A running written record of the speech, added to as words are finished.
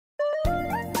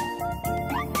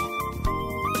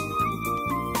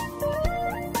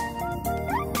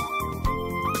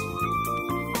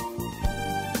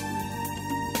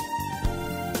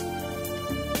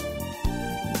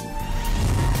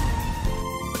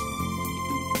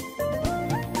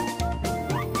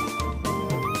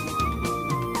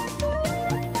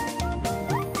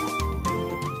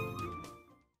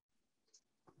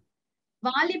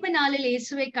வாலிப நாளில்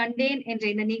இயேசுவை கண்டேன் என்ற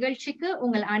இந்த நிகழ்ச்சிக்கு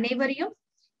உங்கள் அனைவரையும்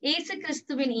இயேசு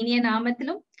கிறிஸ்துவின் இனிய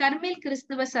நாமத்திலும் கர்மேல்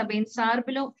கிறிஸ்துவ சபையின்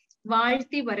சார்பிலும்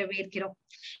வாழ்த்தி வரவேற்கிறோம்.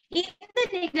 இந்த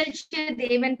நிகழ்ச்சியை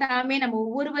தேவன் தாமே நம்ம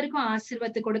ஒவ்வொருவருக்கும்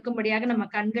ஆசீர்வாதத்தை கொடுக்கும்படியாக நம்ம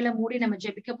கண்களை மூடி நம்ம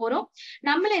ஜெபிக்க போறோம்.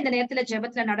 நம்மள இந்த நேரத்துல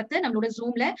ஜெபத்துல நடத்த நம்மளோட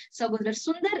ஜூம்ல சகோதரர்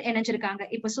சுந்தர் இணைஞ்சிருக்காங்க.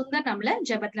 இப்ப சுந்தர் நம்மள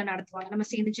ஜெபத்துல நடத்துவாங்க. நம்ம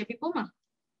சேர்ந்து ஜெபிப்போமா?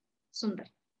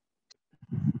 சுந்தர்.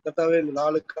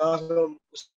 நாளுக்காக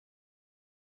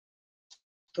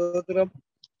ஸ்தோத்திரம்.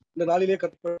 இந்த நாளிலே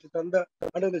கற்படுத்தி தந்த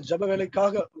ஆண்டவர் ஜப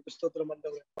வேலைக்காக ஸ்தோத்திரம்.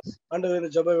 ஆண்டவர் இந்த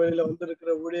ஜப வேலையில வந்திருக்கிற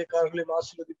ஊழியக்காரர்களையும்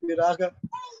ஆசீர்வதிப்பீராக.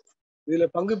 இதுல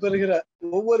பங்கு பெறுகிற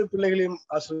ஒவ்வொரு பிள்ளைகளையும்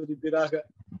ஆசீர்வதிப்பீராக.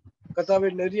 கர்த்தாவே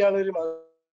நெறியாளரையும்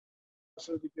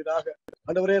ஆசீர்வதிப்பீராக.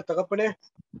 ஆண்டவரே தகப்பனே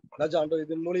ராஜா, ஆண்டவர்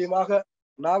இதன் மூலியமாக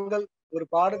நாங்கள் ஒரு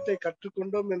பாடத்தை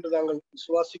கற்றுக்கொண்டோம் என்று நாங்கள்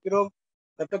விசுவாசிக்கிறோம்.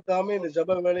 கர்த்தர் தாமே இந்த ஜப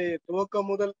வேலையை துவக்கம்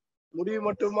முதல் முடிவு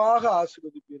மட்டுமாக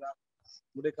ஆசீர்வதிப்பீராக.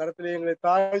 உடைய கரத்திலே எங்களை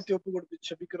தாழ்த்தி ஒப்பு கொடுத்து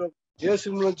ஜெபிக்கிறோம். இயேசு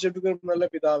மூலம் ஜெபிக்கிறோம் நல்ல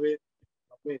பிதாவே.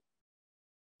 ஆமென்.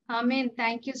 ஆமென்.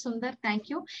 Thank you Sundar,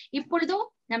 thank you. இப்பொழுதும்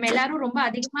நம்ம எல்லாரும் ரொம்ப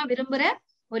அதிகமா விரும்புற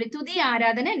ஒரு துதி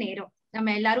ஆராதனை நேரம். நம்ம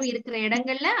எல்லாரும் இருக்கிற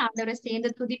இடங்கள்ல ஆண்டவரை சேர்ந்து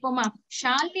துதிப்போமா?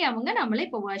 ஷாலினி அவங்க நம்மள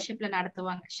இப்போ வர்ஷிப்ல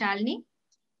நடத்துவாங்க. ஷாலினி.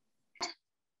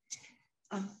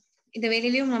 இந்த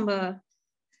வேலையிலும் நம்ம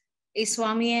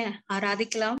சுவாமிய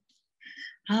ஆராதிக்கலாம்.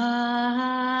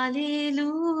 ஹalleluya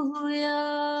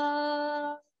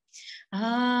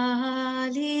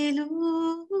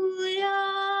ஹalleluya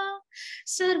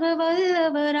சர்வ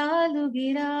வல்லவர்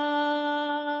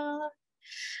ஆளுகிறார்.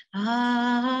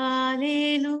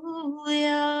 ஹalleluya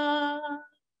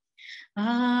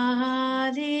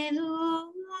ஹalleluya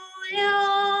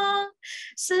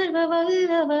சர்வ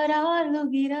வல்லவர்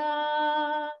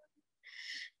ஆளுகிறார்.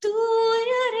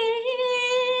 தூயரே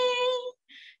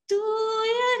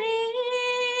தூயரே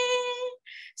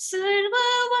சர்வ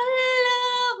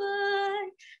வல்லவர்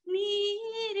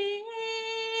நீரே.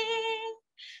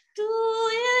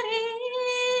 தூயரே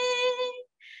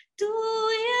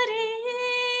தூயரே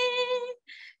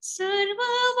சர்வ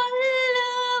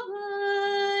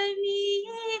வல்லவர்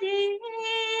நீரே.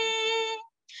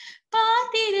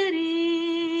 பாத்திரரே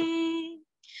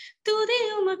துதி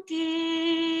உமக்கே,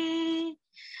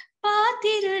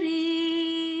 பாத்திரரே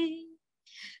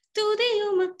துதி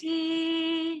உமக்கே.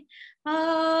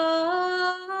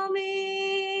 ஆமென்.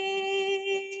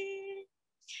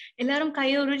 எல்லாரும்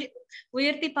கையை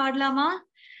உயர்த்தி பாடலாமா?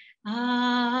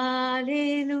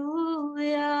 ஹalleluya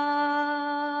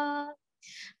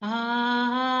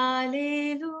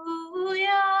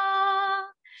ஹalleluya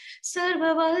சர்வ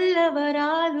வல்லவர்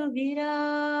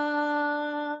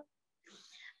ஆளுகிறார்.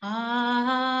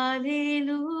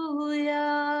 ஹalleluya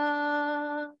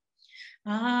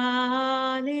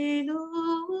ஹalleluya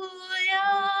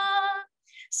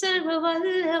சர்வ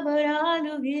வல்லவர்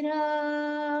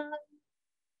ஆளுகிறார்.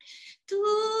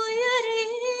 தூயரே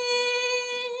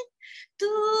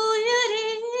தூயரே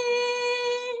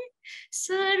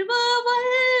சர்வ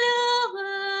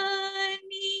வல்லவர்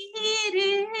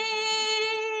நீரே.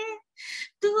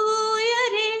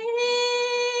 தூயரே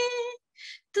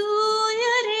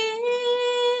தூயரே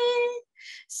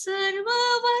சர்வ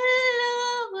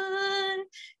வல்லவர்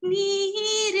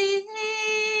நீரே.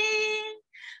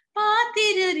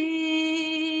 பாத்திரரே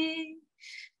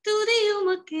துதி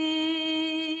உமக்கே,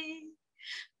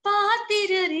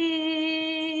 பாத்திரரே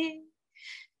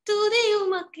துதி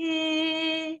உமக்கே.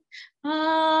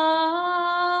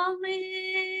 ஆமென்.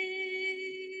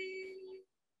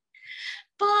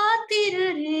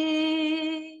 பாத்திரரே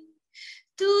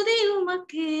துதி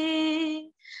உமக்கே.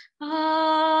 ஆமென்.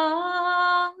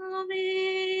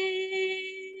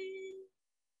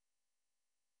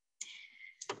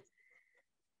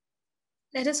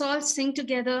 Let us all sing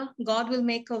together. God will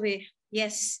make a way.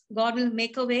 Yes, God will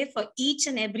make a way for each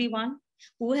and every one.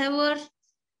 Whoever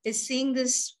is seeing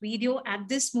this video at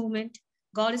this moment,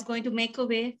 God is going to make a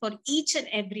way for each and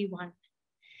every one.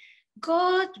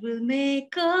 God will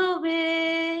make a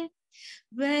way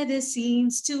where there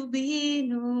seems to be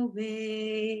no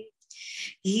way.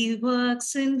 He works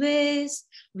in ways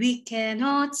we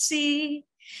cannot see.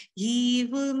 He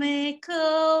will make a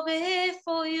way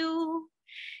for you.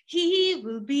 He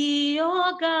will be your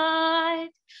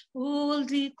guide, hold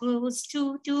you close to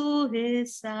his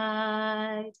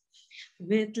side.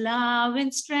 With love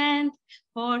and strength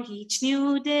for each new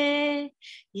day,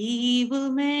 he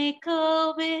will make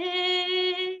a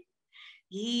way.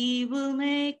 He will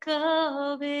make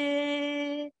a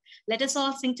way. Let us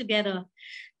all sing together.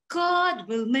 God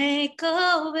will make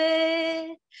a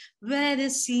way where there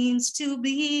seems to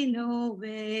be no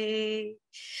way.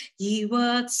 He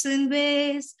works in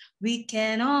ways we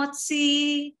cannot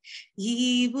see.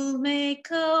 He will make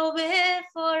a way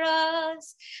for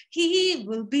us. He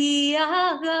will be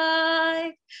our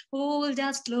guide, hold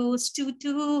us close to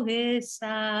his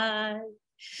side.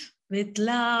 With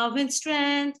love and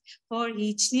strength for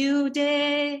each new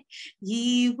day, he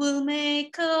will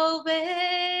make a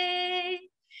way.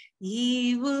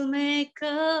 He will make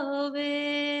a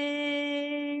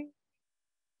way.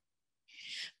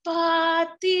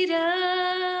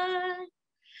 Patiran,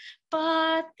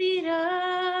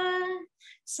 Patiran,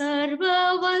 Sarva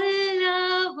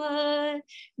Vallavar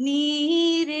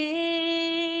Neere,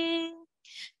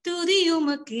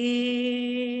 Tudiyumake,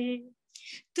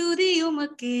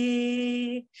 Tudiyumake,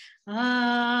 Amen.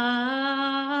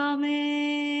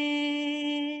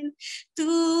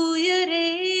 Tuyare,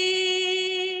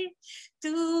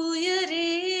 Tuyare,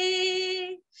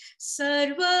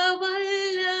 Sarva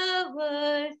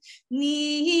Vallavar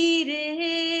Neere,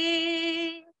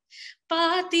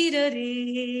 Patirare,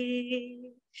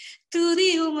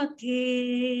 Tudiyumake,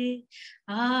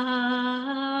 Amen.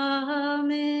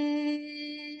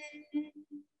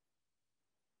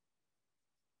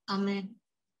 Amen.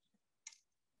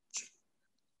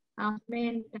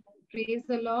 Amen. Praise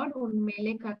the Lord.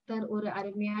 உண்மையிலே கர்த்தர் ஒரு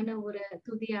அருமையான ஒரு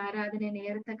துதி ஆராதனை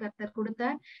நேரத்தை கர்த்தர்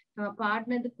கொடுத்தார். நம்ம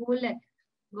பாடினது போல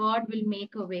God will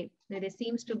make a way. There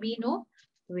seems to be no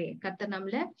way. கர்த்தர்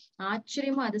நம்மள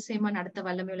ஆச்சரியமா அதிசயமா நடத்த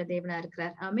வல்லமையுள்ள தேவனா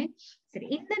இருக்கிறார். ஆமென். சரி,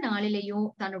 இந்த நாளிலேயும்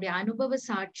தன்னுடைய அனுபவ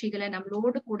சாட்சிகளை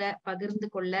நம்மளோடு கூட பகிர்ந்து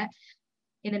கொள்ள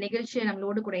இந்த நிகழ்ச்சியை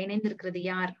நம்மளோடு கூட இணைந்திருக்கிறது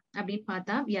யார் அப்படின்னு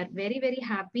பார்த்தா, we are very very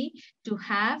happy to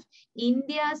have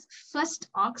India's first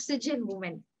oxygen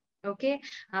woman. Okay,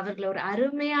 அவர்கள் ஒரு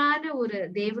அருமையான ஒரு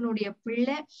தேவனுடைய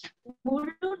பிள்ளை,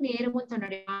 முழு நேரமும்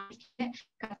தன்னுடைய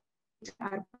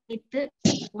அர்ப்பணித்து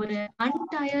ஒரு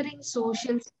அன்டயரிங்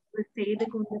சோஷியல் செய்து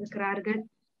கொண்டிருக்கிறார்கள்.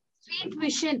 ஸ்வீட்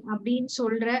விஷன் அப்படின்னு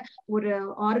சொல்ற ஒரு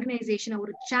ஆர்கனைசேஷனை,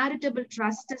 ஒரு சேரிட்டபிள்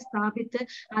ட்ரஸ்ட் ஸ்தாபித்து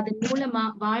அதன் மூலமா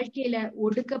வாழ்க்கையில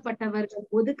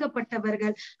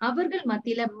ஒதுக்கப்பட்டவர்கள் அவர்கள்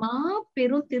மத்தியில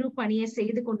மாபெரும் திருப்பணியை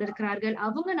செய்து கொண்டிருக்கிறார்கள்.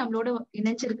 அவங்க நம்மளோட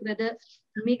இணைஞ்சிருக்கிறது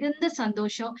மிகுந்த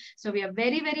சந்தோஷம். So we are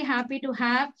very very happy to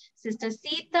have Sister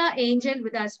Seetha Angel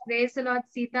with us. Praise the Lord,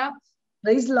 Seetha.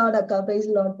 Praise the Lord, akka. Praise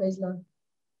the Lord, praise the Lord.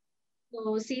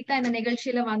 Sita இந்த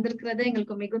நிகழ்ச்சியில வந்திருக்கிறது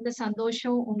எங்களுக்கு மிகுந்த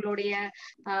சந்தோஷம். உங்களுடைய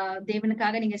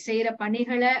தேவனுக்காக நீங்க செய்யற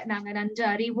பணிகளை நாங்க நன்கு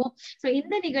அறிவோம். சோ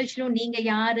இந்த நிகழ்ச்சியிலும் நீங்க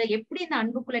யாரு, எப்படி இந்த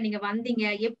அன்புக்குள்ள நீங்க வந்தீங்க,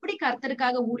 எப்படி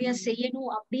கர்த்தருக்காக ஊழியம் செய்யணும்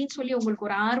அப்படின்னு சொல்லி உங்களுக்கு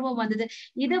ஒரு ஆர்வம் வந்தது,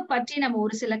 இதை பற்றி நம்ம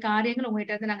ஒரு சில காரியங்கள்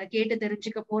உங்ககிட்ட இருந்து நாங்க கேட்டு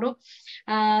தெரிஞ்சுக்க போறோம்.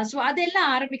 சோ அதெல்லாம்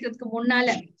ஆரம்பிக்கிறதுக்கு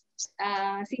முன்னால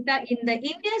சீதா, இந்த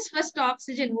இந்தியாஸ் ஃபர்ஸ்ட்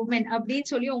ஆக்சிஜன் உமன்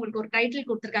அப்படின்னு சொல்லி உங்களுக்கு ஒரு டைட்டில்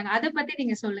கொடுத்திருக்காங்க, அதை பத்தி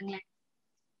நீங்க சொல்லுங்களேன்.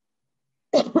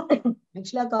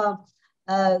 ஆக்சுவலா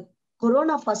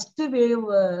கொரோனா ஃபர்ஸ்ட் வேவ்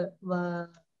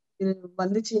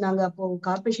வந்துச்சு. நாங்க அப்போ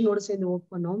கார்பரேஷனோட சேர்ந்து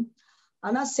ஒர்க் பண்ணோம்.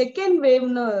 ஆனா செகண்ட்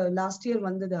வேவ்னு லாஸ்ட் இயர்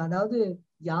வந்தது. அதாவது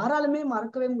யாராலுமே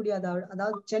மறக்கவே முடியாது.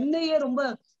 அதாவது சென்னையே ரொம்ப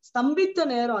ஸ்தம்பித்த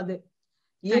நேரம் அது.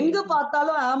 எங்க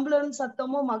பார்த்தாலும் ஆம்புலன்ஸ்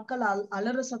சத்தமும் மக்கள்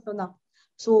அலற சத்தம் தான்.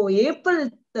 சோ ஏப்ரல்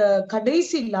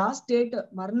கடைசி லாஸ்ட் டேட்,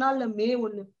 மறுநாள்ல மே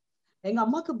 1, எங்க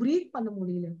அம்மாக்கு பிரீத் பண்ண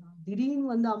முடியல.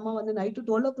 திடீர்னு அம்மா நைட்டு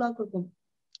 12 o'clock இருக்கும்,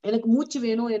 எனக்கு மூச்சு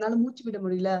வேணும், என்னால மூச்சு விட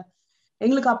முடியல.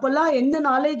 எங்களுக்கு அப்பெல்லாம் எந்த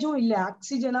நாலேஜும் இல்ல.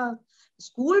 ஆக்சிஜனா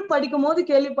ஸ்கூல் படிக்கும் போது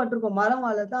கேள்விப்பட்டிருக்கோம், மரம்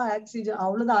வளர்த்தா ஆக்சிஜன்,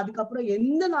 அவ்வளவுதான். அதுக்கப்புறம்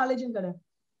எந்த நாலேஜும் கிடையாது.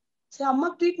 சரி, அம்மா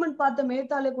ட்ரீட்மெண்ட் பார்த்த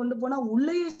மேத்தாலே கொண்டு போனா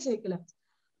உள்ளேயே சேர்க்கல.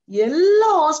 எல்லா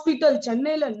ஹாஸ்பிட்டல்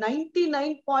சென்னையில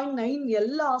 99.9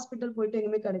 எல்லா ஹாஸ்பிட்டல் போயிட்டு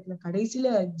எங்குமே கிடைக்கல. கடைசியில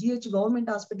GH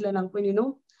கவர்மெண்ட் ஹாஸ்பிட்டல்ல நாங்க போய்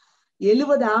நின்னோம்.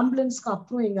 70 ஆம்புலன்ஸ்க்கு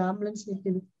அப்புறம் எங்க ஆம்புலன்ஸ்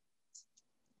நிற்குது.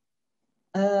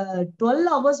 12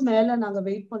 hours மேல நாங்க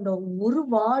வெயிட் பண்றோம். ஒரு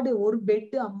வார்டு, ஒரு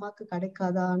பெட் அம்மாக்கு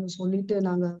கிடைக்காதான்னு சொல்லிட்டு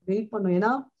நாங்க வெயிட் பண்ணோம்.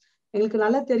 ஏன்னா எங்களுக்கு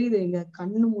நல்லா தெரியுது, எங்க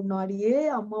கண்ணு முன்னாடியே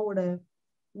அம்மாவோட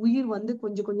உயிர்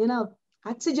கொஞ்சம் கொஞ்சம்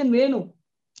ஆக்சிஜன் வேணும்.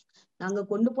 நாங்க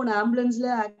கொண்டு போன ஆம்புலன்ஸ்ல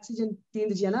ஆக்சிஜன்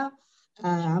தீர்ந்துச்சு. ஏன்னா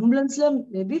ஆம்புலன்ஸ்ல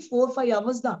மேபி 4-5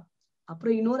 hours தான்.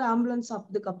 அப்புறம் இன்னொரு ஆம்புலன்ஸ்,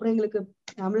 அதுக்கப்புறம் எங்களுக்கு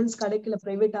ஆம்புலன்ஸ் கிடைக்கல.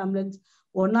 பிரைவேட் ஆம்புலன்ஸ்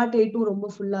 108 ரொம்ப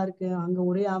ஃபுல்லா இருக்கு. அங்க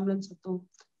ஒரே ஆம்புலன்ஸ் சுத்தம்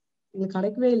எங்களுக்கு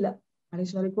கிடைக்கவே இல்லை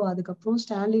கடைசி வரைக்கும். அதுக்கப்புறம்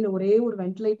ஸ்டான்லில ஒரே ஒரு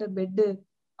வென்டிலேட்டர் பெட்டு.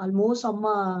 ஆல்மோஸ்ட்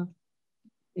அம்மா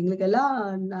எங்களுக்கு எல்லாம்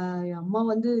அம்மா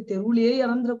தெருவுலயே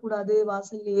இறந்துடக்கூடாது,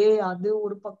 வாசல்லையே, அது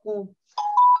ஒரு பக்கம்.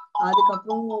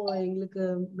 அதுக்கப்புறம் எங்களுக்கு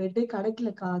பெட்டே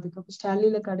கிடைக்கலக்கா. அதுக்கப்புறம்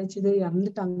ஸ்டான்லில கிடைச்சது,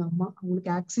 இறந்துட்டாங்க அம்மா.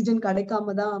 அவங்களுக்கு ஆக்சிஜன்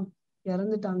கிடைக்காம தான்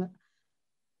இறந்துட்டாங்க.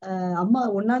 அம்மா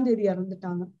 1ஆம் தேதி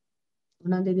இறந்துட்டாங்க.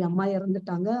 1ஆம் தேதி அம்மா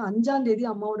இறந்துட்டாங்க. 5ஆம் தேதி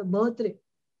அம்மாவோட பர்த்டே.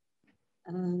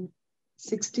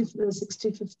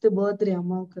 65th பர்த்டே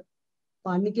அம்மாவுக்கு.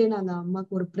 அன்னைக்கே நாங்க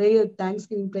அம்மாக்கு ஒரு ப்ரேயர், தேங்க்ஸ்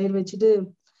கிவிங் ப்ரேயர் வச்சுட்டு,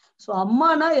 சோ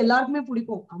அம்மானா எல்லாருக்குமே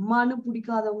பிடிக்கும், அம்மானு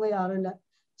பிடிக்காதவங்க யாரும் இல்ல.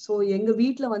 சோ எங்க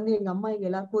வீட்டுல வந்து எங்க அம்மா எங்க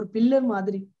எல்லாருக்கும் ஒரு பில்லர்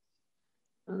மாதிரி.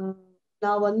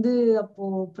 நான் வந்து அப்போ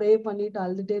ப்ரே பண்ணிட்டு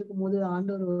அழுதுட்டே இருக்கும்போது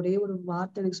ஆண்டவர் ஒரே ஒரு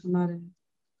வார்த்தை எனக்கு சொன்னாரு,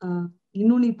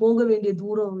 இன்னும் நீ போக வேண்டிய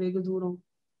தூரம் வெகு தூரம்.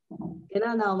 ஏன்னா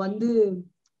நான் வந்து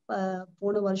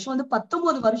போன வருஷம் வந்து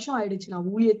 19 வருஷம் ஆயிடுச்சு நான்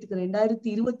ஊழியத்துக்கு,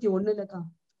 2021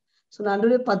 சோ நான்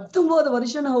 19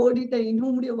 வருஷம் நான் ஓடிட்டேன்,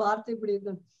 இன்னும் முடிய வார்த்தை இப்படி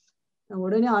இருக்கு. நான்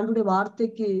உடனே ஆண்டுடைய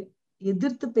வார்த்தைக்கு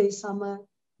எதிர்த்து பேசாம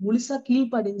முழுசா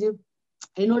கீழ்ப்படிஞ்சு,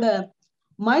 என்னோட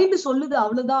மைண்ட் சொல்லுது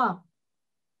அவ்வளவுதான்,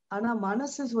 ஆனா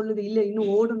மனசு சொல்லுது இல்ல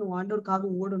இன்னும் ஓடணும், ஆண்டவருக்காக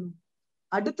ஓடணும்.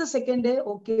 அடுத்த செகண்டே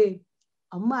ஓகே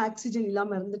அம்மா ஆக்சிஜன்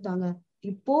இல்லாம இருந்துட்டாங்க,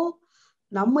 இப்போ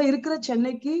நம்ம இருக்கிற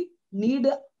சென்னைக்கு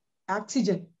நீடு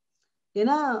ஆக்சிஜன்.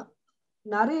 ஏன்னா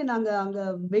நிறைய நாங்க அங்க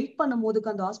வெயிட் பண்ணும்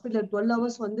போதுக்கு அந்த ஹாஸ்பிட்டல் 12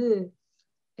 hours வந்து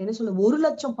என்ன சொல்ல 1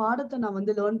 லட்சம் பாடத்தை நான்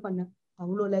வந்து லேர்ன் பண்ணேன்.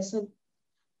 அவ்வளோ லெசன்.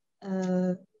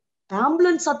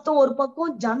 ஆம்புலன்ஸ் சத்தம் ஒரு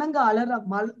பக்கம், ஜனங்க அலற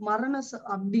மரண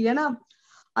அப்படி. ஏன்னா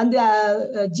அந்த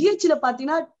ஜிஹெச்ல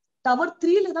பாத்தீங்கன்னா டவர்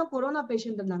 3 தான் கொரோனா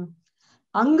பேஷண்ட் இருந்தாங்க,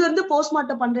 அங்க இருந்து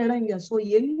போஸ்ட்மார்ட்டம் பண்ற இடம் இங்க. சோ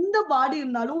எந்த பாடி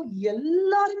இருந்தாலும்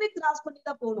எல்லாருமே கிராஸ் பண்ணி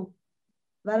தான் போகணும்,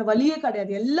 வேற வழியே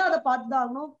கிடையாது, எல்லாம் அதை பார்த்துதான்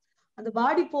ஆகணும். அந்த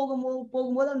பாடி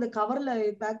போகும்போது அந்த கவர்ல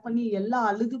பேக் பண்ணி எல்லாம்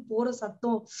அழுது போற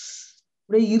சத்தம்,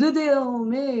 அப்படியே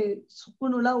இருதயமே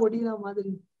சுக்குநூலா ஒடிகிற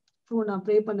மாதிரி. நான்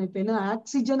ப்ரே பண்ணேன், இப்ப என்ன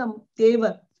ஆக்சிஜன்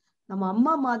தேவை, நம்ம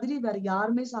அம்மா மாதிரி வேற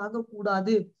யாருமே சாக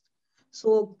கூடாது, சோ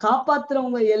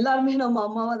காப்பாத்துறவங்க எல்லாருமே நம்ம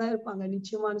அம்மாவா தான் இருப்பாங்க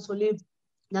நிச்சயமானு சொல்லி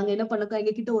நாங்க என்ன பண்ணோம்,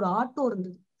 எங்க கிட்ட ஒரு ஆட்டோ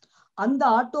இருந்தது. அந்த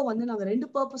ஆட்டோ வந்து நாங்க 2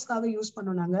 பர்பஸ்க்காக யூஸ்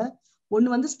பண்ணோம். நாங்க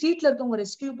ஒண்ணு வந்து ஸ்ட்ரீட்ல இருக்கவங்க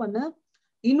ரெஸ்கியூ பண்ண,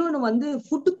 இன்னொன்னு வந்து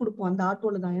ஃபுட்டு கொடுப்போம் அந்த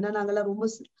ஆட்டோல தான். ஏன்னா நாங்கெல்லாம் ரொம்ப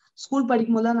ஸ்கூல்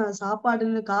படிக்கும் போதுதான் நான்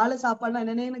சாப்பாடுன்னு, காலை சாப்பாடுனா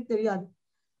என்னன்னே எனக்கு தெரியாது,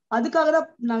 அதுக்காக தான்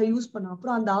நாங்க யூஸ் பண்ணோம்.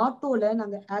 அப்புறம் அந்த ஆட்டோல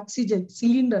நாங்க ஆக்சிஜன்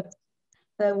சிலிண்டர்,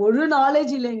 ஒரு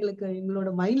நாலேஜ் இல்லை எங்களுக்கு, எங்களோட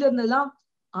மைண்ட்ல இருந்தெல்லாம்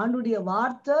ஆண்டுடைய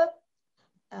வார்த்தை,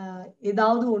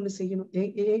 ஏதாவது ஒண்ணு செய்யணும்,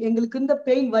 எங்களுக்கு இந்த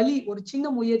பெயின் வலி ஒரு சின்ன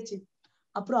முயற்சி.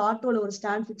 அப்புறம் ஆட்டோல ஒரு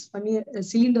ஸ்டாண்ட் பிக்ஸ் பண்ணி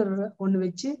சிலிண்டர் ஒண்ணு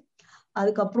வச்சு,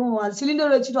 அதுக்கப்புறம்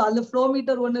சிலிண்டர் வச்சுட்டோம், அதுல ஃப்ளோ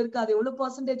மீட்டர் ஒண்ணு இருக்கு, அது எவ்வளவு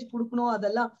பெர்சன்டேஜ் கொடுக்கணும்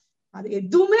அதெல்லாம், அது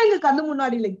எதுவுமே எங்க கண்ணு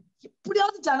முன்னாடி இல்லை.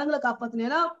 எப்படியாவது ஜனங்களை காப்பாத்தணும்,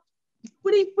 ஏன்னா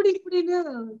இப்படின்னு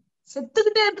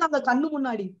செத்துக்கிட்டே இருக்காங்க கண்ணு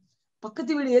முன்னாடி,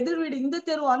 பக்கத்து வீடு எதிர் வீடு இந்த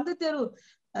தெரு அந்த தெரு,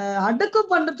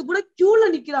 அடக்கம் பண்றதுக்கு கூட கியூல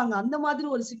நிக்கிறாங்க. அந்த மாதிரி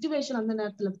ஒரு சிச்சுவேஷன். அந்த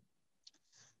நேரத்துல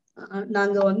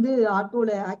நாங்க வந்து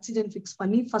ஆட்டோல ஆக்சிஜன் பிக்ஸ்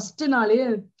பண்ணி ஃபர்ஸ்ட் நாளே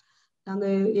நாங்க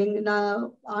நான்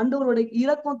ஆண்டவரோட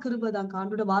இரக்கம் கிருபைதான்,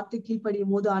 ஆண்டோட வார்த்தை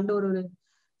கீழ்ப்படியும் போது ஆண்டவர் ஒரு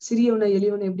சிறியவனை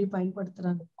எளியவனை எப்படி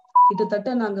பயன்படுத்துறாங்க.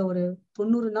 கிட்டத்தட்ட நாங்க ஒரு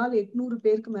 90 நாள் 800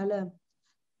 பேருக்கு மேல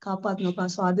காப்பாத்தினோம்ப்பா.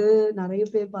 சோ அது நிறைய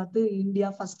பேர் பார்த்து இந்தியா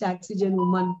ஃபர்ஸ்ட் ஆக்சிஜன்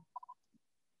உமன்,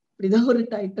 இப்படிதான் ஒரு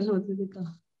டைட்டில் வந்ததுக்கா.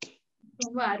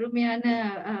 ரொம்ப அருமையான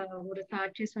ஒரு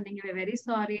சாட்சி சொன்னீங்க. வெரி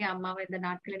சாரி அம்மாவை இந்த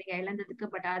நாட்களை நீங்க இழந்ததுக்கு.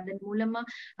 பட் அதன் மூலமா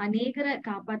அநேகரை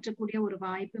காப்பாற்றக்கூடிய ஒரு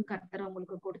வாய்ப்பும் கர்த்தர்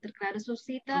உங்களுக்கு கொடுத்திருக்காரு. சோ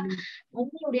சீதா,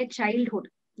 உங்களுடைய சைல்ட்ஹுட்,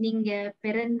 நீங்க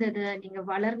பிறந்தது, நீங்க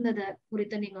வளர்ந்தது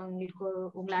குறித்து நீங்க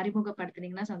உங்களை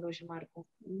அறிமுகப்படுத்தினீங்கன்னா சந்தோஷமா இருக்கும்.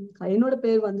 என்னோட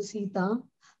பேர் வந்து சீதா.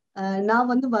 நான்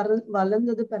வந்து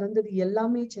வளர்ந்தது பிறந்தது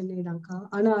எல்லாமே சென்னை தான்க்கா.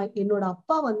 ஆனா என்னோட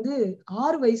அப்பா வந்து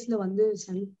 6 வயசுல வந்து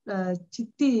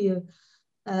சித்தி,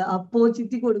 அப்போ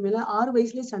சித்தி கொடுமையில 6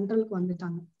 வயசுலயே சென்ட்ரலுக்கு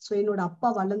வந்துட்டாங்க. சோ என்னோட அப்பா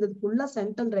வளர்ந்தது ஃபுல்லா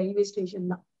சென்ட்ரல் ரயில்வே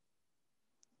ஸ்டேஷன் தான்.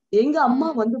 எங்க அம்மா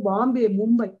வந்து பாம்பே,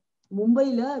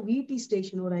 மும்பைல விடி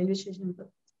ஸ்டேஷன் ஒரு ரயில்வே ஸ்டேஷன் இருக்கு,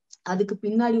 அதுக்கு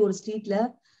பின்னாடி ஒரு ஸ்ட்ரீட்ல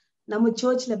நம்ம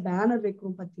சர்ச்ல பேனர்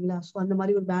வைக்கிறோம் பாத்தீங்களா, சோ அந்த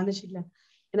மாதிரி ஒரு பேனர் ஷீட்ல.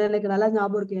 ஏன்னா எனக்கு நல்லா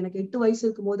ஞாபகம் இருக்கு, எனக்கு 8 வயசு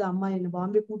இருக்கும் போது அம்மா என்ன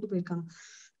பாம்பே கூட்டு போயிருக்காங்க.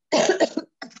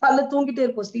 அதுல தூங்கிட்டே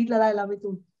இருப்போம், ஸ்ட்ரீட்ல தான் எல்லாமே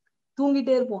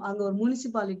தூங்கிட்டே இருப்போம். அங்க ஒரு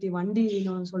முனிசிபாலிட்டி வண்டி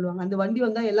சொல்லுவாங்க, அந்த வண்டி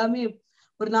வந்தா எல்லாமே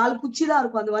ஒரு 4 குச்சி தான்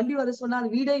இருக்கும், அந்த வண்டி வர சொன்னா அது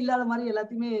வீடே இல்லாத மாதிரி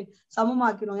எல்லாத்தையுமே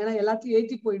சமமாக்கிடுவாங்க, ஏன்னா எல்லாத்தையும்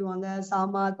ஏற்றி போயிடுவாங்க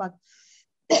சாமான்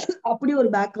அப்படி ஒரு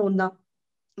பேக்ரவுண்ட் தான்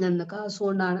என்னக்கா. சோ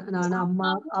நான் அம்மா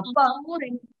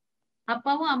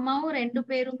அப்பாவும் அம்மாவும் 2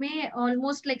 பேருமே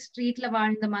ஆல்மோஸ்ட் லைக் ஸ்ட்ரீட்ல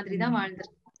வாழ்ந்த மாதிரி தான்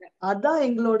வாழ்ந்திருக்காங்க. அதான்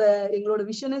எங்களோட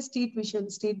விஷனே ஸ்ட்ரீட் விஷன்,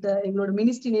 எங்களோட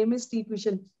மினிஸ்ட்ரி நேமே ஸ்ட்ரீட்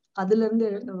விஷன், அதுல இருந்து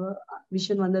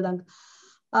விஷன் வந்ததாங்க.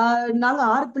 நாங்க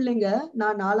 6 பிள்ளைங்க,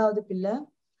 நான் 4வது பிள்ளை.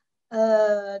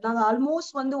 நாங்க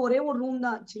ஆல்மோஸ்ட் வந்து ஒரே ஒரு ரூம்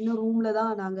தான், சின்ன ரூம்ல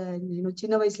தான் நாங்க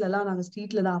சின்ன வயசுல எல்லாம் நாங்க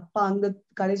ஸ்ட்ரீட்ல தான், அப்பா அங்க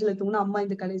கடைசியில தூங்கினா அம்மா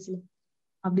இந்த கடைசியில,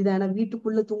 அப்படிதான். ஏன்னா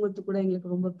வீட்டுக்குள்ள தூங்குறதுக்கு கூட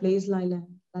எங்களுக்கு ரொம்ப பிளேஸ் எல்லாம் இல்ல,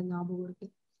 ஞாபகம் இருக்கு.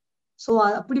 சோ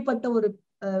அப்படிப்பட்ட ஒரு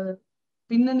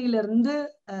பின்னணியில இருந்து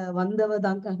வந்தவ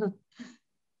தாங்க.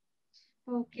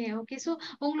 Okay okay. சோ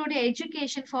உங்களுடைய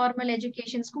எஜுகேஷன், ஃபார்மல்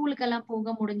எஜுகேஷன், ஸ்கூலுக்கு எல்லாம்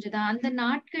போக முடிஞ்சதா? அந்த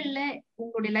நாட்கள்ல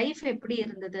உங்களுடைய லைஃப் எப்படி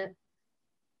இருந்தது?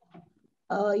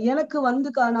 எனக்கு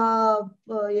வந்துக்கா நான்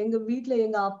எங்க வீட்டுல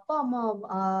எங்க அப்பா அம்மா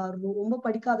ரொம்ப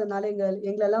படிக்காதனால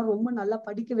எங்களை எல்லாம் ரொம்ப நல்லா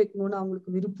படிக்க வைக்கணும்னு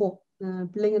அவங்களுக்கு விருப்பம்.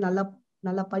 பிள்ளைங்க நல்லா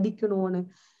நல்லா படிக்கணும்னு.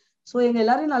 சோ எங்க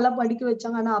எல்லாரையும் நல்லா படிக்க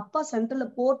வச்சாங்க. ஆனா அப்பா சென்ட்ரல்ல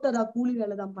போர்ட்டரா கூலி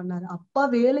வேலை தான் பண்ணாரு. அப்பா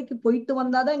வேலைக்கு போயிட்டு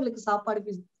வந்தாதான் எங்களுக்கு சாப்பாடு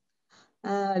ஃபீஸ்.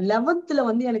 11th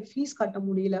வந்து எனக்கு ஃபீஸ் கட்ட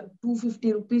முடியல.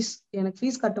 250 rupees எனக்கு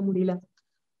ஃபீஸ் கட்ட முடியல.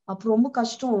 அப்ப ரொம்ப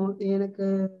கஷ்டம் எனக்கு.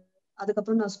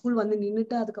 அதுக்கப்புறம் நான் ஸ்கூல் வந்து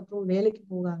நின்னுட்டு அதுக்கப்புறம் வேலைக்கு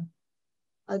போவேன்.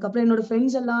 அதுக்கப்புறம் என்னோட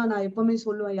ஃப்ரெண்ட்ஸ் எல்லாம் நான் எப்பவுமே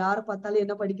சொல்லுவேன், யாரை பார்த்தாலும்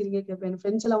என்ன படிக்கிறீங்க கேட்பேன். என்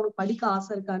ஃப்ரெண்ட்ஸ் எல்லாம் அவனுக்கு படிக்க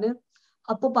ஆசை இருக்கான்னு.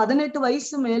 அப்போ 18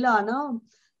 வயசு மேல ஆனா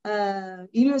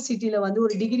யூனிவர்சிட்டியில வந்து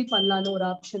ஒரு டிகிரி பண்ணலான்னு ஒரு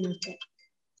ஆப்ஷன் இருக்கு.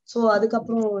 சோ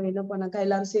அதுக்கப்புறம் என்ன பண்ணாக்கா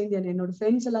எல்லாரும் சேர்ந்து என்னோட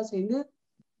ஃப்ரெண்ட்ஸ் எல்லாம் சேர்ந்து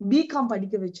பிகாம்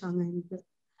படிக்க வச்சாங்க எனக்கு.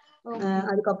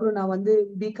 அதுக்கப்புறம் நான் வந்து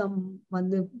பிகாம்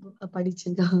வந்து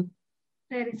படிச்சேன்.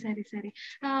 சரி சரி சரி.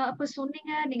 அப்ப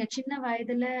சொன்னீங்க நீங்க சின்ன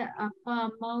வயதுல அப்பா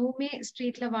அம்மாவுமே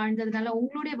ஸ்ட்ரீட்ல வாழ்ந்ததுனால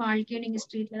உங்களுடைய வாழ்க்கையும் நீங்க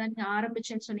ஸ்ட்ரீட்ல தான் நீங்க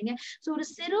ஆரம்பிச்சேன்னு சொன்னீங்க. சோ ஒரு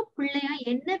சிறு பிள்ளையா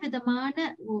என்ன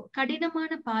விதமான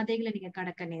கடினமான பாதைகளை நீங்க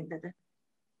கடக்க நேர்ந்தது?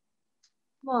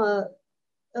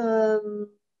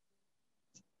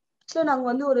 நாங்க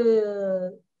வந்து ஒரு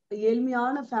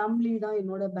ஏழ்மையான ஃபேமிலி தான்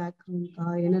என்னோட பேக்ரவுண்ட்க்கா.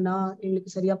 என்னன்னா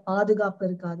எங்களுக்கு சரியா பாதுகாப்பு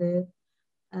இருக்காது.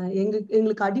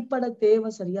 எங்களுக்கு அடிப்படை தேவை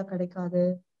சரியா கிடைக்காது.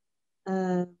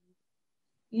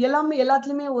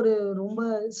 எல்லாத்துலயுமே ஒரு ரொம்ப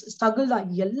ஸ்ட்ரகிள் தான்.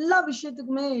 எல்லா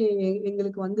விஷயத்துக்குமே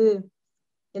எங்களுக்கு வந்து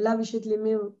எல்லா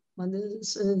விஷயத்துலயுமே வந்து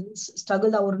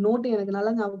ஸ்ட்ரகிள் தான். ஒரு நோட்டு எனக்கு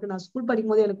நல்லா ஞாபகம். நான் ஸ்கூல்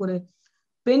படிக்கும் போது எனக்கு ஒரு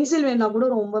பென்சில் வேணா கூட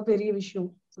ரொம்ப பெரிய விஷயம்.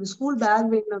 ஒரு ஸ்கூல் பேக்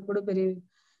வேணுனா கூட பெரிய,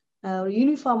 ஒரு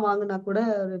யூனிஃபார்ம் வாங்கினா கூட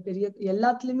ஒரு பெரிய,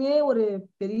 எல்லாத்துலயுமே ஒரு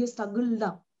பெரிய ஸ்ட்ரகிள்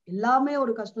தான். எல்லாமே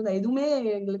ஒரு கஷ்டம் தான். எதுவுமே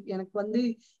எனக்கு வந்து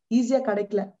ஈஸியா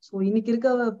கிடைக்கல. சோ இன்னைக்கு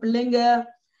இருக்க பிள்ளைங்க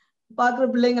பாக்குற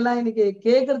பிள்ளைங்க எல்லாம் இன்னைக்கு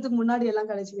கேட்கறதுக்கு முன்னாடி எல்லாம்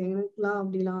கிடைச்சது. எனக்குலாம்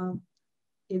அப்படிலாம்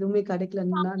எதுவுமே கிடைக்கல.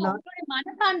 உங்களுடைய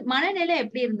மனநிலை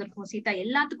எப்படி இருந்திருக்கும் சீதா?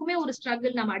 எல்லாத்துக்குமே ஒரு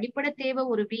ஸ்ட்ரகிள். நம்ம அடிப்படை தேவை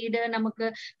ஒரு வீடு, நமக்கு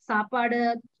சாப்பாடு,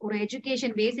 ஒரு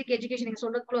எஜுகேஷன், பேசிக் எஜுகேஷன், நீங்க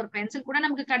சொல்றதுக்குள்ள ஒரு பென்சில் கூட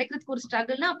நமக்கு கிடைக்கிறதுக்கு ஒரு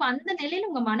ஸ்ட்ரகிள்னா அப்ப அந்த நிலையில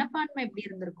உங்க மனப்பான்மை எப்படி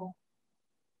இருந்திருக்கும்?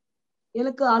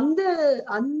 எனக்கு அந்த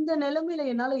அந்த நிலைமையில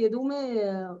என்னால எதுவுமே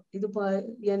இது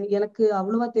எனக்கு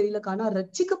அவ்வளவா தெரியல. ஆனா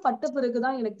ரட்சிக்கப்பட்ட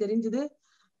பிறகுதான் எனக்கு தெரிஞ்சது,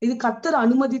 இது கர்த்தர்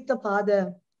அனுமதித்த பாதை,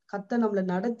 கர்த்தர் நம்மள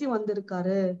நடத்தி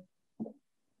வந்திருக்காரு.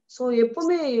 சோ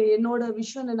எப்பவுமே என்னோட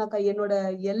விஷயம் என்னன்னாக்கா, என்னோட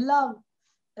எல்லா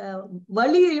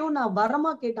வழியையும் நான்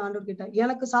வரமா கேட்டேன். ஆண்டவர் கிட்ட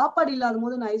எனக்கு சாப்பாடு இல்லாத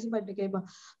போது நான் ஐசுபாட்டு கேட்பேன்,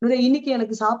 இன்னைக்கு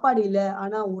எனக்கு சாப்பாடு இல்லை,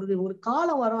 ஆனா ஒரு ஒரு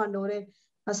காலம் வரும் ஆண்டவரே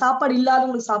நான் சாப்பாடு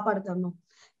இல்லாதவங்களுக்கு சாப்பாடு தரணும்.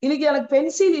 இன்னைக்கு எனக்கு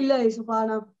பென்சில் இல்ல இசுப்பா.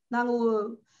 நாங்க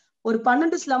ஒரு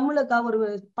 12 ஸ்லம்லக்கா ஒரு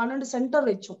 12 சென்டர்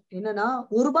வச்சோம். என்னன்னா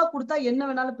 ₹1 கொடுத்தா என்ன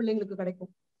வேணாலும் பிள்ளைங்களுக்கு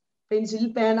கிடைக்கும். பென்சில்,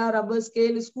 பேனா, ரப்பர்,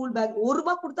 ஸ்கேல், ஸ்கூல் பேக்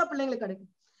 ₹1 கொடுத்தா பிள்ளைங்களுக்கு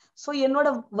கிடைக்கும். சோ என்னோட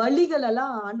வழிகள்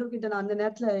எல்லாம் ஆண்டவர் கிட்ட நான் அந்த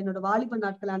நேரத்துல என்னோட வாலிப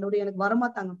நாட்கள், ஆண்டவரே எனக்கு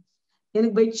வரமாட்டாங்க.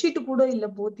 எனக்கு பெட்ஷீட் கூட இல்ல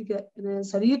போத்திக்க.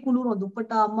 சரியா குளிரும்.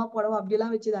 துப்பட்டா, அம்மா புடவை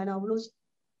அப்படியெல்லாம் வச்சுதான் அவ்வளவு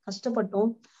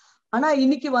கஷ்டப்பட்டோம். ஆனா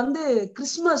இன்னைக்கு வந்து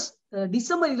கிறிஸ்துமஸ்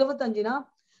டிசம்பர் 25னா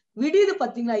விடியுது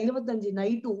பாத்தீங்களா, 25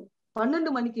 நைட்டும்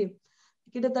 12 மணிக்கு.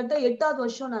 கிட்டத்தட்ட 8வது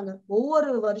வருஷம் நாங்க.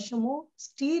 ஒவ்வொரு வருஷமும்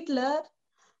ஸ்ட்ரீட்ல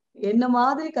என்ன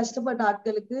மாதிரி கஷ்டப்பட்ட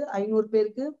ஆட்களுக்கு 500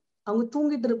 பேருக்கு அவங்க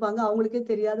தூங்கிட்டு இருப்பாங்க, அவங்களுக்கே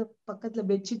தெரியாத பக்கத்துல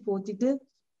பெட்ஷீட் போத்திட்டு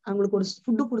அவங்களுக்கு ஒரு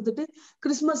ஃபுட்டு கொடுத்துட்டு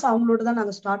கிறிஸ்துமஸ் அவங்களோட தான்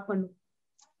நாங்க ஸ்டார்ட் பண்ணோம்.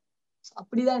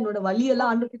 அப்படிதான் என்னோட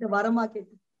வழியெல்லாம் ஆண்டவர்கிட்ட வரமா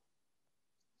கேட்டு.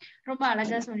 ரொம்ப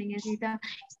அழகா சொன்னீங்க சீதா.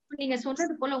 நீங்க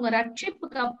சொன்னது போல உங்க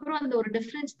ரட்சிப்புக்கு அப்புறம் அந்த ஒரு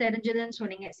டிஃபரன்ஸ் தெரிஞ்சதுன்னு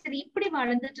சொன்னீங்க. சரி, இப்படி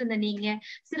வளர்ந்துட்டு இருந்த நீங்க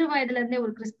சிறு வயதுல இருந்தே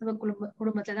ஒரு கிறிஸ்தவ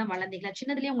குடும்பத்துல தான் வளர்ந்தீங்களா?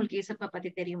 சின்னதுலயே உங்களுக்கு இயேசப்பா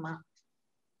பத்தி தெரியுமா?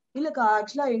 இல்லக்கா,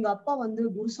 ஆக்சுவலா எங்க அப்பா வந்து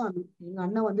குருசாமி, எங்க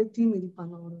அண்ணன் வந்து தீ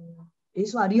மிதிப்பாங்க. ஒரு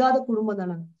இயேசு அறியாத குடும்பம்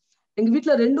தானே. எங்க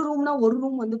வீட்டுல 2 ரூம்னா ஒரு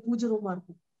ரூம் வந்து பூஜை ரூமா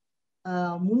இருக்கும்.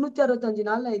 365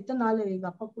 நாள்ல எத்தனை நாள் எங்க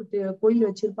அப்பா கோயில்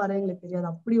வச்சிருப்பாரு எங்களுக்கு தெரியாது.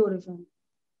 அப்படி ஒரு ஃபேமிலி.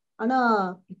 ஆனா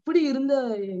இப்படி இருந்த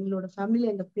எங்களோட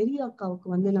ஃபேமிலியில எங்க பெரிய அக்காவுக்கு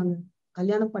வந்து நாங்க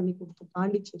கல்யாணம் பண்ணி கொடுத்தோம்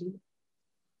பாண்டிச்சேரி.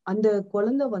 அந்த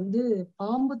குழந்தை வந்து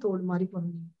பாம்பு தோடு மாதிரி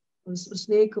பிறந்தது, ஒரு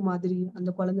ஸ்னேக் மாதிரி அந்த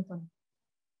குழந்தை பிறந்தது.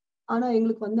 ஆனா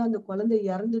எங்களுக்கு வந்து அந்த குழந்தை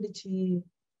இறந்துடுச்சு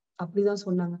அப்படிதான்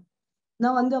சொன்னாங்க.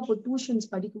 நான் வந்து அப்போ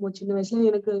டியூஷன்ஸ் படிக்கும்போது சின்ன வயசுல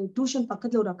எனக்கு டியூஷன்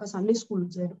பக்கத்துல ஒரு அக்கா சண்டே ஸ்கூல்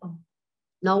எடுப்பாங்க.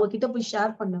 நான் அவங்க கிட்ட போய்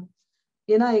ஷேர் பண்ணேன்.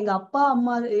 ஏன்னா எங்க அப்பா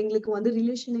அம்மா எங்களுக்கு வந்து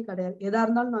ரிலேஷனே கிடையாது. எதா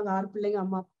இருந்தாலும் நாங்க 6 பிள்ளைங்க,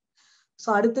 அம்மா. சோ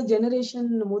அடுத்த ஜெனரேஷன்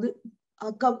போது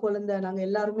அக்கா குழந்தை நாங்க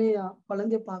எல்லாருமே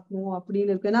குழந்தைய பார்க்கணும்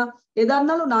அப்படின்னு இருக்கு. ஏன்னா எதா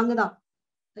இருந்தாலும் நாங்க தான்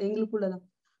எங்களுக்குள்ளதான்.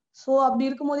 சோ அப்படி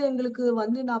இருக்கும்போது எங்களுக்கு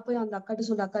வந்து நான் போய் அந்த அக்காட்ட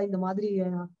சொன்ன, அக்கா இந்த மாதிரி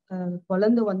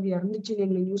குழந்தை வந்து இறந்துச்சுன்னு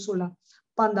எங்களுக்கு நியூஸ் சொல்லலாம்.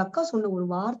 அப்ப அந்த அக்கா சொன்ன ஒரு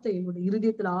வார்த்தை என்னோட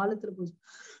இருதயத்துல ஆழத்துல போச்சு.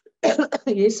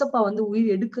 ஏசப்பா வந்து உயிர்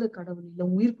எடுக்கிற கடவுள் இல்ல,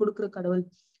 உயிர் கொடுக்கிற கடவுள்.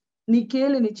 நீ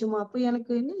கேளு நிச்சயமா. அப்ப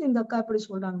எனக்கு என்ன இந்த அக்கா இப்படி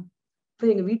சொல்றாங்க. அப்ப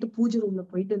எங்க வீட்டு பூஜை ரூம்ல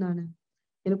போயிட்டு நானு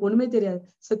எனக்கு ஒண்ணுமே தெரியாது.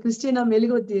 சோ கிறிஸ்டியனா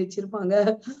மெழுகுவர்த்தி வச்சிருப்பாங்க,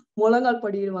 முழங்கால்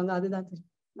படிடுவாங்க, அதுதான் தெரியும்.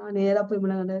 நான் நேரா போய்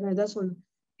நான் இதான் சொல்லுவேன்,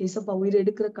 ஏசப்பா உயிர்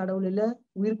எடுக்கிற கடவுள் இல்ல,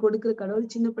 உயிர் கொடுக்கிற கடவுள்.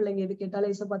 சின்ன பிள்ளைங்க எது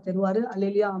கேட்டாலும் ஏசப்பா தருவாரு.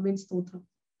 அல்லேலூயா ஆமென் ஸ்தோத்திரம்.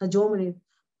 நான் ஜெபம் பண்ணிடுவேன்.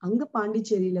 அங்க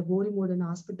பாண்டிச்சேரியில கோரிமோடன்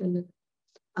ஹாஸ்பிட்டல்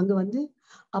அங்க வந்து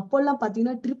அப்பெல்லாம்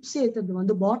பாத்தீங்கன்னா ட்ரிப்ஸ் ஏத்துறது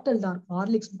வந்து பாட்டில் தான் இருக்கும்,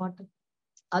 ஹார்லிக்ஸ் பாட்டில்.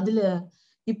 அதுல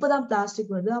இப்பதான்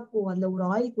பிளாஸ்டிக் வருது. அப்போ அதுல ஒரு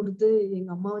ஆயில் கொடுத்து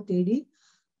எங்க அம்மாவை தேடி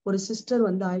ஒரு சிஸ்டர்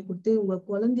வந்து ஆயில் கொடுத்து உங்க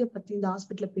குழந்தைய பத்தி இந்த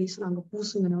ஹாஸ்பிட்டல்ல பேசுனாங்க,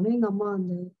 பூசுங்கன்னு. எங்க அம்மா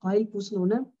அந்த ஆயில்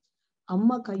பூசினோடனே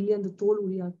அம்மா கையில அந்த தோல்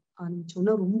உரிய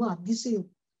ஆரம்பிச்சோன்னா ரொம்ப அதிசயம்.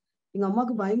 எங்க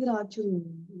அம்மாவுக்கு பயங்கர ஆச்சரியம்.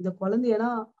 இந்த குழந்தை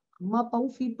ஏன்னா அம்மா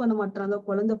அப்பாவும் ஃபீட் பண்ண மாட்டாங்க,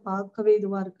 குழந்தை பார்க்கவே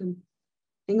இதுவா இருக்குன்னு.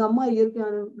 எங்க அம்மா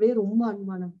இயற்கையானவே ரொம்ப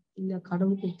அன்பான, இல்ல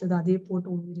கடவுள் கொடுத்தது அதே போட்டு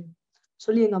உயிர்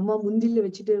சொல்லி எங்க அம்மா முந்தில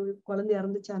வச்சுட்டு குழந்தை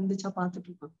இறந்துச்சா பாத்துட்டு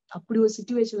இருப்பாங்க. அப்படி ஒரு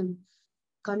சிச்சுவேஷன்.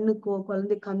 கண்ணுக்கோ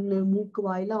குழந்தை கண்ணு மூக்கு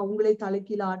வாயெல்லாம் அவங்களே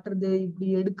தலைக்கீழ ஆட்டுறது, இப்படி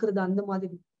எடுக்கிறது, அந்த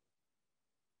மாதிரி.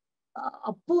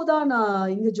 அப்போதான்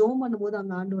நான் இங்க ஜெபம் பண்ணும்போது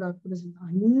அங்க ஆண்டவர் அற்புதம்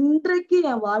செஞ்சார். அன்றைக்கு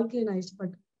என் வாழ்க்கையை நான்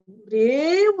இஷ்டப்பட்டேன். ஒரே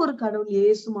ஒரு கடவுள்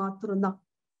இயேசு மாத்திரம்தான்.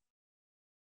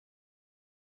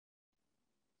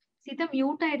 சீதா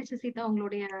மியூட் ஆயிடுச்சு சீதா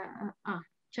உங்களுடைய.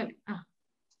 சொல்லு.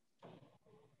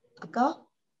 அக்கா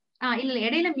இல்ல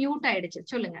இடையில மியூட் ஆயிடுச்சு,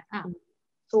 சொல்லுங்க.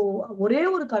 சோ ஒரே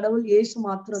ஒரு கடவுள் இயேசு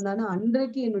மாத்திரம் தானே.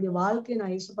 அன்றைக்கு என்னுடைய வாழ்க்கையை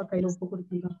நான் இயேசுப்பா கையில ஒப்பு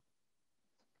கொடுத்தேன்.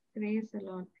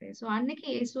 அன்னைக்கு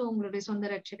இயேசு உங்களுடைய சொந்த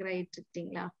ரட்சகரை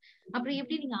ஏற்றுக்கிட்டீங்களா? அப்புறம்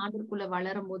எப்படி நீங்க ஆண்டவருக்குள்ள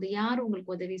வளரும் போது யார்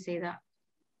உங்களுக்கு உதவி செய்தா?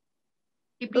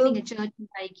 எப்படி நீங்க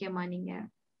சர்ச் ஐக்கியமா நீங்க?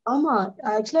 ஆமா,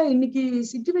 ஆக்சுவலா இன்னைக்கு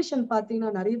சிச்சுவேஷன் பாத்தீங்கன்னா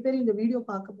நிறைய பேர் இந்த வீடியோ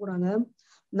பார்க்க போறாங்க.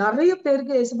 நிறைய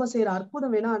பேருக்கு இயேசுப்பா செய்யற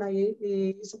அற்புதம் வேணாம், ஆனா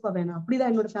இயேசுப்பா வேணாம்,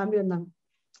 அப்படிதான் என்னோட ஃபேமிலி இருந்தாங்க.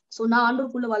 சோ நான்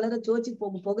ஆண்டவருக்குள்ள வளர சர்ச்சுக்கு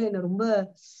போக போக என்ன ரொம்ப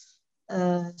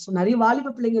நிறைய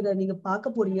வாலிப பிள்ளைங்க நீங்க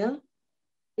பார்க்க போறீங்க.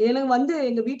 எனக்கு வந்து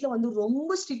எங்க வீட்டுல வந்து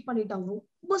ரொம்ப ஸ்ட்ரிக்ட் பண்ணிட்டாங்க,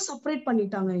 ரொம்ப செப்பரேட்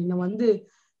பண்ணிட்டாங்க. என்ன வந்து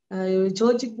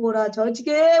சர்ச்சுக்கு போறா,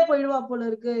 சர்ச்சுக்கே போயிடுவா போல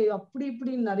இருக்கு, அப்படி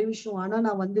இப்படின்னு நிறைய விஷயம். ஆனா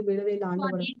நான் வந்து விடவே இல்லை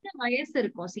ஆண்டவரை. என்ன வயசு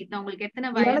இருக்கும் சீதா உங்களுக்கு? எத்தனை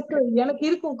வயசு? எனக்கு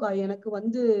இருக்கும்க்கா. எனக்கு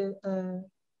வந்து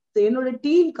என்னோட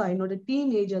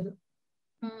டீன் ஏஜ் அது.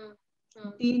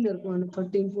 டீன் இருக்கும்,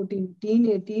 13 14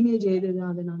 டீனேஜ் ஏஜ்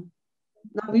தான் அது.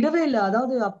 நான் விடவே இல்லை.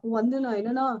 அதாவது அப்போ வந்து நான்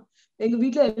என்னன்னா எங்க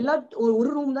வீட்டுல எல்லா ஒரு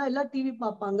ரூம் தான் எல்லா டிவி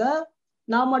பார்ப்பாங்க,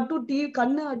 நான் மட்டும்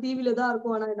கண்ணு டிவில தான்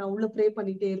இருக்கும். ஆனா நான் உள்ள ப்ரே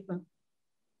பண்ணிட்டே இருப்பேன்.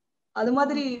 அது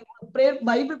மாதிரி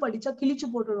பைபிள் படிச்சா கிழிச்சு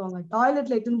போட்டுடுவாங்க.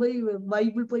 டாய்லெட்ல எடுத்துன்னு போய்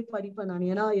பைபிள் போய் படிப்பேன் நான்.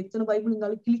 ஏன்னா எத்தனை பைபிள்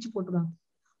இருந்தாலும் கிழிச்சு போட்டுருவாங்க.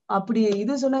 அப்படி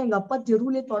இது சொன்னா எங்க அப்பா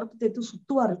தெருவுலயே தொடப்பு எடுத்து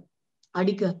சுத்துவாரு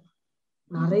அடிக்க.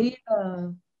 நிறைய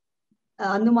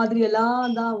அந்த மாதிரி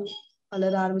எல்லாம் தான்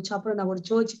வளர ஆரம்பிச்சு. அப்புறம் நான் ஒரு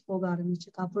சர்ச்சுக்கு போக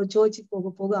ஆரம்பிச்சேன். அப்புறம் சர்ச்சுக்கு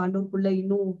போக போக ஆண்டவருக்குள்ள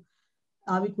இன்னும்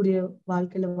ஆவிக்குரிய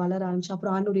வாழ்க்கையில வளர ஆரம்பிச்சு.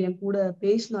 அப்புறம் ஆண்டவர் என் கூட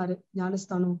பேசினாரு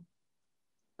ஞானஸ்தானம்.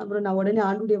 அப்புறம் நான் உடனே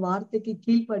ஆண்டுடைய வார்த்தைக்கு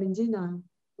கீழ்ப்படிஞ்சு நான்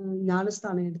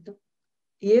ஞானஸ்தானம் எடுத்தேன்.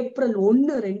 ஏப்ரல் 1,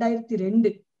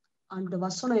 2002 அந்த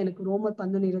வசனம் எனக்கு ரோமர்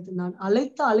 11:24. நான்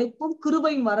அழைத்த அழைப்பும்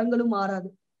கிருபையின் வரங்களும் மாறாது.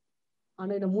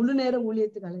 ஆனா என்ன முழு நேரம்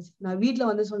ஊழியத்துக்கு அழைச்சு நான் வீட்டுல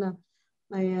வந்து சொன்னேன்.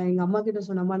 நான் எங்க அம்மா கிட்ட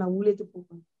சொன்னேம்மா நான் ஊழியத்துக்கு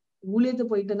போகணும்.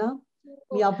 ஊழியத்துக்கு போயிட்டேன்னா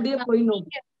நீ அப்படியே போயிடணும்.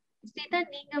 சீதா,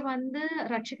 நீங்க வந்து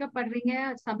ரட்சிக்கப்படுறீங்க,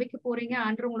 சபைக்கு போறீங்க,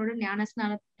 ஆண்டவர் உங்களோட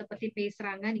ஞானஸ்நானத்தை பத்தி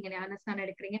பேசுறாங்க, நீங்க ஞானஸ்நானம்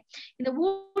எடுக்கிறீங்க. இந்த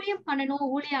ஊழியம் பண்ணணும்,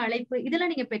 ஊழிய அழைப்பு,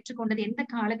 இதெல்லாம் நீங்க பெற்றுக்கொண்டது எந்த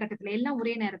காலகட்டத்துல? எல்லாம்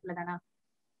ஒரே நேரத்துல தானா?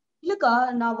 இல்லக்கா,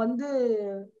 நான் வந்து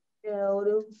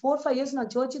ஒரு 4-5 இயர்ஸ்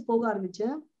நான் சர்ச்சுக்கு போக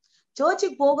ஆரம்பிச்சேன்.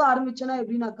 சர்ச்சுக்கு போக ஆரம்பிச்சேன்னா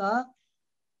எப்படின்னாக்கா,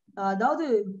 அதாவது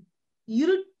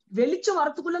வெளிச்சம்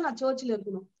வரத்துக்குள்ள நான் சர்ச்சில்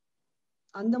இருக்கணும்.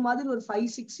 அந்த மாதிரி ஒரு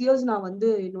 5-6 இயர்ஸ் நான் வந்து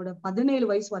என்னோட 17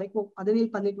 வயசு வரைக்கும்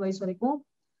 17-18 வயசு வரைக்கும்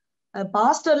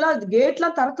பாஸ்டர்லாம்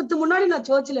கேட்லாம் திறக்கிறதுக்கு முன்னாடி நான்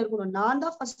சர்ச்சில் இருக்கணும். நான்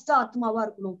தான் ஃபர்ஸ்ட் ஆத்மாவா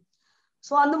இருக்கணும்.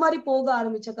 சோ அந்த மாதிரி போக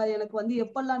ஆரம்பிச்சக்கா. எனக்கு வந்து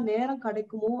எப்பெல்லாம் நேரம்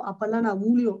கிடைக்குமோ அப்பெல்லாம் நான்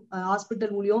ஊழியம்,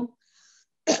 ஹாஸ்பிட்டல் ஊழியம்,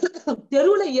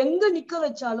 தெருவுல எங்க நிக்க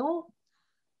வச்சாலும்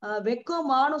வெக்கம்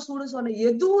மானம் சூடு சொன்ன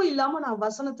எதுவும் இல்லாம நான்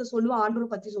வசனத்தை சொல்லுவேன், ஆண்டவரை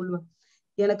பத்தி சொல்லுவேன்.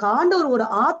 எனக்கு ஆண்டவர் ஒரு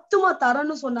ஆத்துமா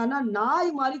தரன்னு சொன்னான்னா நாய்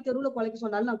மாதிரி தெருவுல குலைக்க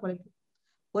சொன்னாலும் நான் குலைப்பேன்.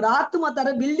 ஒரு ஆத்துமா தர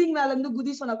பில்டிங் மேல இருந்து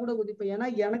குதி சொன்னா கூட குதிப்பேன். ஏன்னா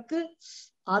எனக்கு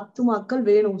ஆத்துமாக்கள்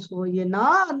வேணும். சோ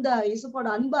நான் அந்த இயேசுவோட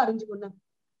அன்பை அறிஞ்சுக்கொண்டேன்.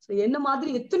 சோ என்ன மாதிரி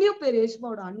எத்தனையோ பேர்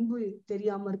இயேசுவோட அன்பு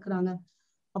தெரியாம இருக்கிறாங்க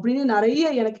அப்படின்னு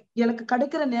நிறைய எனக்கு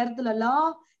கிடைக்கிற நேரத்துல எல்லாம்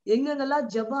எங்கெங்கெல்லாம்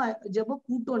ஜெப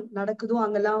கூட்டம் நடக்குதோ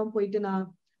அங்கெல்லாம் போயிட்டு நான்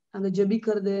அங்க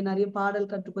ஜெபிக்கிறது, நிறைய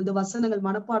பாடல் கற்றுக்கொள்வது, வசனங்கள்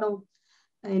மனப்பாடம்.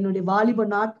 என்னுடைய வாலிப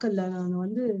நாட்கள்ல நான்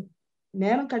வந்து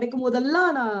நேரம் கிடைக்கும்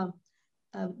போதெல்லாம் நான்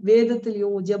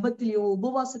வேதத்திலையும் ஜெபத்திலையும்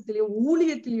உபவாசத்திலையும்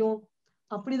ஊழியத்திலையும்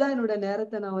அப்படிதான் என்னோட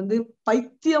நேரத்தை நான் வந்து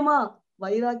பைத்தியமா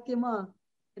வைராக்கியமா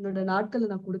என்னோட நாட்களை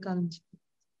நான் கொடுக்க ஆரம்பிச்சேன்.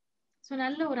 சோ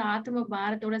நல்ல ஒரு ஆத்ம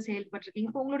பாரத்தோட செயல்பட்டிருக்கீங்க.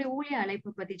 இப்ப உங்களுடைய ஊழிய அழைப்பு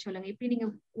பத்தி சொல்லுங்க. இப்படி நீங்க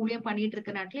ஊழியம் பண்ணிட்டு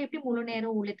இருக்க நாட்டுல எப்படி முழு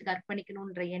நேரம் ஊழியத்துக்கு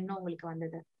அர்ப்பணிக்கணும்ன்ற எண்ணம் உங்களுக்கு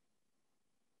வந்தது?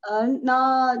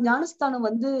 நான் ஞானஸ்தானம்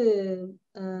வந்து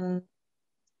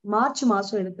மார்ச்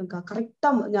மாசம் எடுத்தேன்க்கா.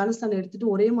 கரெக்டா ஞானஸ்தானம்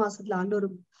எடுத்துட்டு ஒரே மாசத்துல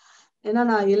ஆண்டவர், ஏன்னா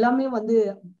நான் எல்லாமே வந்து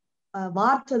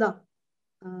வார்த்தை தான்.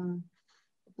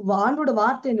 ஆண்டோட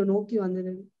வார்த்தை என்னை நோக்கி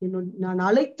வந்தது. நான்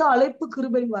அழைத்த அழைப்பு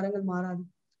கிருபையின் வரங்கள் மாறாது.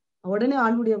 உடனே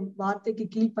ஆண்டுடைய வார்த்தைக்கு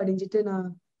கீழ்ப்படிஞ்சிட்டு நான்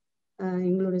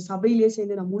எங்களுடைய சபையிலேயே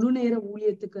சேர்ந்து நான் முழு நேர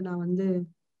ஊழியத்துக்கு நான் வந்து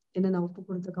நான்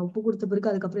ஒப்பு கொடுத்த பிறகு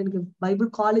அதுக்கப்புறம் எனக்கு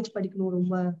பைபிள் காலேஜ் படிக்கணும்,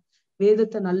 ரொம்ப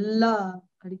வேதத்தை நல்லா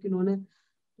படிக்கணும்னு.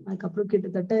 அதுக்கப்புறம்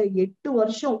கிட்டத்தட்ட 8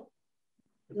 வருஷம்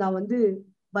நான் வந்து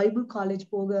பைபிள் காலேஜ்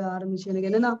போக ஆரம்பிச்சேன்.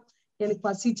 எனக்கு என்னன்னா, எனக்கு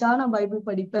பசிச்சா நான் பைபிள்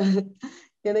படிப்பேன்.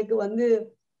 எனக்கு வந்து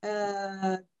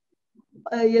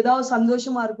ஏதாவது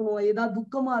சந்தோஷமா இருக்கணும், ஏதாவது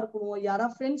துக்கமா இருக்கணும்,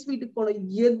 யாராவது ஃப்ரெண்ட்ஸ் வீட்டுக்கு போகணும்,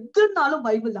 எதுனாலும்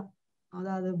பைபிள் தான்.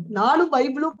 அதாவது நானும்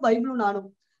பைபிளும் நானும்.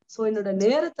 சோ என்னோட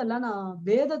நேரத்தெல்லாம் நான்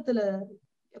வேதத்துல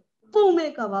எப்பவுமே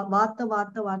வார்த்தை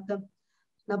வார்த்தை வார்த்தை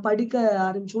நான் படிக்க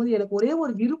ஆரம்பிச்சோம். எனக்கு ஒரே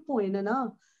ஒரு விருப்பம் என்னன்னா,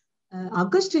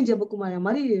 அகஸ்டின் ஜெபக்குமார்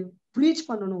மாதிரி ப்ரீச்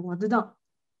பண்ணணும். அதுதான்,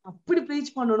 அப்படி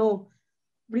ப்ரீச் பண்ணணும்.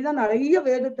 இப்படிதான் நிறைய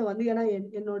வேதத்தை வந்து, ஏன்னா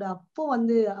என்னோட அப்போ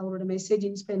வந்து அவரோட மெசேஜ்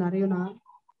இன்ஸ்பயர் நிறைய நான்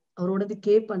அவரோடது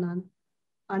கேட்பேன் நான்.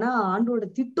 ஆனா ஆண்டோட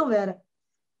திட்டம் வேற.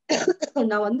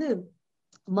 நான் வந்து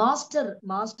மாஸ்டர்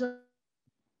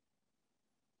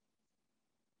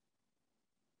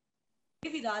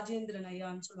ராஜேந்திரன்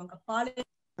ஐயான்னு சொல்லுவாங்க,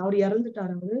 அவர்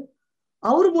இறந்துட்டாரு.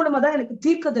 அவரு மூலமா தான் எனக்கு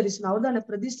தீர்க்க தரிசனம், அவர் தான்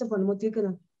எனக்கு பிரதிஷ்டை பண்ணும்போது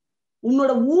தீர்க்க,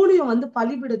 உன்னோட ஊழியம் வந்து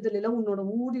பலிபிடத்துல இல்ல, உன்னோட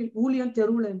ஊழியம்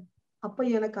தெருவுல. அப்ப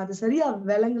எனக்கு அது சரியா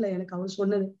விளங்கல. எனக்கு அவர்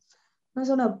சொன்னது,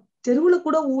 நான் சொன்னேன் தெருவுல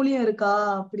கூட ஊழியம் இருக்கா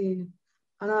அப்படின்னு.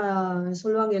 ஆனா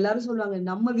சொல்லுவாங்க, எல்லாரும் சொல்லுவாங்க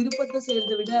நம்ம விருப்பத்தை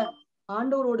செய்யறதை விட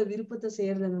ஆண்டவரோட விருப்பத்தை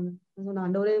செய்யறது. நான் சொன்னேன்,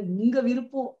 ஆண்டவரே உங்க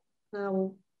விருப்பம்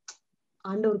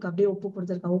ஆண்டவருக்கு அப்படியே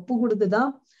ஒப்பு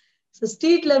கொடுத்துதான்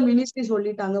ஸ்ட்ரீட்ல மினிஸ்ட்ரி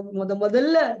சொல்லிட்டாங்க.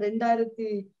 முதல்ல 2000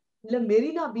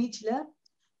 மெரினா பீச்ல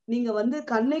நீங்க வந்து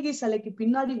கண்ணகி சிலைக்கு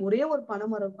பின்னாடி ஒரே ஒரு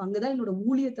பனைமரம், அங்கதான் என்னோட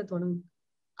ஊழியத்தை தொடங்கும்.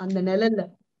 அந்த நிழல்ல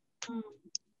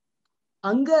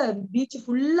அங்க பீச்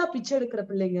ஃபுல்லா பிச்சை எடுக்கிற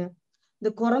பிள்ளைங்க, இந்த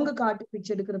குரங்கு காட்டு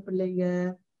பிச்சை எடுக்கிற பிள்ளைங்க,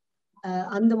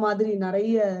 அந்த மாதிரி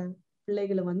நிறைய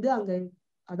பிள்ளைகளை வந்து அங்க,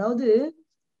 அதாவது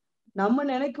நம்ம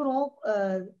நினைக்கிறோம்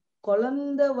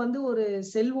குழந்தை வந்து ஒரு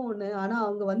செல்வம்னு, ஆனா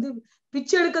அவங்க வந்து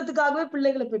பிச்சை எடுக்கிறதுக்காகவே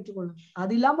பிள்ளைகளை பெற்றுக்கொள்ளும்.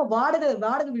 அது இல்லாம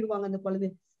வாடகை விடுவாங்க அந்த குழந்தை.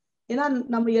 ஏன்னா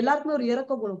நம்ம எல்லாருக்குமே ஒரு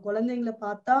இறக்க குணம், குழந்தைங்களை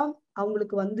பார்த்தா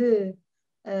அவங்களுக்கு வந்து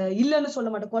இல்லைன்னு சொல்ல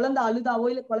மாட்டோம். குழந்தை அழுதாவோ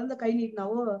இல்ல குழந்தை கை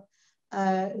நீட்டினாவோ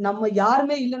நம்ம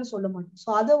யாருமே இல்லைன்னு சொல்ல மாட்டோம். சோ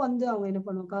அதை வந்து அவங்க என்ன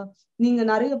பண்ணுவாங்க, நீங்க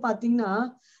நிறைய பாத்தீங்கன்னா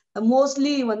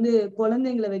மோஸ்ட்லி வந்து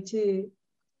குழந்தைங்களை வச்சு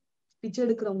பிச்சை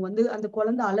எடுக்கிறவங்க வந்து அந்த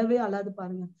குழந்தை அழவே அழாது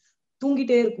பாருங்க,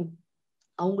 தூங்கிட்டே இருக்கும்.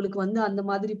 அவங்களுக்கு வந்து அந்த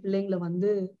மாதிரி பிள்ளைங்களை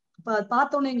வந்து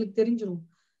பார்த்தோன்னே எங்களுக்கு தெரிஞ்சிடும்.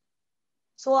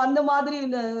 சோ அந்த மாதிரி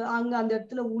அங்க அந்த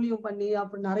இடத்துல ஊழியம் பண்ணி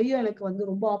அப்படி நிறைய எனக்கு வந்து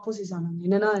ரொம்ப ஆப்போசிட் ஆனாங்க.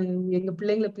 என்னன்னா, எங்க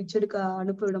பிள்ளைங்களை பிச்சை எடுக்க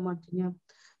அனுப்ப விட மாட்டீங்க,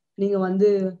 நீங்க வந்து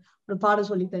பாட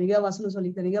சொல்லி தரீங்க, வசனம் சொல்லி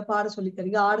தரீங்க, பாட சொல்லி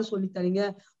தரீங்க, ஆட சொல்லி தரீங்க,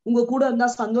 உங்க கூட இருந்தா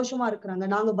சந்தோஷமா இருக்கிறாங்க,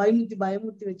 நாங்க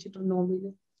பயமுறுத்தி வச்சுட்டு இருந்தோம்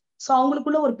அப்படின்னு. சோ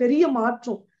அவங்களுக்குள்ள ஒரு பெரிய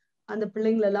மாற்றம். அந்த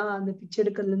பிள்ளைங்களை எல்லாம் அந்த பிச்சை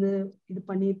எடுக்கிறதுல இருந்து இது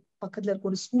பண்ணி பக்கத்துல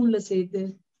இருக்க ஒரு ஸ்கூல்ல சேர்த்து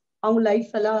அவங்க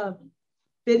லைஃப் எல்லாம்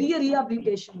பெரிய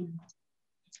ரீஹாபிலிட்டேஷன்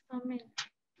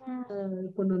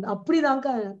கொண்டு வந்து அப்படிதாங்க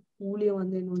ஊழியம்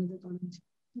வந்து என்னோட தோணுச்சு.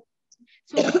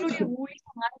 உங்களுடைய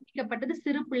ஊழியம் ஆரம்பிக்கப்பட்டது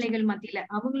சிறு பிள்ளைகள் மத்தியில,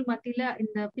 அவங்க மத்தியில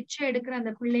இந்த பிச்சை எடுக்கிற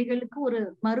அந்த பிள்ளைகளுக்கு ஒரு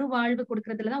மறுவாழ்வு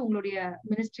கொடுக்கறதுலதான் உங்களுடைய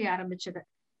மினிஸ்ட்ரி ஆரம்பிச்சது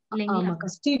இல்லைங்களா?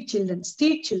 Street children.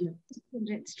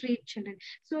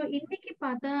 சோ இன்னைக்கு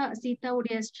பார்த்தா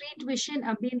சீதாவுடைய ஸ்ட்ரீட் விஷன்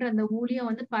அப்படின்ற அந்த ஊழியம்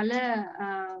வந்து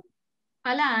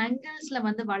பல ஆங்கிள்ஸ்ல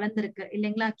வந்து வளர்ந்திருக்கு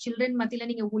இல்லைங்களா? சில்ட்ரன் மத்தியில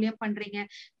நீங்க ஊழியம் பண்றீங்க,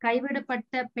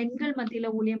 கைவிடப்பட்ட பெண்கள் மத்தியில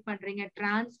ஊழியம் பண்றீங்க,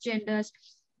 டிரான்ஸ்ஜெண்டர்ஸ்,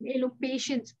 மேலும்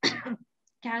பேஷண்ட்ஸ்,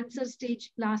 கேன்சர் ஸ்டேஜ்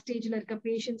லாஸ்ட் ஸ்டேஜ்ல இருக்க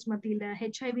பேஷண்ட்ஸ் மத்தியில,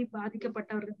 ஹெச்ஐவி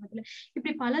பாதிக்கப்பட்டவர்கள் மத்தியில,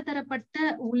 இப்படி பல தரப்பட்ட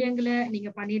ஊழியங்களை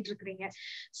நீங்க பண்ணிட்டு இருக்கிறீங்க.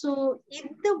 சோ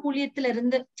இந்த ஊழியத்துல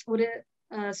இருந்து ஒரு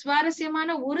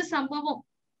சுவாரஸ்யமான ஒரு சம்பவம்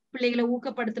பிள்ளைகளை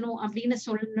ஊக்கப்படுத்தணும் அப்படின்னு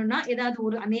சொல்லணும்னா ஏதாவது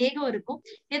ஒரு அநேகம் இருக்கும்,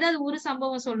 ஏதாவது ஒரு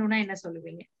சம்பவம் சொல்லணும்னா என்ன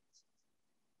சொல்லுவீங்க?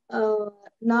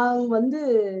 நான் வந்து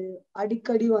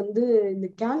அடிக்கடி வந்து இந்த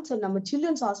கேன்சர், நம்ம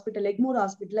சில்ட்ரன்ஸ் ஹாஸ்பிட்டல் எக்மோர்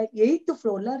ஹாஸ்பிட்டல்ல 8th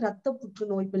ஃப்ளோர்ல ரத்த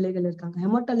புற்றுநோய் பிள்ளைகள் இருக்காங்க,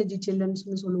 ஹெமட்டாலஜி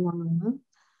சில்ட்ரன்ஸ்னு சொல்லுவாங்க.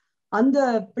 அந்த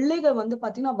பிள்ளைகள் வந்து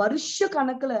பாத்தீங்கன்னா வருஷ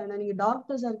கணக்குல, நீங்க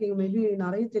டாக்டர்ஸா இருக்கீங்க, மேபி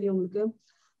நிறைய தெரியும் உங்களுக்கு,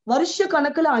 வருஷ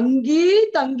கணக்குல அங்கேயே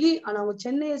தங்கி, ஆனா அவங்க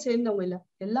சென்னையை சேர்ந்தவங்க இல்ல,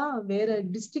 எல்லாம் வேற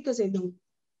டிஸ்ட்ரிக்ட சேர்ந்தவங்க,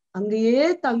 அங்கேயே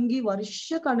தங்கி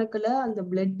வருஷ கணக்குல அந்த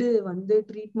பிளட் வந்து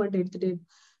ட்ரீட்மெண்ட் எடுத்துட்டு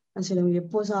சரி அவங்க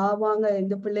எப்போ சாவாங்க,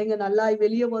 எந்த பிள்ளைங்க நல்லா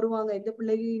வெளியே வருவாங்க, எந்த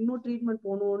பிள்ளைங்க இன்னும் ட்ரீட்மெண்ட்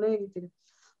போகணும்னு எனக்கு தெரியும்.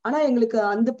 ஆனா எங்களுக்கு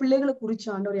அந்த பிள்ளைகளை குறிச்சு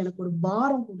ஆண்டவர் எனக்கு ஒரு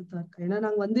பாரம் கொடுத்தாரு. ஏன்னா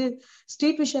நாங்க வந்து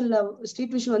ஸ்ட்ரீட்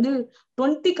விஷன் வந்து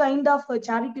 20 கைண்ட் ஆஃப்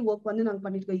சேரிட்டி ஒர்க் வந்து நாங்க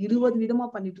பண்ணிட்டு இருக்கோம். 20 விதமா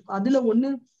பண்ணிட்டு இருக்கோம். அதுல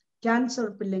ஒண்ணு கேன்சர்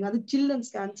பிள்ளைங்க, அது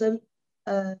சில்ட்ரன்ஸ் கேன்சர்,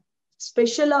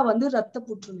 ஸ்பெஷலா வந்து ரத்த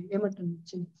புற்றுநோய்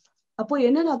எமர்ஜென்சி. அப்போ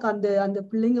என்னன்னாக்கா அந்த அந்த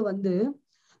பிள்ளைங்க வந்து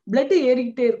பிளட்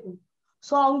ஏறிக்கிட்டே இருக்கும்.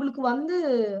 சோ அவங்களுக்கு வந்து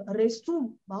ரெஸ்ட் ரூம்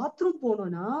பாத்ரூம்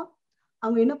போனோம்னா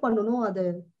அவங்க என்ன பண்ணணும், அதை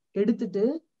எடுத்துட்டு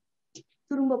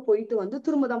திரும்ப போயிட்டு வந்து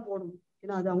திரும்ப தான் போடணும்.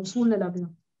 ஏன்னா அது அவங்க சூழ்நிலை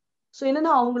அப்படிதான். சோ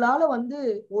என்னன்னா அவங்களால வந்து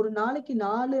ஒரு நாளைக்கு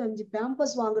 4-5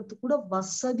 பேம்பர்ஸ் வாங்குறதுக்கு கூட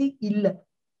வசதி இல்லை.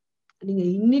 நீங்க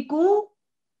இன்னைக்கும்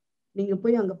நீங்க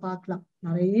போய் அங்க பாக்கலாம்.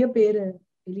 நிறைய பேரு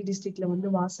டெல்லி டிஸ்ட்ரிக்ட்ல வந்து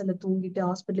வாசல்ல தூங்கிட்டு,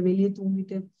 ஹாஸ்பிட்டல் வெளியே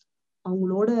தூங்கிட்டு,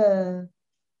 அவங்களோட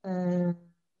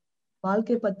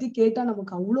வாழ்க்கைய பத்தி கேட்டா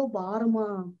நமக்கு அவ்வளவு பாரமா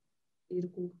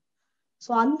இருக்கும்.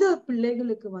 சோ அந்த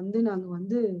பிள்ளைகளுக்கு வந்து நாங்க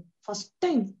வந்து ஃபர்ஸ்ட்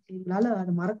டைம் எங்களால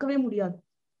அதை மறக்கவே முடியாது.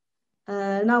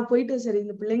 நான் போயிட்டு சரி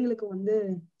இந்த பிள்ளைங்களுக்கு வந்து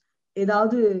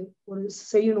ஏதாவது ஒரு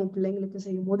செய்யணும். பிள்ளைங்களுக்கு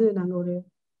செய்யும் போது நாங்க ஒரு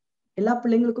எல்லா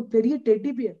பிள்ளைங்களுக்கும் பெரிய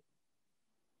டெடி பியர்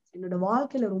என்னோட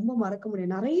வாழ்க்கையில ரொம்ப மறக்க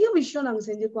முடியாது. நிறைய விஷயம் நாங்க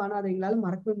செஞ்சிருக்கோம், ஆனா அதை எங்களால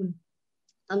மறக்கவே முடியும்.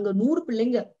 அங்க 100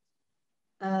 பிள்ளைங்க.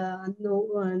 அந்த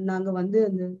நாங்க வந்து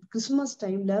அந்த கிறிஸ்துமஸ்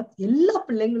டைம்ல எல்லா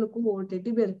பிள்ளைங்களுக்கும் ஒரு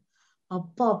டெடி பியர்.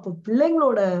 அப்ப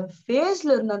பிள்ளைங்களோட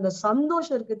ஃபேஸ்ல இருந்த அந்த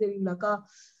சந்தோஷம் இருக்கு தெரியுங்களாக்கா.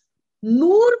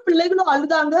 100 பிள்ளைகளும்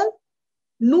அழுதாங்க,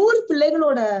 100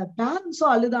 பிள்ளைகளோட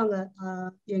பேரண்ட்ஸும் அழுதாங்க.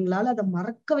 எங்களால அதை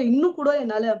மறக்கவே, இன்னும் கூட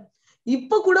என்னால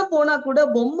இப்ப கூட போனா கூட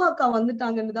பொம்மை அக்கா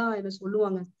வந்துட்டாங்கன்னு தான் என்ன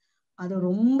சொல்லுவாங்க. அதை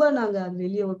ரொம்ப நாங்க அது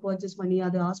வெளியே ஒரு பர்ச்சேஸ் பண்ணி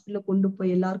அதை ஹாஸ்பிட்டல்ல கொண்டு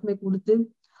போய் எல்லாருக்குமே கொடுத்து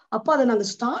அப்ப அதை நாங்க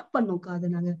ஸ்டார்ட் பண்ணோம்க்கா. அதை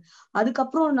நாங்க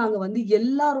அதுக்கப்புறம் நாங்க வந்து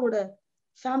எல்லாரோட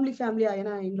ஃபேமிலியா,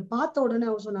 ஏன்னா எங்களை பார்த்த உடனே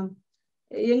அவங்க சொன்னாங்க,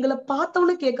 எங்களை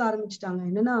பார்த்தவொடனே கேட்க ஆரம்பிச்சுட்டாங்க.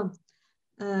 என்னன்னா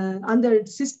அந்த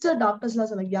சிஸ்டர் டாக்டர்ஸ் எல்லாம்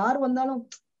சொன்னாங்க, யார் வந்தாலும்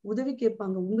உதவி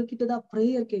கேட்பாங்க, உங்ககிட்டதான்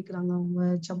ப்ரேயர் கேட்கறாங்க, அவங்க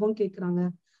ஜெபம் கேட்கறாங்க.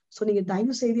 சோ நீங்க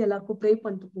தயவு செய்து எல்லாருக்கும் ப்ரே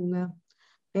பண்ணிட்டு போங்க.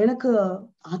 எனக்கு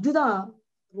அதுதான்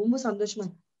ரொம்ப சந்தோஷமா.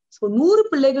 ஸோ 100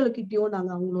 பிள்ளைகளுக்கிட்டையும்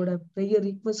நாங்க அவங்களோட ப்ரேயர்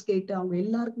ரிக்வெஸ்ட் கேட்டு அவங்க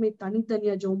எல்லாருக்குமே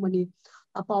தனித்தனியா ஜெபம் பண்ணி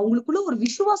அப்ப அவங்களுக்குள்ள ஒரு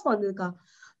விசுவாசம் வந்திருக்கா.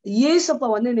 ஏசப்பா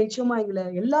வந்து நிச்சயமா எங்களை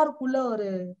எல்லாருக்குள்ள ஒரு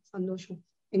சந்தோஷம்.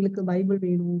 எங்களுக்கு பைபிள்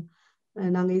வேணும்,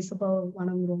 நாங்க ஏசப்பா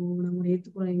வணங்குறோம், நாங்க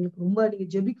ஏத்துக்கிறோம். எங்களுக்கு ரொம்ப நீங்க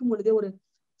ஜெபிக்கும் பொழுதே ஒரு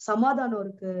சமாதானம்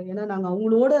இருக்கு. ஏன்னா நாங்க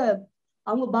அவங்களோட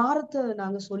அவங்க பாரத்தை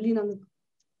நாங்க சொல்லி நாங்க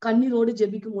கண்ணீரோடு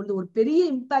ஜெபிக்கும் பொழுது ஒரு பெரிய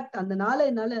இம்பாக்ட் அந்த நாளை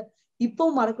என்னால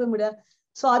இப்பவும் மறக்கவே முடியாது.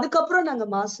 சோ அதுக்கப்புறம் நாங்க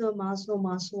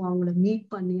மாசம் அவங்கள மீட்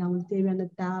பண்ணி அவங்களுக்கு தேவையான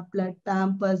டேப்லெட்,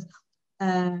 பேம்பர்ஸ்,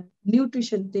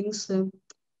 நியூட்ரிஷன் திங்ஸ்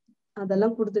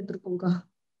அதெல்லாம் கொடுத்துட்டு இருக்கோம்க்கா.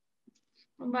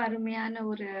 ரொம்ப அருமையான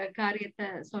ஒரு காரியத்தை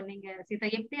சொன்னீங்க சீதா.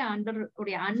 எப்படி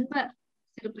ஆண்டவருடைய அன்பை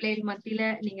சிறு பிள்ளைகள் மத்தியில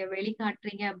நீங்க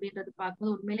வெளிக்காட்டுறீங்க அப்படின்றது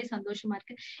பார்க்கும்போது உண்மையிலே சந்தோஷமா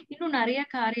இருக்கு. இன்னும் நிறைய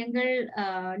காரியங்கள்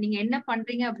நீங்க என்ன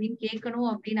பண்றீங்க அப்படின்னு கேட்கணும்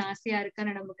அப்படின்னு ஆசையா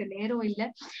இருக்கான்னு நமக்கு நேரம் இல்லை.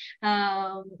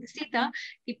 சீதா,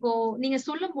 இப்போ நீங்க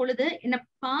சொல்லும் பொழுது என்ன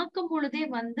பார்க்கும் பொழுதே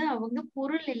வந்து அவங்க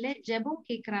பொருள் இல்லை ஜெபம்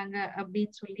கேக்குறாங்க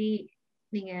அப்படின்னு சொல்லி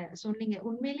நீங்க சொன்னீங்க.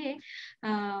 உண்மையிலே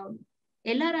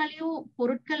எல்லாராலையும்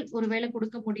பொருட்கள் ஒருவேளை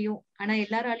கொடுக்க முடியும், ஆனா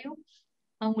எல்லாராலையும்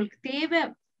அவங்களுக்கு தேவை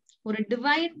ஒரு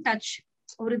டிவைன் டச்,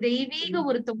 ஒரு தெய்வீக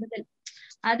ஒரு தொடுதல்.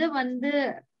 அத வந்து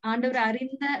ஆண்டவர்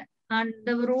அறிந்த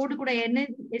ஆண்டவரோடு கூட என்ன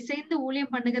சேர்ந்து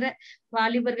ஊழியம் பண்ணுகிற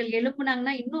வாலிபர்கள்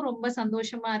எழுப்புனாங்கன்னா இன்னும் ரொம்ப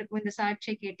சந்தோஷமா இருக்கும் இந்த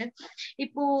சாட்சியை கேட்டு.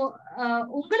 இப்போ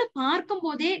உங்களை பார்க்கும்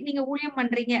போதே நீங்க ஊழியம்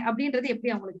பண்றீங்க அப்படின்றது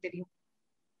எப்படி அவங்களுக்கு தெரியும்?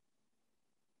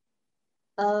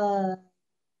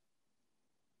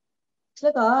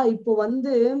 இப்போ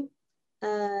வந்து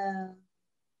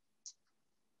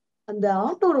அந்த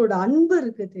ஆண்டவரோட அன்பு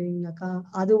இருக்கு தெரியுங்களாக்கா,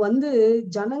 அது வந்து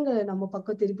ஜனங்களை நம்ம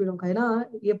பக்கம் திருப்பிடும்க்கா. ஏன்னா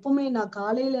எப்பவுமே நான்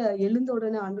காலையில எழுந்த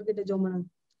உடனே ஆண்டவர்கிட்ட ஜெபம் பண்ணேன்,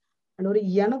 ஆண்டவரே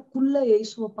எனக்குள்ள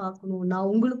இயேசுவை பார்க்கணும், நான்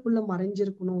உங்களுக்குள்ள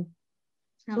மறைஞ்சிருக்கணும்.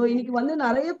 சோ இன்னைக்கு வந்து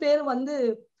நிறைய பேர் வந்து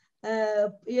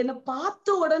என்னை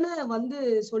பார்த்த உடனே வந்து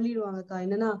சொல்லிடுவாங்கக்கா.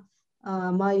 என்னன்னா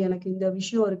அம்மா எனக்கு இந்த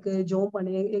விஷயம் இருக்கு, ஜெபம்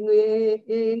பண்ணு.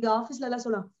 எங்க ஆபீஸ்ல எல்லாம்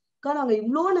சொல்லலாம், அக்கா நாங்க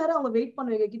இவ்வளவு நேரம் அவங்க வெயிட்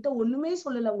பண்ணுவோம், எங்க கிட்ட ஒண்ணுமே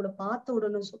சொல்லல, அவங்கள பார்த்த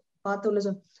உடனே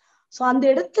சோ அந்த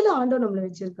இடத்துல ஆண்டவர் நம்மளை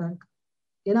வச்சிருக்காரு.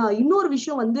 ஏன்னா இன்னொரு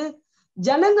விஷயம் வந்து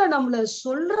ஜனங்க நம்மள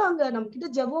சொல்றாங்க, நம்ம கிட்ட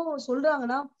ஜெபம்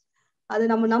சொல்றாங்கன்னா அதை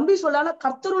நம்ம நம்பி சொல்லாம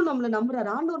கர்த்தரும் நம்மளை நம்புறாரு,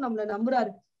 ஆண்டவர் நம்மளை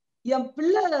நம்புறாரு. என்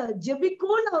பிள்ளை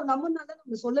ஜெபிக்கும்னு அவர் நம்பினால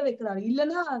நம்ம சொல்ல வைக்கிறாரு.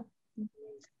 இல்லைன்னா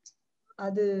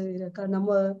அது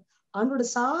நம்ம ஆண்டோட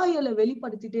சாயலை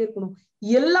வெளிப்படுத்திட்டே இருக்கணும்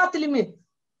எல்லாத்துலயுமே.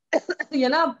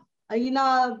 ஏன்னா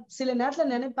நான் சில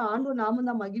நேரத்துல நினைப்பேன், ஆண்டவர் நாம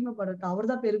தான் மகிமைப்படட்டும்,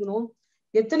 அவர் தான் பெருகணும்.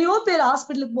 எத்தனையோ பேர்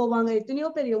ஹாஸ்பிட்டலுக்கு போவாங்க, எத்தனையோ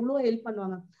பேர் எவ்வளவு ஹெல்ப்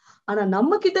பண்ணுவாங்க, ஆனா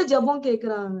நம்ம கிட்ட ஜெபம்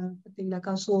கேட்கிறாங்க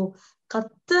பாத்தீங்களாக்கா. சோ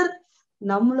கர்த்தர்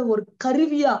நம்மள ஒரு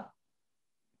கருவியா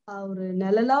அவரு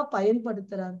நிழலா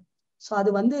பயன்படுத்துறாரு. சோ அது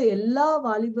வந்து எல்லா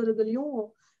வாலிபர்களையும்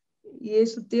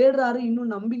இயேசு தேடுறாரு,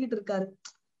 இன்னும் நம்பிக்கிட்டு இருக்காரு.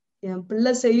 என்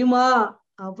பிள்ளை செய்யுமா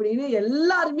அப்படின்னு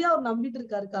எல்லாருமே அவர் நம்பிட்டு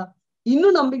இருக்காருக்கா,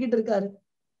 இன்னும் நம்பிக்கிட்டு இருக்காரு.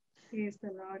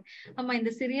 ஆமா,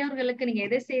 இந்த சிறியவர்களுக்கு நீங்க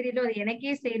எதை செய்றீங்களோ அது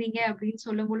எனக்கே செய்றீங்க அப்படின்னு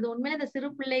சொல்லும் பொழுது, உண்மையில இந்த சிறு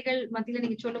பிள்ளைகள் மத்தியில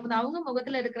நீங்க சொல்லும் போது அவங்க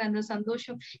முகத்துல இருக்கிற அந்த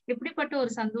சந்தோஷம், எப்படிப்பட்ட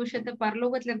ஒரு சந்தோஷத்தை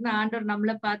பரலோகத்துல இருந்து ஆண்டவர்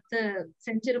நம்மளை பார்த்து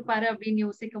செஞ்சிருப்பாரு அப்படின்னு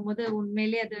யோசிக்கும் போது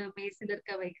உண்மையிலேயே அது மெய்சில்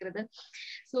இருக்க வைக்கிறது.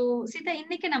 சோ சீதா,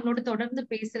 இன்னைக்கு நம்மளோட தொடர்ந்து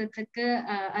பேசுறதுக்கு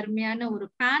அருமையான ஒரு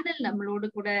பேனல் நம்மளோடு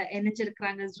கூட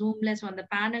இணைஞ்சிருக்கிறாங்க ஜூம்ல. சோ அந்த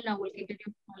பேனல் நான் உங்களுக்கு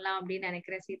இன்ட்ரோடியூஸ் பண்ணலாம் அப்படின்னு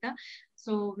நினைக்கிறேன் Sita.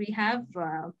 So we have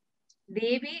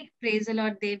Devi. Praise the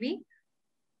Lord, Devi.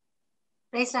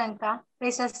 Praise Lanka.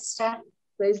 Praise the sister.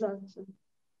 Praise Lord.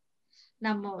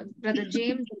 நம்ம brother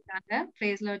James இருக்காங்க.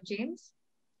 Praise Lord, James.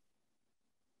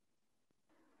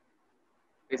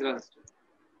 Praise Lord, sister.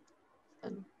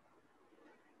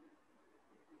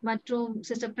 மற்றும்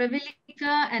sister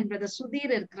Pravilika and brother Sudhir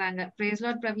இருக்காங்க. Praise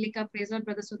Lord, Pravilika. Praise Lord,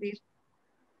 brother Sudhir.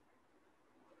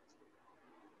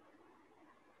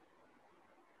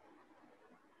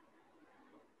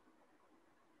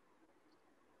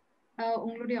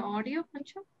 உங்களுடைய audio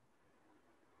கொஞ்சம்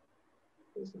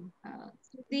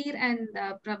Sudhir and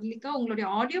பிரவலிகா, உங்களுடைய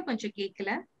audio கொஞ்சம்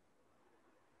கேட்கல.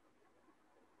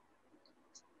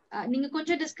 நீங்க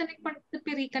கொஞ்சம் டிஸ்கனெக்ட்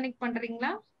பண்ணிட்டு ரீகனெக்ட்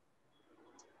பண்றீங்களா?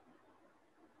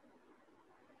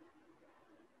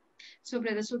 So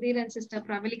brother Sudhir and sister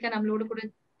பிரவலிகா நம்மளோட கூட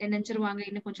நினைச்சிருவாங்க.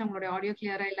 இன்னும் கொஞ்சம் உங்களுடைய ஆடியோ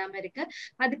கிளியரா இல்லாம இருக்கு.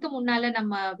 அதுக்கு முன்னால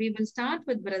நம்ம we will start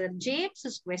with brother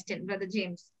James's question. Brother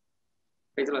James.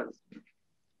 Praise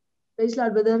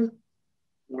Lord, brother.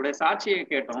 உங்களுடைய சாட்சியை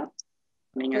கேட்டோம்.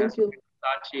 நீங்க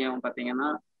சாட்சியம் பாத்தீங்கன்னா,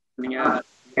 நீங்க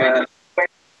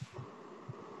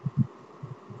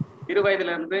சிறு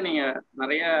வயதுல இருந்து நீங்க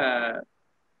நிறைய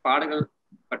பாடுகள்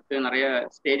பட்டு நிறைய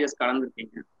ஸ்டேஜஸ்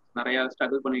கடந்துருக்கீங்க, நிறைய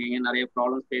ஸ்ட்ரகிள் பண்ணிருக்கீங்க, நிறைய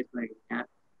ப்ராப்ளம்ஸ் ஃபேஸ் பண்ணிருக்கீங்க.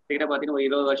 கிட்ட பாத்தீங்கன்னா ஒரு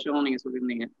 20 வருஷம் நீங்க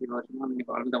சொல்லியிருந்தீங்க, 20 வருஷமா நீங்க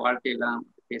வாழ்ந்த வாழ்க்கையெல்லாம்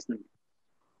பேசுனீங்க.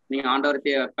 நீங்க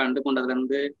ஆண்டவரத்தை கண்டு கொண்டதுல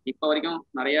இருந்து இப்ப வரைக்கும்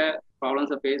நிறைய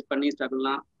ப்ராப்ளம்ஸை ஃபேஸ் பண்ணி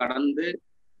ஸ்ட்ரகிள்லாம் கடந்து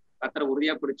கத்தரை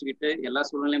உறுதியா பிடிச்சிக்கிட்டு எல்லா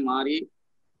சூழ்நிலையும் மாறி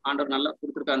ஆண்டவர் நல்லா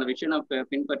கொடுத்துருக்க அந்த விஷயம்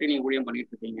பின்பற்றி நீங்க ஊழியம்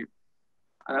பண்ணிட்டு இருக்கீங்க.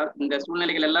 அதாவது இந்த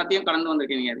சூழ்நிலைகள் எல்லாத்தையும் கடந்து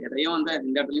வந்திருக்கீங்க, எதையும் வந்து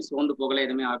இந்த இடத்துலயும் சோர்ந்து போகல,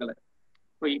 எதுவுமே ஆகலை.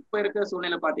 இப்போ இப்ப இருக்கிற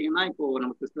சூழ்நிலை பாத்தீங்கன்னா, இப்போ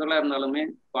நம்ம கிறிஸ்தவர்களா இருந்தாலுமே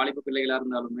வாலிப பிள்ளைகளா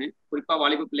இருந்தாலுமே, குறிப்பா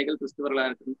வாலிப பிள்ளைகள் கிறிஸ்தவர்களா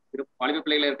இருக்கு, வாலிப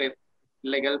பிள்ளைகளா இருக்க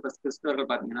பிள்ளைகள் கிறிஸ்தவர்கள்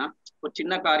பாத்தீங்கன்னா ஒரு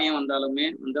சின்ன காரியம் வந்தாலுமே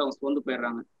வந்து அவங்க சோர்ந்து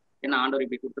போயிடுறாங்க. ஏன்னா ஆண்டவர்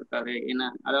இப்படி கொடுத்துருக்காரு, என்ன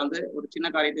அதை வந்து ஒரு சின்ன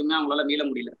காரியத்தையுமே அவங்களால மீள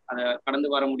முடியல, அதை கடந்து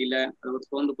வர முடியல, அது ஒரு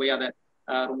சோர்ந்து போய் அதை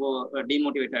ரொம்ப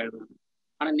டிமோட்டிவேட் ஆயிடுறாங்க.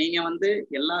 ஆனா நீங்க வந்து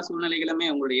எல்லா சூழ்நிலைகளுமே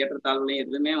உங்களுடைய ஏற்றத்தாழ்வுலையும்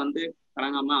எதுவுமே வந்து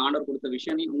கலங்காம ஆண்டவர் கொடுத்த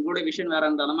விஷயம், உங்களுடைய விஷயம் வேற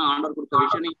இருந்தாலுமே ஆண்டவர் கொடுத்த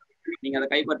விஷயம் நீங்க அதை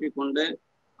கைப்பற்றி கொண்டு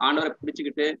ஆண்டவரை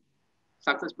பிடிச்சுக்கிட்டு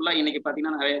சக்சஸ்ஃபுல்லா இன்னைக்கு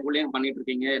பாத்தீங்கன்னா நிறைய ஊழியம் பண்ணிட்டு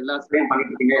இருக்கீங்க. எல்லா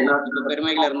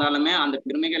பெருமைகள் இருந்தாலுமே அந்த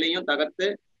பெருமைகளையும் தகர்த்து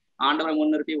ஆண்டவரை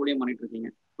முன்னிறுத்தி ஊழியம் பண்ணிட்டு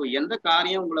இருக்கீங்க. ஸோ எந்த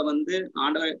காரியம் உங்களை வந்து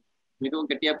ஆண்டவர் மிகவும்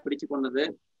கெட்டியா பிடிச்சு கொண்டது,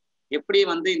 எப்படி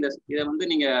வந்து இதை வந்து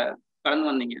நீங்க கடந்து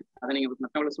வந்தீங்க, அதை நீங்க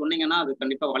மற்றவங்களுக்கு சொன்னீங்கன்னா அது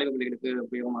கண்டிப்பா வாலிப பிள்ளைகளுக்கு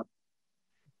உபயோகமா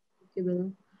இருக்கும்.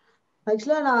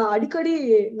 ஆக்சுவலா நான் அடிக்கடி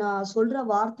சொல்ற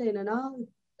வார்த்தை என்னன்னா,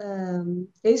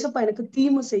 ஏசப்பா எனக்கு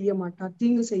தீங்கு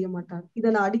செய்ய மாட்டார். இதை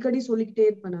நான் அடிக்கடி சொல்லிக்கிட்டே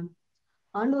இருப்பேன். நான்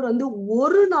ஆண்டவர் வந்து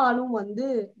ஒரு நாளும் வந்து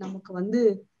நமக்கு வந்து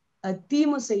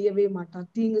தீங்கு செய்யவே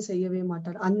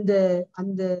மாட்டார். அந்த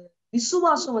அந்த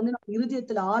விசுவாசம் வந்து நம்ம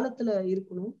இருதயத்துல ஆழத்துல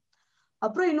இருக்கணும்.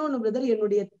 அப்புறம் இன்னொன்னு பிரதர்,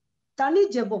 என்னுடைய தனி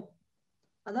ஜெபம்,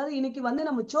 அதாவது இன்னைக்கு வந்து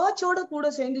நம்ம சர்ச்சோட கூட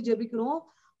சேர்ந்து ஜெபிக்கிறோம்,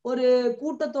 ஒரு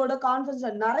கூட்டத்தோட கான்ஃபரன்ஸ்ல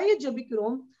நிறைய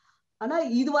ஜெபிக்கிறோம். ஆனா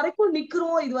இது வரைக்கும்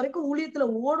நிக்கிறோம், இது வரைக்கும் ஊழியத்துல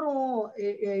ஓடுறோம்,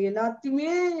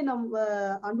 எல்லாத்தையுமே நம்ம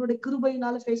ஆண்டோட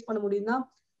கிருபையினால ஃபேஸ் பண்ண முடியும்னா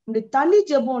நம்முடைய தனி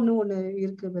ஜெபம்னு ஒண்ணு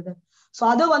இருக்கு பிரதர். சோ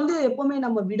அதை வந்து எப்பவுமே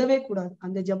நம்ம விடவே கூடாது,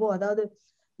 அந்த ஜெபம். அதாவது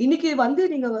இன்னைக்கு வந்து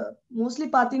நீங்க மோஸ்ட்லி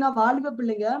பாத்தீங்கன்னா வாலிப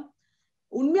பிள்ளைங்க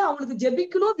உண்மையா அவங்களுக்கு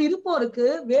ஜெபிக்கணும் விருப்பம் இருக்கு,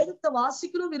 வேதத்தை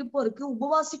வாசிக்கணும் விருப்பம் இருக்கு,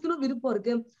 உபவாசிக்கணும் விருப்பம்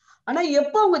இருக்கு. ஆனா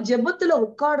எப்ப அவங்க ஜெபத்துல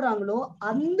உட்காடுறாங்களோ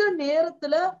அந்த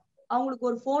நேரத்துல அவங்களுக்கு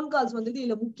ஒரு போன் கால்ஸ் வந்தது,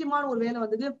 இல்ல முக்கியமான ஒரு வேலை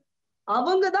வந்தது,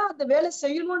 அவங்கதான் அந்த வேலை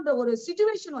செய்யணும்ன்ற ஒரு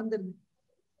சிச்சுவேஷன் வந்துருது.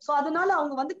 சோ அதனால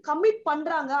அவங்க வந்து கமிட்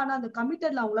பண்றாங்க, ஆனா அந்த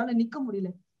கமிட்டட்ல அவங்களால நிக்க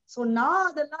முடியல. சோ நான்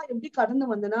அதெல்லாம் எப்படி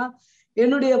கடந்து வந்தேன்னா,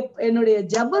 என்னுடைய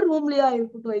ஜெப ரூம்லயா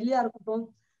இருக்கட்டும் இல்லையா இருக்கட்டும்,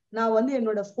 நான் வந்து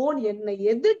என்னோட போன் என்னை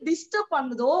எது டிஸ்டர்ப்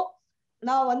பண்ணுதோ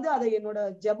நான் வந்து அதை என்னோட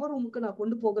ஜெப ரூமுக்கு நான்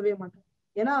கொண்டு போகவே மாட்டேன்.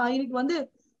 ஏன்னா இன்னைக்கு வந்து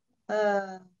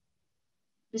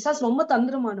பிசாசு ரொம்ப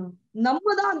தந்திரமானவன்.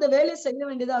 நம்ம தான் அந்த வேலையை செய்ய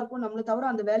வேண்டியதா இருக்கும், நம்மளை தவிர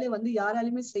அந்த வேலையை வந்து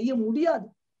யாராலையுமே செய்ய முடியாது.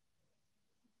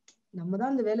 நம்ம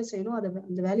தான் அந்த வேலை செய்யணும்,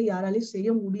 அந்த வேலையை யாராலையும் செய்ய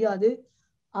முடியாது.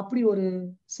 அப்படி ஒரு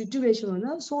சிச்சுவேஷன்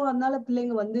வந்து, சோ அதனால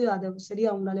பிள்ளைங்க வந்து அதை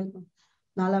சரியா அவங்களால இருக்கும்.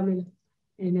 நாலாவது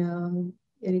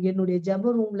எனக்கு என்னுடைய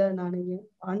ஜெப ரூம்ல நான்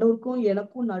ஆண்டவருக்கும்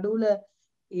எனக்கும் நடுவுல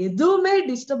எதுவுமே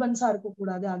டிஸ்டர்பன்ஸா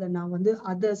இருக்கக்கூடாது. அதை நான் வந்து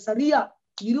அதை சரியா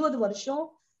 20 வருஷம்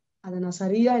அதை நான்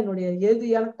சரியா என்னுடைய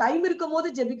எனக்கு டைம் இருக்கும் போது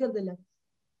ஜெபிக்கிறது இல்லை.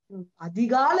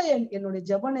 அதிகாலை என்னுடைய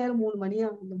ஜெப நேரம் 3 மணியா,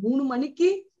 அந்த 3 மணிக்கு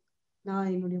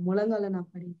நான் என்னுடைய முழங்கால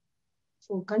நான் படிப்பேன்.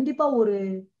 ஸோ கண்டிப்பா ஒரு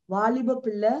வாலிப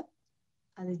பிள்ளை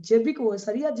அதை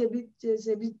சரியா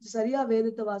சரியா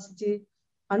வேதத்தை வாசிச்சு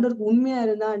ஆண்டவருக்கு உண்மையா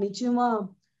இருந்தா நிச்சயமா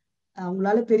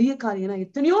அவங்களால பெரிய காரியம். ஏன்னா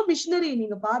எத்தனையோ மிஷினரி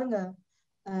நீங்க பாருங்க,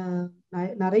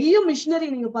 நிறைய மிஷினரி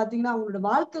நீங்க பாத்தீங்கன்னா அவங்களோட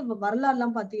வாழ்க்கை வரலாறு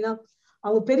எல்லாம் பாத்தீங்கன்னா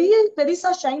அவங்க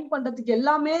பெருசா ஷைன் பண்றதுக்கு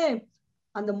எல்லாமே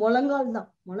அந்த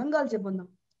முழங்கால் ஜெபம்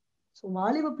தான். ஸோ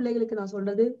வாலிப பிள்ளைகளுக்கு நான்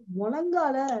சொல்றது,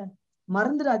 முழங்கால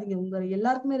மறந்துடாதீங்க. உங்க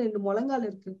எல்லாருக்குமே 2 முழங்கால்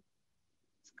இருக்கு.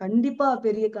 கண்டிப்பா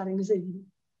பெரிய காரியங்கள் செய்யுங்க.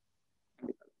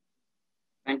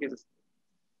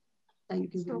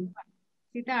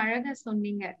 சீதா, அழகா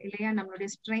சொன்னீங்க இல்லையா? நம்மளுடைய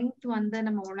ஸ்ட்ரென்த் வந்து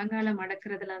நம்ம முழங்கால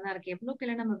மடக்குறதுலதான் இருக்கு.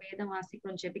 எவ்வளவுக்கு நம்ம வேதம்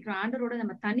வாசிக்கிறோம், ஜெபிக்கிறோம், ஆண்டரோட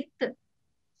நம்ம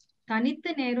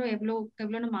தனித்த நேரம்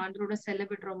எவ்வளவு நம்ம ஆண்டரோட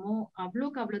செலவிடுறோமோ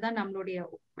அவ்வளவுக்கு அவ்வளவுதான் நம்மளுடைய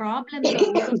ப்ராப்ளம்ஸ்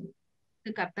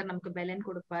கர்த்தர் நமக்கு பலன்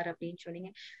கொடுப்பாரு அப்படின்னு சொன்னீங்க.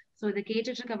 சோ இதை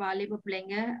கேட்டுட்டு இருக்க வாலிப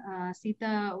பிள்ளைங்க,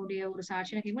 சீதா உடைய ஒரு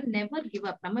சாட்சியை கேட்கும்போது நெவர் கிவ்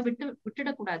அப். நம்ம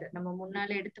விட்டுடக்கூடாது. நம்ம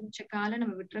முன்னால எடுத்து வச்ச கால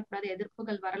நம்ம விட்டுறக்கூடாது.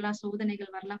 எதிர்ப்புகள் வரலாம்,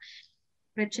 சோதனைகள் வரலாம்,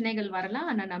 பிரச்சனைகள் வரலாம்.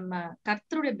 ஆனா நம்ம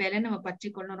கர்த்தருடைய பலன் நம்ம பற்றி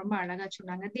கொள்ளணும். ரொம்ப அழகா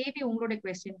சொன்னாங்க. தேவி, உங்களுடைய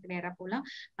கொஸ்டினுக்கு நேரா போலாம்.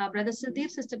 பிரதர்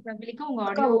சுதீர், சிஸ்டர் பிரபலிகா, உங்க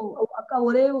ஆடியோ. அக்கா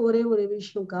ஒரே ஒரு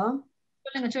விஷயம்க்கா.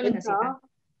 சொல்லுங்க சீதா.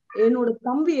 என்னோட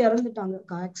தம்பி இறந்துட்டாங்க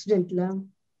ஆக்சிடென்ட்ல.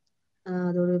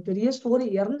 அது ஒரு பெரிய ஸ்டோரி.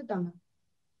 இறந்துட்டாங்க.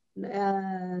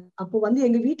 அப்போ வந்து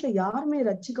எங்க வீட்டுல யாருமே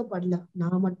ரட்சிக்கப்படல.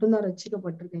 நான் மட்டும்தான்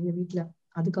ரட்சிக்கப்பட்டிருக்கேன் எங்க வீட்டுல.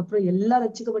 அதுக்கப்புறம் எல்லாம்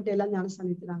ரட்சிக்கப்பட்டு எல்லாம்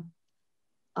ஞானஸ்தானிக்கிறாங்க.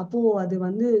 அப்போ அது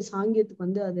வந்து சாங்கியத்துக்கு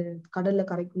வந்து அது கடல்ல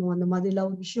கரைக்கணும் அந்த மாதிரி எல்லாம்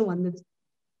ஒரு விஷயம் வந்தது.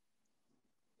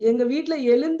 எங்க வீட்டுல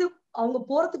எழுந்து அவங்க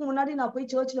போறதுக்கு முன்னாடி நான்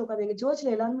போய் சர்ச்ல உட்காந்து, எங்க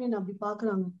சர்ச்ல எல்லாருமே என்ன அப்படி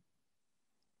பாக்குறாங்க.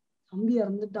 தம்பி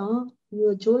இறந்துட்டான்,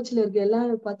 சர்ச்ல இருக்க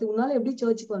எல்லாம் பார்த்து உன்னால எப்படி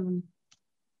சர்ச்சுக்கு வரணும்?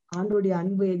 ஆண்டோடைய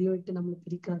அன்பு எதையும் விட்டு நம்மளுக்கு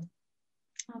பிரிக்காது.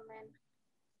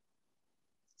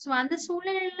 சோ அந்த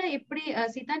சூழ்நிலையில எப்படி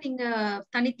சீதா நீங்க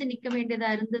தனித்து நிக்க வேண்டியதா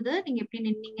இருந்தது? நீங்க எப்படி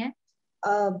நின்னீங்க?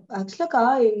 ஆக்சுவலாக்கா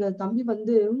எங்க தம்பி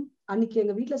வந்து அன்னைக்கு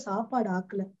எங்க வீட்டுல சாப்பாடு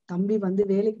ஆக்கல. தம்பி வந்து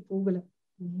வேலைக்கு போகல.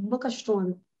 ரொம்ப கஷ்டம்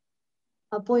அது.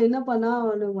 அப்போ என்ன பண்ணா,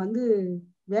 அவனுக்கு வந்து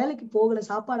வேலைக்கு போகல,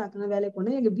 சாப்பாடு ஆக்கணும், வேலைக்கு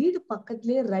போனா எங்க வீடு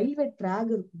பக்கத்துலயே ரயில்வே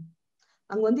ட்ராக் இருக்கும்.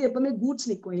 அங்க வந்து எப்பவுமே கூட்ஸ்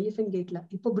நிக்கும் எலிஃபென்ட் கேட்ல.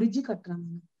 இப்ப பிரிட்ஜ் கட்டுறாங்க.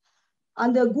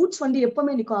 அந்த கூட்ஸ் வண்டி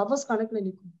எப்பவுமே நிக்கும், ஹவர்ஸ் கணக்குல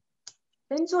நிக்கும்.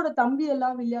 ஃப்ரெண்ட்ஸோட தம்பி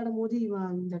எல்லாம் விளையாடும் போது இவன்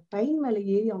அந்த ட்ரெயின் மேல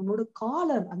ஏறி அவனோட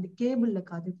காலர் அந்த கேபிள்ல,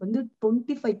 அது வந்து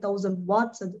 25,000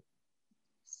 வாட்ஸ். அது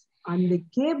அந்த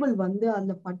கேபிள் வந்து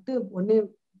அந்த பட்டு ஒன்னே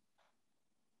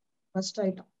ஃபர்ஸ்ட்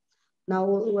ஆயிட்டான்.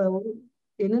 நான்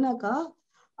என்னன்னாக்கா,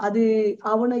 அது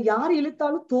அவனை யார்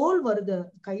இழுத்தாலும் தோல் வருது,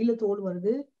 கையில தோல்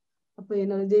வருது. அப்ப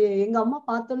என்னது எங்க அம்மா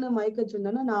பார்த்தோன்னு மயக்க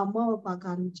சொன்னா, நான் அம்மாவை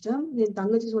பார்க்க ஆரம்பிச்சிட்டேன். என்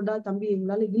தங்கச்சி சொல்றா, தம்பி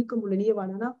எங்களால இழுக்க முடியல, நீயே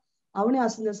வாடானா. அவனே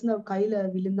அசந்து கையில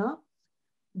விழுந்தான்.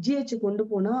 ஜிஹெச் கொண்டு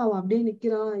போனா அவன் அப்படியே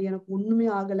நிக்கிறான். எனக்கு ஒண்ணுமே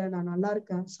ஆகல, நான் நல்லா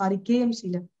இருக்கேன். சாரி,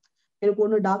 கேஎம்சில எனக்கு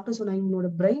ஒண்ணு டாக்டர் சொன்னாங்க, இவனோட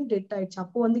பிரெயின் டெட் ஆயிடுச்சு.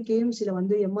 அப்போ வந்து கேஎம்சில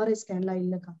வந்து எம்ஆர்ஐ ஸ்கேன்லாம்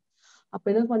இல்லக்கா.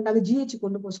 அப்ப என்ன பண்ணிட்டாங்க, ஜிஹெச்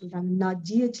கொண்டு போக சொல்லிட்டாங்க. நான்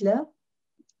ஜிஹெச்ல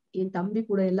என் தம்பி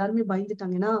கூட எல்லாருமே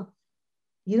பயந்துட்டாங்க. ஏன்னா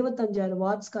 25,000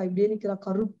 வாட்ஸ்க்கா இப்படியே நிக்கிறா,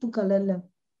 கருப்பு கலர்ல.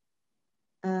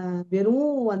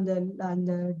 வெறும் அந்த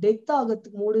அந்த டெத்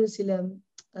ஆகிறதுக்கு போது சில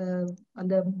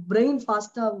அந்த பிரெயின்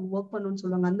ஃபாஸ்டா ஒர்க் பண்ணணும்னு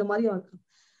சொல்லுவாங்க, அந்த மாதிரி இருக்கு.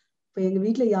 இப்ப எங்க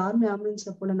வீட்டுல யாருமே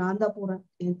ஆம்புலன்ஸ்ல போல, நான் தான் போறேன்.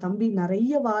 என் தம்பி,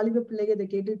 நிறைய வாலிப பிள்ளைங்க இதை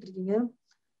கேட்டுட்டு இருக்கீங்க.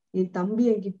 என் தம்பி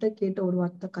என்கிட்ட கேட்ட ஒரு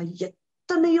வார்த்தை,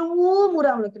 எத்தனையோ முறை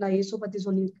அவனுக்கு நான் இயேசு பத்தி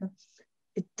சொல்லியிருக்கேன்,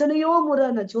 எத்தனையோ முறை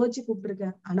நான் சர்ச்சு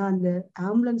கூப்பிட்டுருக்கேன். ஆனா அந்த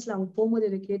ஆம்புலன்ஸ்ல அவன் போகும்போது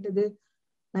எனக்கு கேட்டது,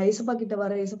 நான் ஏசப்பா கிட்ட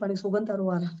வர, ஏசப்பா எனக்கு சுகம்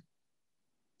தருவாரா?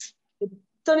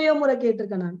 எத்தனையோ முறை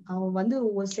கேட்டிருக்கேன் நான். அவன் வந்து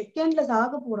ஒரு செகண்ட்ல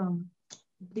சாக போறான்,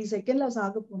 இப்படி செகண்ட்ல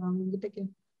சாக போறான். உங்ககிட்ட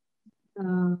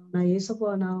நான்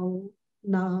ஏசப்பா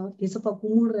நான் ஏசப்பா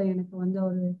கும்பிடுறேன், எனக்கு வந்து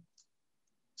அவரு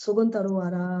சுகம்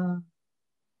தருவாரா?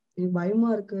 எனக்கு பயமா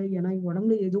இருக்கு, ஏன்னா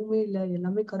உடம்புல எதுவுமே இல்லை,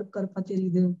 எல்லாமே கருப்பு கருப்பா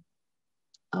தெரியுது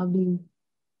அப்படின்னு.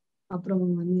 அப்புறம்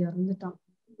வந்து இறந்துட்டான்.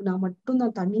 நான்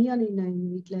மட்டும்தான் தனியா நின்னேன் எங்க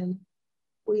வீட்டுல.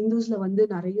 இந்துஸ்ல வந்து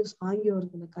நிறைய சாங்கியம்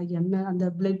இருக்குல்லக்கா, எண்ணெய் அந்த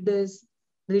பிளட்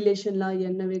ரிலேஷன்லாம்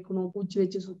எண்ணெய் வைக்கணும், பூச்சி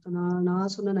வச்சு சுத்தணும்.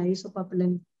 நான் சொன்ன, நான் ஏசப்பா பிள்ளை,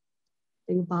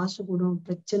 எங்க பாஸ்டர் கூட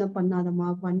பிரச்சனை பண்ணாதம்மா,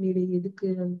 பண்ணிடு,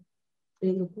 எதுக்கு?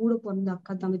 எங்க கூட பிறந்த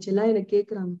அக்கா தங்கச்சி எல்லாம் எனக்கு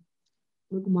கேக்குறாங்க,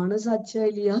 உனக்கு மனசாட்சியா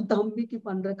இல்லையா தம்பிக்கு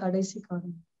பண்ற கடைசி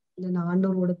காரணம்? இல்ல, நான்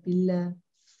ஆண்டவரோட பிள்ளை.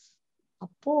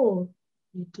 அப்போ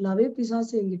வீட்டுலாவே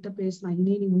பிசாசு என்கிட்ட பேசினா,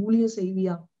 இனி நீ ஊழியம்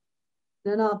செய்வியா?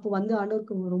 ஏன்னா அப்போ வந்து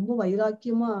ஆண்டவருக்கு ரொம்ப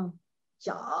வைராக்கியமா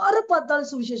யார பார்த்தாலும்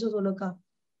சுவிசேஷம் சொல்லுக்கா,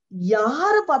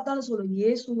 யார பார்த்தாலும் சொல்லும்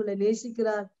இயேசு உங்களை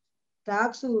நேசிக்கிறார்.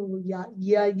 டாக்ஸ்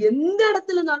எந்த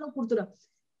இடத்துலனாலும் கொடுத்துடும்.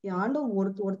 என்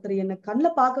ஆண்டவர் ஒருத்தர் என்னை கண்ணுல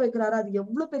பார்க்க வைக்கிறாரு, அது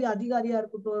எவ்வளவு பெரிய அதிகாரியா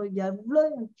இருக்கட்டும்,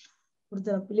 எவ்வளவு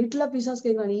ஒருத்தர் லிட்டிலா பிசாஸ்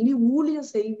கேட்கிறாங்க, இனி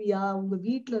ஊழியம் செய்வியா, உங்க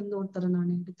வீட்டுல இருந்து ஒருத்தரை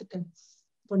நான் எடுத்துட்டேன்.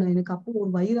 இப்போ நான் எனக்கு அப்போ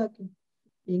ஒரு வைராக்கியம்,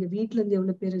 எங்க வீட்டுல இருந்து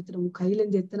எவ்வளவு பேர் எடுத்துறேன், உங்க கையில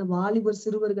இருந்து எத்தனை வாலிபர்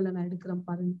சிறுவர்களை நான் எடுக்கிறேன்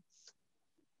பாருங்க.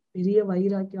 பெரிய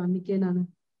வைராக்கியம் அன்னைக்கே நானு.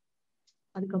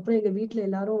 அதுக்கப்புறம் எங்க வீட்டுல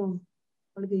எல்லாரும்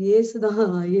அவளுக்கு ஏசுதான்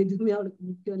எதுவுமே அவளுக்கு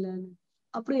முக்கியம் இல்லைன்னு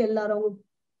அப்புறம் எல்லாரும் அவங்க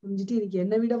புரிஞ்சுட்டு இன்னைக்கு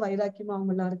என்னை விட வைராக்கியமா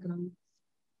அவங்க எல்லாம் இருக்கிறாங்க.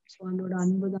 அவனோட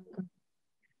அன்புதான்.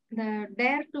 இந்த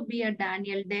dare to be a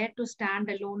Daniel, dare to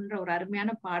stand அலோன்ற ஒரு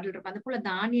அருமையான பாடல் இருக்கும். அது போல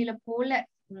தானியலை போல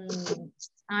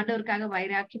ஆண்டவருக்காக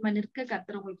வைராக்கியமா நிற்க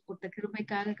கர்த்தர் உங்களுக்கு கொடுத்த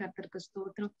கிருபைக்காக கர்த்தருக்கு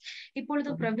ஸ்தோத்திரம்.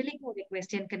 இப்பொழுது பிரபலிக்கு ஒரு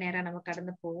கொஸ்டினுக்கு நேரா நம்ம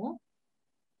கடந்து போவோம்.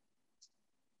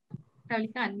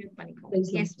 பிரபலிக்கா அன்மியூட் பண்ணிக்கோங்க.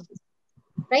 S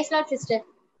price Lord sister.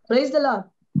 Praise the Lord.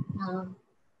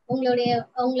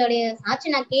 உங்களுடைய சாட்சி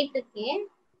நான் கேட்டிருக்கேன்.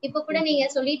 இப்ப கூட நீங்க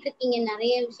சொல்லிட்டு இருக்கீங்க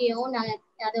நிறைய விஷயம். நாங்க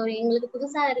அது எங்களுக்கு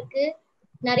புதுசா இருக்கு,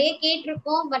 நிறைய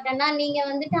கேட்டிருக்கோம். பட் ஆனா நீங்க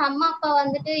வந்துட்டு அம்மா அப்பா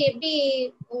வந்துட்டு எப்படி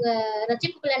உங்க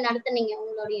ரட்சிப்புக்குள்ள நடத்துனீங்க?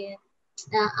 உங்களுடைய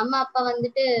அம்மா அப்பா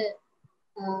வந்துட்டு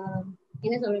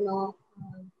என்ன சொல்லணும்,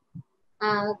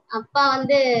 அப்பா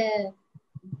வந்து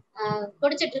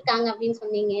குடிச்சிட்டு இருக்காங்க அப்படின்னு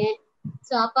சொன்னீங்க.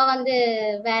 சோ அப்பா வந்து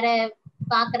வேற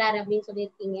பாக்குறாரு அப்படின்னு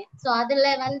சொல்லியிருக்கீங்க. சோ அதுல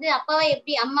வந்து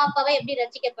அம்மா அப்பாவை எப்படி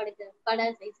ரட்சிக்கப்பட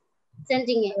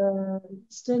செஞ்சீங்க?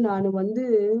 நானு வந்து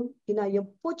நான்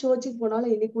எப்போ சர்ச்சுக்கு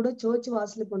போனாலும் இன்னைக்கு கூட சர்ச்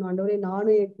வாசல் பண்ணுவேன். ஆண்டவரே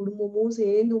நானும் என் குடும்பமும்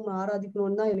சேர்ந்து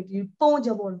ஆராதிக்கணும்னு தான் எனக்கு இப்பவும்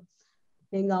ஜெபம்.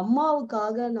 எங்க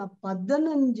அம்மாவுக்காக நான்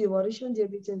 15 வருஷம்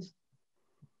ஜெபிச்சேன்.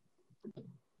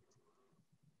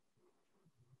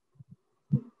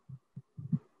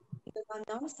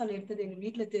 ஞானஸ்தானம் எடுத்தது எங்க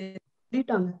வீட்டுல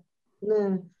சொல்லிட்டாங்க.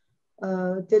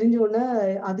 தெரிஞ்ச உடனே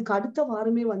அதுக்கு அடுத்த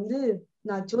வாரமே வந்து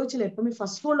நான் சர்ச்சில் எப்பவுமே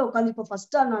ஃபர்ஸ்ட் ஃப்ளோர்ல உட்காந்து, இப்ப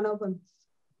ஃபர்ஸ்ட் ஆள் நானா உட்காந்து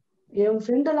என்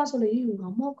ஃப்ரெண்ட் எல்லாம் சொல்ல, உங்க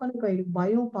அம்மா உட்காந்து எனக்கு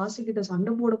பயம், பாசிக்கிட்ட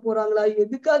சண்டை போட போறாங்களா,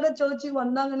 எதுக்காக சர்ச்சுக்கு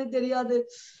வந்தாங்கன்னு தெரியாது.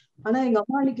 ஆனா எங்க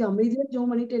அம்மா அன்னைக்கு அமைதியா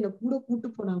ஜெபம் பண்ணிட்டு என்னை கூட கூட்டு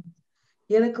போனாங்க.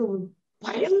 எனக்கு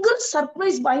பயங்கர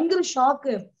சர்ப்ரைஸ், பயங்கர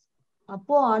ஷாக்கு.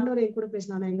 அப்போ ஆண்டவர் என் கூட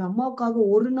பேசினாங்க, எங்க அம்மாவுக்காக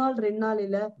 1 நாள் 2 நாள்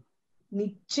இல்ல,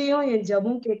 நிச்சயம் என்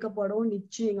ஜெபம் கேட்கப்படும்,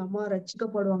 நிச்சயம் எங்க அம்மா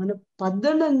ரட்சிக்கப்படுவாங்கன்னு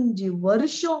 15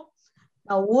 வருஷம்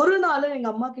நான் ஒரு நாளும் எங்க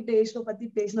அம்மா கிட்ட இயேசுவை பத்தி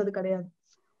பேசினது கிடையாது.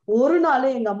 ஒரு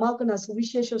நாளும் எங்க அம்மாவுக்கு நான்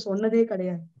சுவிசேஷம் சொன்னதே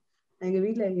கிடையாது. எங்க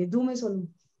வீட்டுல எதுவுமே சொல்லணும்.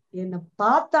 என்னை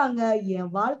பார்த்தாங்க, என்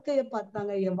வாழ்க்கைய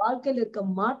பார்த்தாங்க, என் வாழ்க்கையில இருக்க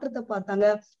மாற்றத்தை பார்த்தாங்க,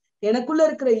 எனக்குள்ள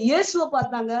இருக்கிற இயேசுவை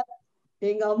பார்த்தாங்க.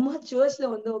 எங்க அம்மா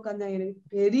சர்ச்ல வந்து உட்காந்தாங்க. எனக்கு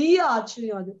பெரிய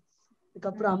ஆச்சரியம் அது.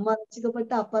 அதுக்கப்புறம் அம்மா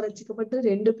ரட்சிக்கப்பட்டு அப்பா ரட்சிக்கப்பட்டு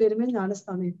 2 பேருமே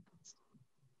ஞானஸ்தானம்.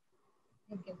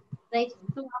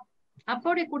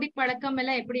 அப்பாவுடைய குடிப்பழக்கம்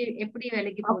எல்லாம் எப்படி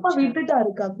வேலைக்கு அப்பா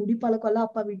விட்டுட்டாருக்கா, குடிப்பழக்கம் எல்லாம்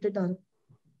அப்பா விட்டுட்டாரு.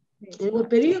 ஒரு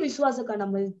பெரிய விசுவாசக்கா,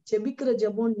 நம்ம ஜெபிக்கிற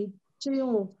ஜெபம்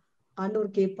நிச்சயம் ஆண்டவர்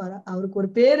கேட்பாரு. அவருக்கு ஒரு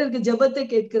பேர் இருக்கு, ஜெபத்தை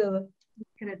கேட்கிறவர்.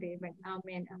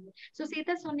 சோ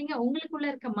சீதா சொன்னீங்க உங்களுக்குள்ள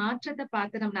இருக்க மாற்றத்தை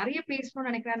பார்த்து நம்ம நிறைய பேசணும்னு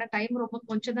நினைக்கிறேன். டைம் ரொம்ப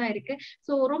கொஞ்சம் தான் இருக்கு.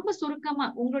 சோ ரொம்ப சுருக்கமா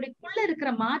உங்களுடைய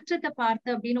இருக்கிற மாற்றத்தை பார்த்து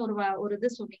அப்படின்னு ஒரு இது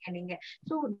சொன்னீங்க நீங்க.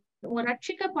 சோ உங்க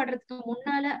ரட்சிக்கப்படுறதுக்கு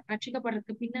முன்னால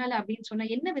ரட்சிக்கப்படுறதுக்கு பின்னால அப்படின்னு சொன்னா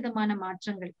என்ன விதமான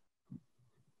மாற்றங்கள்?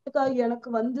 எனக்கு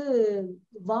வந்து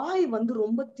வாய் வந்து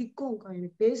ரொம்ப திக்கும்க்கா,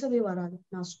 எனக்கு பேசவே வராது.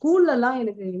 நான் ஸ்கூல்ல எல்லாம்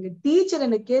எனக்கு எங்க டீச்சர்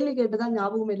என்ன கேள்வி கேட்டதான்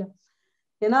ஞாபகமே இல்லை.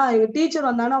 ஏன்னா எங்க டீச்சர்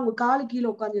வந்தாங்கன்னா அவங்க காலு கீழே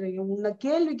உட்காந்துருவீங்க. உன்னை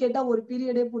கேள்வி கேட்டா ஒரு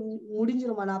பீரியடே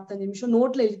முடிஞ்சிருமா, 45 நிமிஷம்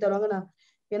நோட்ல எழுதி தருவாங்க. நான்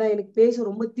ஏன்னா எனக்கு பேச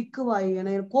ரொம்ப திக்கு வாய்,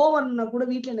 ஏன்னா எனக்கு கோவம்னா கூட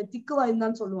வீட்டுல என்ன திக்கு வாயின்னு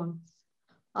தான் சொல்லுவாங்க.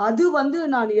 அது வந்து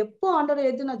நான் எப்போ ஆண்டவரை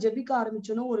ஏத்து நான் ஜெபிக்க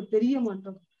ஆரம்பிச்சேனோ ஒரு பெரிய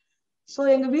மாற்றம். சோ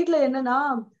எங்க வீட்டுல என்னன்னா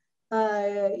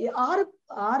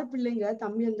 6 பிள்ளைங்க,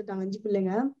 தம்பி வந்துட்டாங்க 5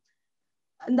 பிள்ளைங்க.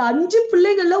 அந்த 5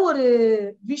 பிள்ளைங்கள்ல ஒரு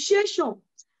விசேஷம்,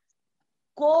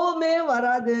 கோவமே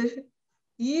வராது,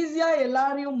 ஈஸியா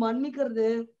எல்லாரையும் மன்னிக்கிறது,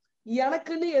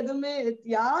 எனக்குன்னு எதுவுமே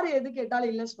யாரு எது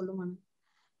கேட்டாலும் இல்ல சொல்லுவாங்க.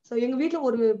 சோ எங்க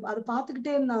வீட்டுல அதை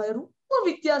பார்த்துக்கிட்டே இருந்தாங்க, ரொம்ப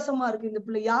வித்தியாசமா இருக்கு இந்த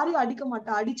பிள்ளை. யாரையும் அடிக்க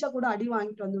மாட்டேன், அடிச்சா கூட அடி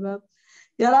வாங்கிட்டு வந்துடுவேன்.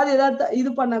 யாராவது ஏதாவது இது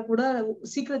பண்ணா கூட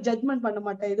சீக்கிரம் ஜட்மெண்ட் பண்ண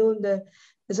மாட்டேன். ஏதோ இந்த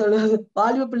சொல்லுவாங்க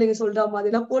வாலிப பிள்ளைங்க சொல்ற மாதிரி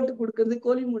எல்லாம் போட்டு கொடுக்கறது,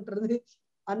 கோழி முட்டுறது,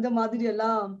 அந்த மாதிரி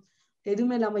எல்லாம்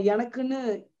எதுவுமே இல்லாம எனக்குன்னு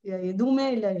எதுவுமே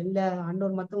இல்ல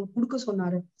ஆண்டவர் மத்தவங்க கொடுக்க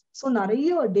சொன்னாரு. சோ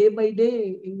நிறைய டே பை டே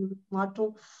எங்களுக்கு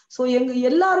மாற்றம். சோ எங்க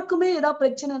எல்லாருக்குமே ஏதாவது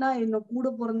பிரச்சனைனா என்ன கூட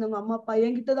பிறந்தவங்க அம்மா அப்பா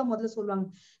என்கிட்டதான் முதல்ல சொல்லுவாங்க,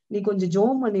 நீ கொஞ்சம்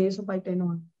ஜெபம் பண்ணி ஏசப்பாயிட்டேன்னு.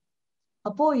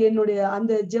 அப்போ என்னுடைய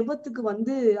அந்த ஜெபத்துக்கு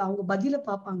வந்து அவங்க பதில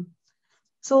பார்ப்பாங்க.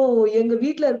 சோ எங்க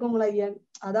வீட்டுல இருக்கவங்களா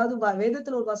அதாவது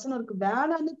வேதத்துல ஒரு வசனம் இருக்கு,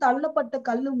 வேணான்னு தள்ளப்பட்ட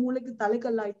கல்லு மூளைக்கு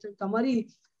தலைக்கல் ஆயிட்டு இருக்க மாதிரி.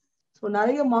 சோ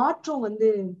நிறைய மாற்றம் வந்து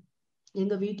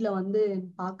எங்க வீட்டுல வந்து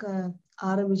பார்க்க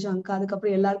ஆரம்பிச்சாங்க.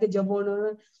 அதுக்கப்புறம் எல்லாருக்கும் ஜெபம்னு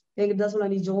என்கிட்ட தான்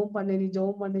சொல்லுவாங்க, நீ ஜெபம் பண்ணு, நீ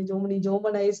ஜெபம் பண்ணு, நீ ஜெபம்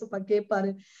பண்ண ஏசப்பா கேட்பாரு,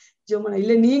 ஜெபம் பண்ண.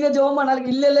 இல்ல நீங்க ஜெபம் பண்ணாலும்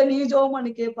இல்ல நீ ஜெபம்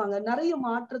பண்ணு கேட்பாங்க. நிறைய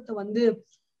மாற்றத்தை வந்து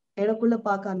எனக்குள்ள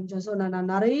பார்க்க ஆரம்பிச்சேன். சோ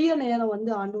நான் நிறைய நேரம்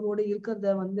வந்து ஆண்டவரோட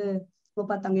இருக்கிறத வந்து இப்ப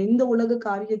பார்த்தாங்க. எந்த உலக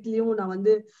காரியத்திலயும் நான்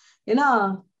வந்து, ஏன்னா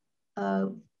ஆஹ்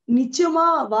நிச்சயமா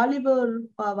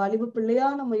வாலிப பிள்ளையா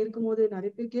நம்ம இருக்கும்போது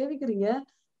நிறைய பேர் கேட்கிறீங்க,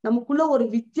 நமக்குள்ள ஒரு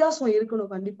வித்தியாசம்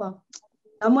இருக்கணும் கண்டிப்பா.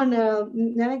 நம்ம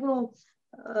நினைக்கிறோம்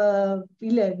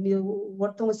இல்ல நீ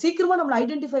ஒருத்தவங்க சீக்கிரமா நம்மள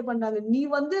ஐடென்டிஃபை பண்றாங்க, நீ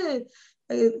வந்து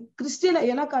கிறிஸ்டியன்.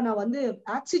 எனக்கா நான் வந்து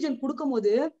ஆக்சிஜன் கொடுக்கும்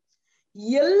போது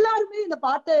எல்லாருமே இந்த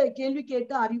பார்த்த கேள்வி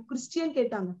கேட்டு ஆர் யூ கிறிஸ்டியன்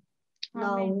கேட்டாங்க.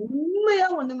 நான் உண்மையா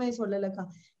ஒண்ணுமே சொல்லலக்கா.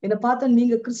 என்ன பார்த்த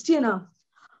நீங்க கிறிஸ்டியனா?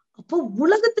 அப்போ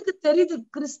உலகத்துக்கு தெரியுது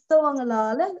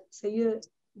கிறிஸ்தவங்களால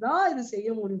செய்யதான் இது செய்ய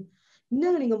முடியும்.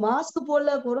 என்னங்க நீங்க மாஸ்க்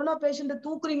போடல, கொரோனா பேஷண்ட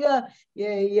தூக்குறீங்க,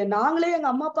 நாங்களே எங்க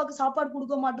அம்மா அப்பாவுக்கு சாப்பாடு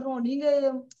கொடுக்க மாட்டோம், நீங்க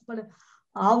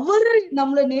அவரு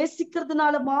நம்மளை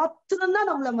நேசிக்கிறதுனால மாத்திரம்தான்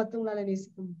நம்மள மத்தவங்களால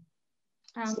நேசிக்க முடியும்.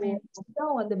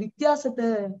 அந்த வித்தியாசத்தை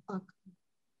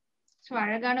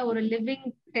அழகான ஒரு லிவிங்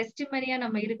டெஸ்டிமனியா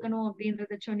நம்ம இருக்கணும்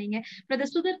அப்படின்றத சொன்னீங்க.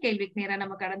 பிரதர் சுதர் கேள்விக்கு நேரா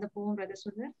நம்ம கடந்து போவோம். Brother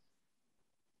Sudhar.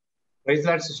 Price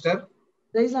Lord sister.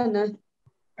 Price Lord.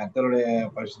 கர்த்தருடைய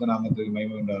பரிசுத்த நாமத்துக்கு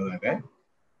மகிமை உண்டாவதாக.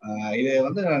 இது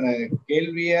வந்து நான்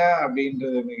கேள்வியா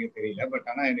அப்படின்றது எனக்கு தெரியல, பட்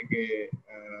ஆனா எனக்கு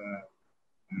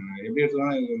எப்படி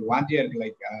சொல்லலாம், எனக்கு ஒரு வாஞ்சியா இருக்கு.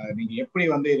 லைக் நீங்க எப்படி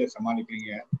வந்து இதை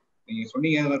சமாளிக்கிறீங்க? நீங்க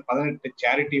சொன்னீங்க 18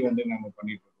 சேரிட்டி வந்து நம்ம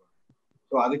பண்ணிட்டு இருக்கோம்.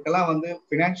 ஸோ அதுக்கெல்லாம் வந்து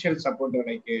ஃபினான்ஷியல் சப்போர்ட்,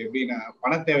 லைக் எப்படின்னா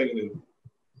பண தேவைகள் இருக்கும்.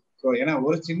 ஸோ ஏன்னா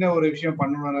ஒரு சின்ன ஒரு விஷயம்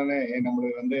பண்ணணும்னாலே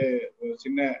நம்மளுக்கு வந்து ஒரு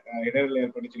சின்ன இடைவெளி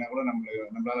ஏற்பட்டுச்சுன்னா கூட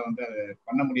நம்மளால வந்து அதை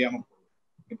பண்ண முடியாம போகும்.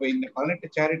 இப்போ இந்த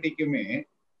 18 சேரிட்டிக்குமே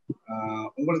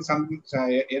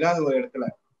உங்களுக்கு ஏதாவது ஒரு இடத்துல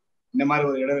இந்த மாதிரி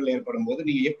ஒரு இடைவெளி ஏற்படும் போது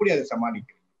நீங்க எப்படி அதை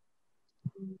சமாளிக்கிறீங்க?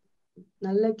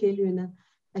 நல்ல கேள்வி. என்ன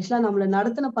ஆக்சுவலா நம்மள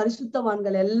நடத்தின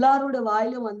பரிசுத்தவான்கள் எல்லாரோட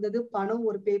வாயிலும் வந்தது பணம்,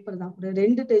 ஒரு பேப்பர் தான். ஒரு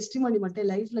 2 டெஸ்டிமனி மட்டும்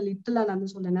லைஃப்ல லிட்டலா நான்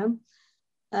சொன்னேன்.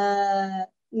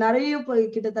 நிறைய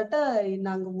கிட்டத்தட்ட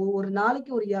நாங்க ஒரு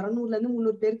நாளைக்கு ஒரு 200ல இருந்து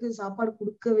 300 பேருக்கு சாப்பாடு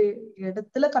கொடுக்கவே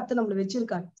இடத்துல கத்து நம்மள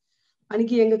வச்சிருக்காரு.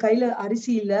 அன்னைக்கு எங்க கையில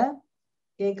அரிசி இல்ல,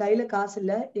 என் கையில காசு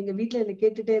இல்ல. எங்க வீட்டுல என்ன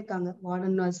கேட்டுட்டே இருக்காங்க,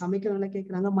 வார்டன் சமைக்கணும்னு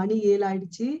கேக்குறாங்க, மணி 7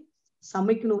 ஆயிடுச்சு,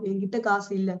 சமைக்கணும், என்கிட்ட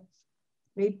காசு இல்ல,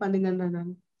 வெயிட் பண்ணுங்க.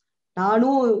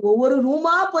 நானும் ஒவ்வொரு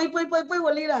ரூமா போய்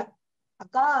ஒல்லிடுறேன்,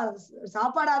 அக்கா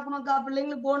சாப்பாடு ஆக்கணும்க்கா,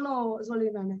 பிள்ளைங்களுக்கு போடணும்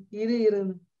சொல்லிடுறாங்க.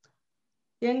 இருன்னு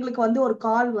எங்களுக்கு வந்து ஒரு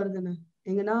கால் வருதுன்னு.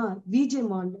 எங்கன்னா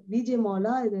விஜே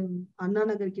மாலா இது அண்ணா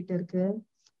நகர் கிட்ட இருக்கு.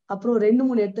 அப்புறம்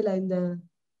 2-3 இடத்துல இந்த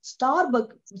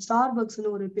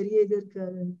ஸ்டார்பக்ஸ்னு ஒரு பெரிய இது இருக்கு,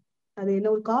 அது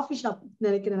என்ன ஒரு காஃபி ஷாப்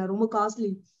நினைக்கிறேன், ரொம்ப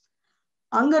காஸ்ட்லி.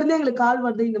 அங்க இருந்து எங்களுக்கு கால்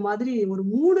வருது, இந்த மாதிரி ஒரு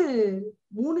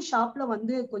 3 ஷாப்ல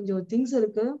வந்து கொஞ்சம் திங்ஸ்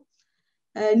இருக்கு,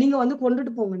 நீங்க வந்து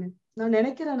கொண்டுட்டு போங்கன்னு. நான்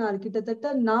நினைக்கிறேன் நான் அது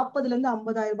கிட்டத்தட்ட 40,000 இருந்து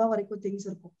 50,000 ரூபாய் வரைக்கும் திங்ஸ்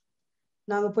இருக்கும்.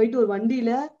 நாங்க போயிட்டு ஒரு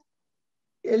வண்டியில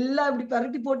எல்லாம் இப்படி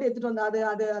பரட்டி போட்டு எடுத்துட்டு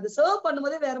வந்தோம். அது சர்வ்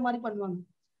பண்ணும்போதே வேற மாதிரி பண்ணுவாங்க.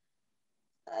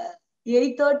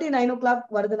 8:30 9 o'clock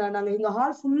வருதுண்ணா, நாங்க எங்க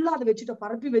ஹால் ஃபுல்லா அதை வச்சுட்டோம்,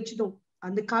 பரப்பி வச்சுட்டோம்.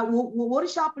 அந்த ஒரு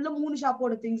ஷாப்ல 3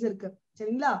 ஷாப்போட திங்ஸ் இருக்கு,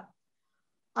 சரிங்களா?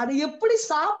 அது எப்படி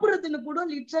சாப்பிடுறதுன்னு கூட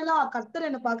லிட்டரலா கர்த்தர்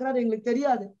என்ன பாக்குறாரு, எங்களுக்கு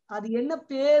தெரியாது. அது என்ன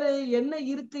பேரு, என்ன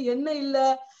இருக்கு, என்ன இல்ல,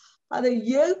 அதை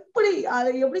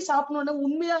எப்படி சாப்பிடணும்னு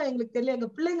உண்மையா எங்களுக்கு தெரியல. எங்க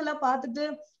பிள்ளைங்க எல்லாம் பார்த்துட்டு,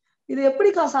 இது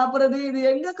எப்படிக்கா சாப்பிடுறது, இது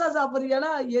எங்கக்கா சாப்பிடுறது,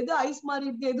 ஏன்னா எது ஐஸ் மாதிரி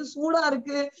இருக்கு, எது சூடா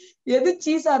இருக்கு, எது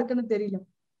சீஸா இருக்குன்னு தெரியல.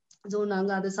 சோ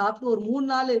நாங்க அதை சாப்பிட்டு ஒரு 3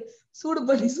 நாள் சூடு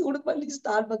பண்ணி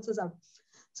ஸ்டார்பக்ஸ் சாப்பிட்டோம்.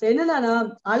 சோ என்னன்னா,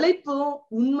 அழைப்பும்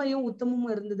உண்மையும்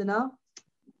உத்தமமும் இருந்ததுன்னா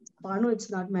பணம்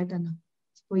இட்ஸ் நாட் மேட்டர்னா.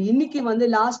 இப்போ இன்னைக்கு வந்து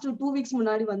லாஸ்ட் 2 வீக்ஸ்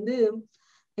முன்னாடி வந்து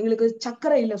எங்களுக்கு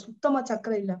சர்க்கரை இல்ல, சுத்தமா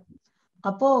சர்க்கரை இல்ல.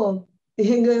 அப்போ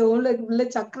எங்க உள்ள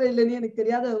சர்க்கரை இல்லைன்னு எனக்கு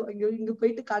தெரியாத, இங்க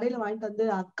போயிட்டு கடையில வாங்கிட்டு வந்து,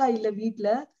 அக்கா இல்ல வீட்டுல,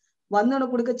 வந்தவன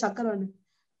கொடுக்க சர்க்கரை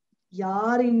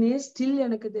யாருன்னே ஸ்டில்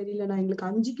எனக்கு தெரியலண்ணா. எங்களுக்கு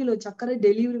 5 கிலோ சர்க்கரை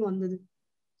டெலிவரி வந்தது.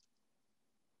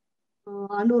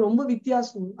 ரொம்ப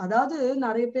வித்தியாசம். அதாவது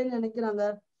நிறைய பேர் நினைக்கிறாங்க,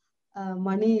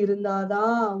 மணி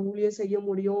இருந்தாதான் ஊழியம் செய்ய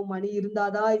முடியும், மணி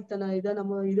இருந்தாதான் இத்தனை இதை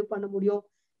நம்ம இது பண்ண முடியும்.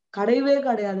 கிடையவே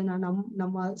கிடையாது.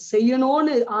 நம்ம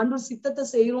செய்யணும்னு ஆண்டவர் சித்தத்தை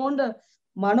செய்யணும்ன்ற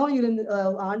மனம் இருந்து,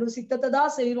 ஆண்டவர் சித்தத்தை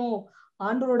தான் செய்யறோம்,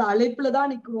 ஆண்டவரோட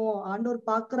அழைப்புலதான் நிக்கிறோம், ஆண்டவர்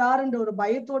பாக்குறாருன்ற ஒரு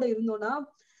பயத்தோட இருந்தோம்னா,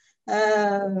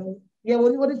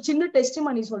 ஒரு சின்ன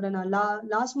டெஸ்டிமனி சொல்றேன். நான்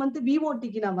லாஸ்ட் மந்த்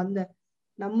விஓடிக்கு நான் வந்தேன்,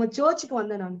 நம்ம சர்ச்சுக்கு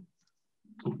வந்தேன்.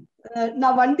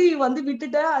 நான் வண்டி வந்து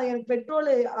விட்டுட்டேன், எனக்கு பெட்ரோல்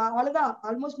அவ்வளவுதான்,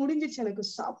 ஆல்மோஸ்ட் முடிஞ்சிச்சு. எனக்கு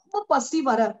செம்ம பசி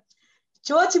வர,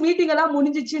 சர்ச் மீட்டிங் எல்லாம்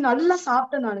முடிஞ்சிச்சு, நல்லா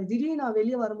சாப்பிட்டேன். நான் திடீர்னு நான்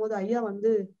வெளியே வரும்போது ஐயா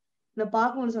வந்து என்ன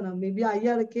பார்க்கணும்னு சொன்னாங்க. மேபி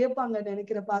ஐயா அதை கேட்பாங்க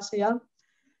நினைக்கிற பாசையா.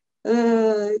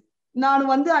 நான்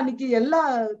வந்து அன்னைக்கு எல்லா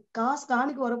காசு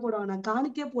காணிக்க வர போடுவாங்க, நான்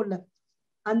காணிக்கே போடல.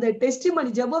 அந்த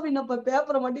டெஸ்டிமனி ஜெப விண்ணப்ப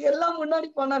பேப்பரை மட்டும் எல்லாம் முன்னாடி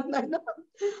போனாங்க,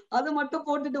 அது மட்டும்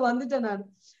போட்டுட்டு வந்துட்டேன். நான்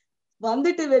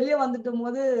வந்துட்டு வெளியே வந்துட்டும்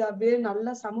போது அப்படியே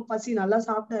நல்லா சம பசி, நல்லா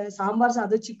சாப்பிட்டேன். சாம்பார்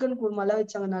சாதம், சிக்கன் குருமாலாம்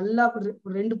வச்சாங்க. நல்லா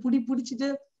 2 புடி பிடிச்சிட்டு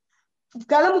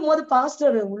கிளம்பும் போது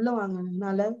பாஸ்டர் உள்ள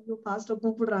வாங்கினால பாஸ்டர்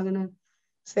கூப்பிடுறாங்கன்னு,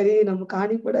 சரி நம்ம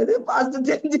காணிக்கூடாது, பாஸ்டர்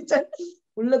தெரிஞ்சுட்டேன்.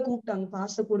 உள்ள கூப்பிட்டாங்க.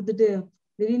 பாஸ்டர் கொடுத்துட்டு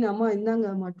திடீர்னு அம்மா இந்தாங்க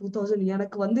அம்மா 2000.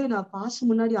 எனக்கு வந்து நான் பாஸ்டர்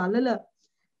முன்னாடி அழல,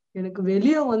 எனக்கு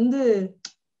வெளியே வந்து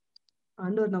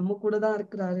ஆண்டவர் நம்ம கூட தான்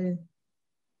இருக்கிறாரு.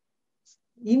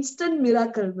 Instant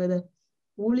miracle brother.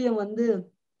 ஊழியம் வந்து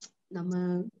நம்ம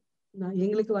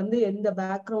எங்களுக்கு வந்து எந்த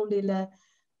பேக்ரவுண்ட் இல்ல,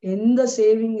 எந்த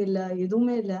சேவிங் இல்ல,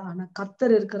 எதுவுமே இல்ல. ஆனா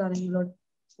கர்த்தர் இருக்கிறார் எங்களோட.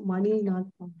 மணி நான்.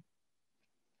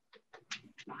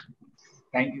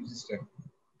 Thank you sister.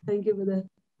 Thank you brother.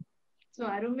 So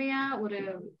அருமையா ஒரு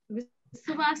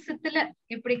விசுவாசத்துல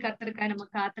எப்படி கர்த்தருக்காக நம்ம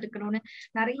காத்திருக்கணும்னு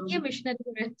நிறைய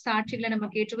மிஷனரி சாட்சிகளை நம்ம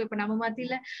கேட்டிருக்கோம். இப்ப நம்ம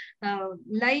மத்தியில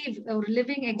லைவ் ஒரு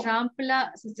லிவிங் எக்ஸாம்பிளா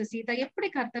சிஸ்டர் சீதா எப்படி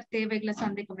கர்த்தர் தேவைகளை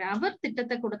சந்திக்க முடியும். அவர்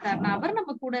திட்டத்தை கொடுத்தாருன்னா, அவர்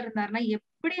நம்ம கூட இருந்தாருன்னா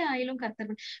எப்படி ஆயிலும்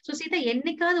கர்த்தர். சோ சீதா,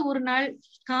 என்னைக்காவது ஒரு நாள்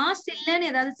காசு இல்லைன்னு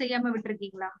ஏதாவது செய்யாம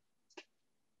விட்டுருக்கீங்களா?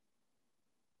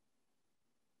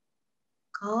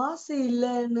 காசு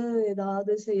இல்லைன்னு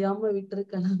ஏதாவது செய்யாம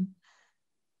விட்டுருக்கேன்.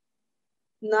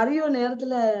 நிறைய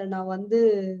நேரத்துல நான் வந்து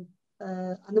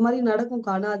அந்த மாதிரி நடக்கும்.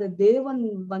 ஆனா அது தேவன்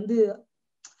வந்து,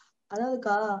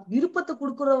 அதாவதுக்கா விருப்பத்தை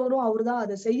கொடுக்குறவரும் அவருதான்,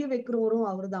 அதை செய்ய வைக்கிறவரும்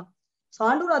அவருதான்.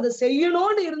 ஆண்டவர் அதை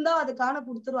செய்யணும்னு இருந்தா அதை காண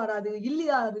கொடுத்துருவாரு. அது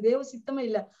இல்லையா, அது தேவ சித்தமே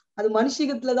இல்ல, அது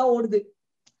மனுஷிகத்துலதான் ஓடுது.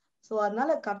 சோ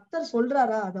அதனால கர்த்தர்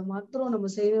சொல்றாரா அதை மாத்திரம்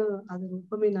நம்ம செய்யணும். அது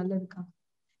எப்பவுமே நல்லதுக்கா.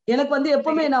 எனக்கு வந்து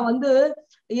எப்பவுமே நான் வந்து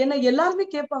என்ன எல்லாருமே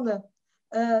கேட்பாங்க,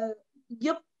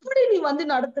 எப்படி நீ வந்து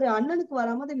நடத்துற, அண்ணனுக்கு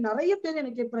வராம நிறைய பேர்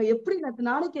எனக்கு கேட்பேன், எப்படி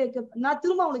நானும் நான்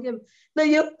திரும்ப அவனுக்கு கேட்பேன்,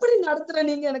 நான் எப்படி நடத்துறேன்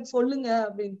நீங்க எனக்கு சொல்லுங்க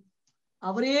அப்படின்னு.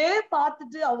 அவரையே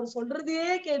பார்த்துட்டு அவர் சொல்றதையே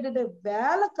கேட்டுட்டு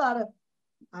வேலைக்காரர்,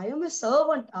 ஐ எம் எ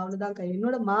சர்வன்ட், அவ்வளவுதான்க்கா.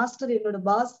 என்னோட மாஸ்டர், என்னோட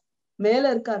பாஸ்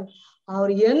மேல இருக்காரு.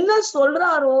 அவர் என்ன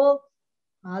சொல்றாரோ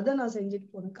அதை நான் செஞ்சுட்டு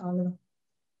போறேன். அவ்வளவுதான்.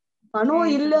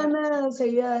 பணம் இல்லைன்னு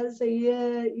செய்ய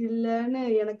இல்லைன்னு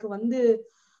எனக்கு வந்து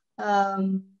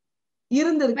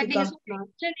இருந்திருக்குக்கா.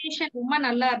 ரொம்ப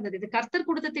நல்லா இருந்தது. இது கர்த்தர்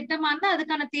கொடுத்த திட்டமா இருந்தா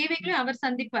அதுக்கான தேவைகளையும் அவர்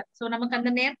சந்திப்பார். சோ நமக்கு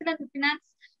அந்த நேரத்துல அந்த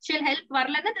பினான்சியல் ஹெல்ப்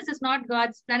வரலன்னா this is not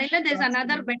God's plan. இல்ல there's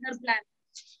another better plan.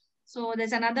 So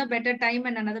there's another better time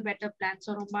and another better plan. So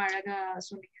ரொம்ப அழகா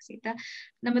சொன்னீங்க சீதா.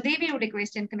 நம்ம தேவியோட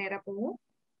क्वेश्चनக்கு நேரா போவோம்.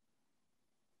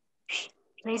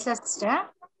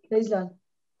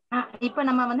 இப்ப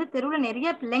நம்ம வந்து தெருவுல நிறைய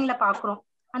பிள்ளைங்களை பாக்குறோம்.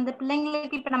 அந்த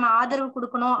பிள்ளைங்களுக்கு இப்ப நம்ம ஆதரவு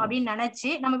கொடுக்கணும் அப்படின்னு நினைச்சு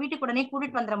நம்ம வீட்டுக்கு உடனே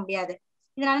கூட்டிட்டு வந்துட முடியாது.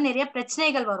 இதனால நிறைய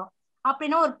பிரச்சனைகள் வரும்.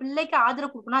 அப்படின்னா ஒரு பிள்ளைக்கு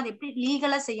ஆதரவு கொடுக்கணும், அது எப்படி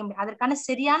லீகலா செய்ய முடியும்? அதற்கான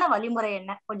சரியான வழிமுறை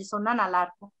என்ன, கொஞ்சம் சொன்னா நல்லா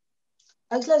இருக்கும்.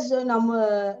 ஆக்சுவலா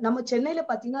நம்ம சென்னையில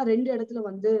பாத்தீங்கன்னா 2 இடத்துல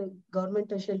வந்து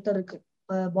கவர்மெண்ட் ஷெல்டர் இருக்கு.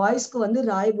 பாய்ஸ்க்கு வந்து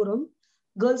ராயபுரம்,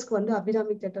 கேர்ள்ஸ்க்கு வந்து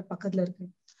அபிராமி தியேட்டர் பக்கத்துல இருக்கு.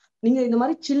 நீங்க இந்த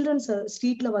மாதிரி சில்ட்ரன்ஸ்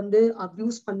ஸ்ட்ரீட்ல வந்து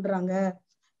அபியூஸ் பண்றாங்க,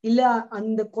 இல்ல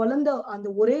அந்த குழந்தை அந்த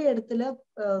ஒரே இடத்துல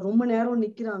ரொம்ப நேரம்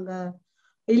நிக்கிறாங்க,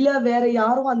 இல்ல வேற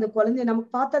யாரும் அந்த குழந்தைய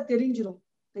நமக்கு பார்த்தா தெரிஞ்சிடும்,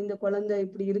 இந்த குழந்தை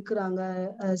இப்படி இருக்கிறாங்க,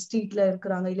 ஸ்ட்ரீட்ல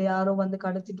இருக்கிறாங்க, இல்ல யாரோ வந்து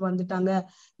கடத்திட்டு வந்துட்டாங்க,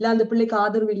 இல்ல அந்த பிள்ளைக்கு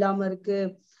ஆதரவு இல்லாம இருக்கு,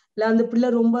 இல்ல அந்த பிள்ளை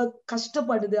ரொம்ப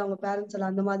கஷ்டப்படுது அவங்க பேரண்ட்ஸ்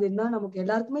எல்லாம், அந்த மாதிரினா நமக்கு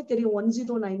எல்லாருக்குமே தெரியும்.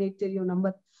 1098 தெரியும்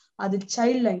நம்பர், அது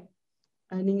சைல்ட் லைன்.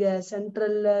 நீங்க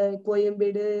சென்ட்ரல்ல,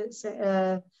 கோயம்பேடு,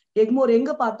 எக்மோர்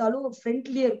எங்க பார்த்தாலும்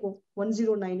ஃப்ரண்ட்லயே இருக்கும்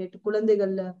 1098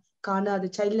 குழந்தைகள்ல காண, அது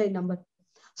சைல்ட் லைன் நம்பர்.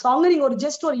 சோ அங்க நீங்க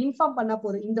ஜஸ்ட் ஒரு இன்ஃபார்ம் பண்ணா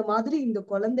போதும், இந்த மாதிரி இந்த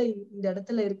குழந்தை இந்த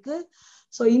இடத்துல இருக்கு,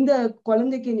 சோ இந்த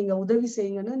குழந்தைக்கு நீங்க உதவி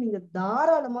செய்யுங்கன்னு நீங்க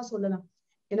தாராளமா சொல்லலாம்.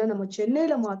 ஏன்னா நம்ம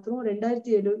சென்னையில மாத்திரம்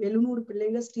 2700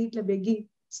 பிள்ளைங்க ஸ்ட்ரீட்ல பெக்கிங்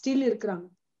ஸ்டில் இருக்கிறாங்க.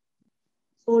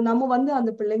 சோ நம்ம வந்து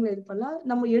அந்த பிள்ளைங்களை இது பண்ணலாம்.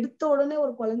 நம்ம எடுத்த உடனே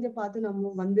ஒரு குழந்தைய பார்த்து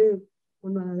நம்ம வந்து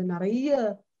நிறைய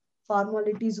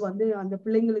ஃபார்மாலிட்டிஸ் வந்து அந்த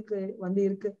பிள்ளைங்களுக்கு வந்து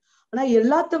இருக்கு. ஆனா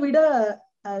எல்லாத்த விட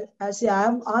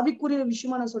ஆவிக்குரிய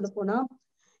விஷயமா நான் சொல்ல போனா,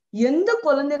 எந்த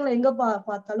குழந்தைகளை எங்க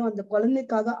பார்த்தாலும் அந்த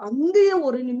குழந்தைக்காக அங்கேயே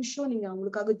ஒரு நிமிஷம் நீங்க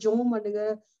அவங்களுக்காக ஜெபம் பண்ணுங்க,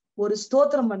 ஒரு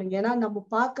ஸ்தோத்திரம் பண்ணுங்க. ஏன்னா நம்ம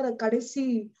பாக்குற கடைசி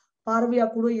பார்வையா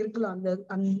கூட இருக்கலாம்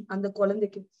அந்த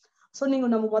குழந்தைக்கு. சோ நீங்க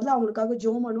நம்ம முதல்ல அவங்களுக்காக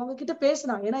ஜெபம் பண்ணுவோம், அவங்க கிட்ட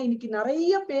பேசலாம். ஏன்னா இன்னைக்கு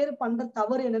நிறைய பேர் பண்ற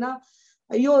தவறு என்னன்னா,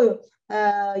 ஐயோ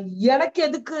எனக்கு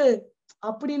எதுக்கு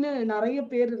அப்படின்னு நிறைய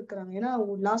பேர் இருக்கிறாங்க. ஏன்னா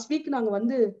லாஸ்ட் வீக் நாங்க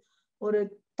வந்து ஒரு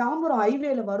தாம்பரம்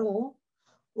ஹைவேல வரும்,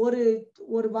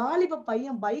 ஒரு வாலிப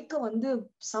பையன் பைக்கை வந்து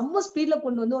செம்ம ஸ்பீட்ல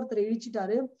கொண்டு வந்து ஒருத்தர்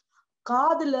இழிச்சிட்டாரு.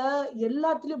 காதுல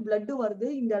எல்லாத்துலயும் பிளட் வருது.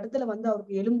 இந்த இடத்துல வந்து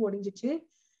அவருக்கு எலும்பு ஒடிஞ்சிச்சு.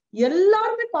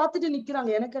 எல்லாருமே பார்த்துட்டு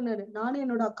நிக்கிறாங்க. எனக்கு என்னன்னு நானும்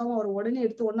என்னோட அக்காவும் அவர் உடனே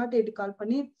எடுத்து 108 கால்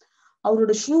பண்ணி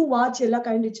அவரோட ஷூ வாட்ச் எல்லாம்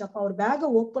கழண்டுச்சு. அப்ப அவர் பேக்கை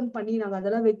ஓபன் பண்ணி நாங்க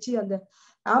அதெல்லாம் வச்சு அந்த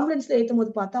ஆம்புலன்ஸ்ல ஏத்தும்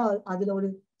போது பார்த்தா அதுல ஒரு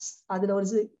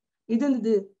இது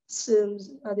இருந்தது.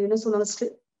 அது என்ன சொல்லுவாங்க,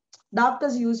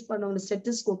 டாக்டர்ஸ் யூஸ் பண்ண ஒரு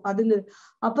ஸ்டெத்தோஸ்கோப் அது.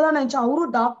 அப்பதான் நினைச்சேன்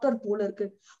அவரும் டாக்டர் போல இருக்கு.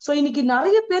 சோ இன்னைக்கு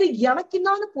நிறைய பேர் எனக்கு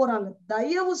என்னான்னு போறாங்க.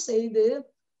 தயவு செய்து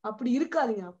அப்படி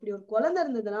இருக்காதீங்க. அப்படி ஒரு குழந்தை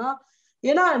இருந்ததுன்னா,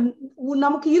 ஏன்னா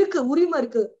நமக்கு இருக்கு, உரிமை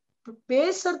இருக்கு,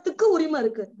 பேசுறதுக்கு உரிமை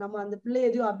இருக்கு. நம்ம அந்த பிள்ளை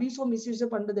எதையும் அபியூஸோ மிஸ்யூஸோ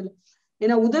பண்றது இல்லை.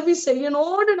 ஏன்னா உதவி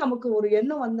செய்யணும்னு நமக்கு ஒரு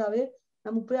எண்ணம் வந்தாவே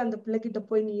நம்ம போய் அந்த பிள்ளைகிட்ட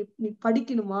போய் நீ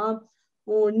படிக்கணுமா,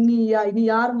 நீ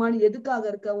யாருமா, நீ எதுக்காக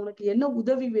இருக்க, உனக்கு என்ன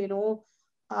உதவி வேணும்,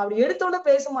 அப்படி எடுத்தோட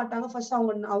பேச மாட்டாங்க. ஃபர்ஸ்ட்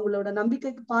அவங்களோட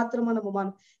நம்பிக்கைக்கு பாத்திரமா நம்ம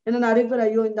மாறணும். ஏன்னா நிறைய பேர்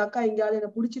ஐயோ இந்த அக்கா எங்கேயாவது என்ன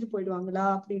புடிச்சிட்டு போயிடுவாங்களா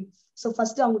அப்படின்னு. சோ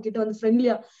ஃபர்ஸ்ட் அவங்க கிட்ட வந்து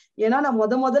ஃப்ரெண்ட்லியா. ஏன்னா நான்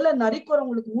முதல்ல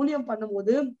நரிக்குறவங்களுக்கு ஊழியம் பண்ணும்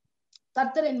போது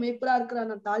கர்த்தர் என் மேய்ப்பரா இருக்கிற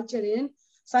நான் தாழ்ச்சடையேன்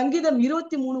சங்கீதம்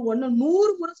 23:1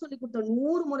 100 முறை சொல்லி கொடுத்தேன்.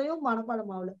 100 முறையும்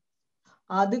மனப்பாடம் ஆகல.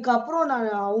 அதுக்கப்புறம் நான்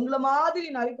அவங்கள மாதிரி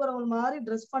நரிக்குறவங்க மாதிரி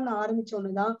ட்ரெஸ் பண்ண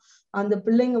ஆரம்பிச்சோன்னுதான் அந்த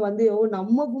பிள்ளைங்க வந்து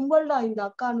நம்ம கும்பல்டா இந்த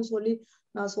அக்கான்னு சொல்லி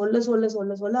நான்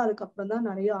சொல்ல அதுக்கப்புறம் தான்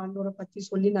நிறைய ஆண்டோரை பத்தி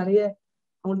சொல்லி நிறைய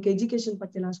அவங்களுக்கு எஜுகேஷன்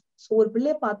பத்தி நான் ஒரு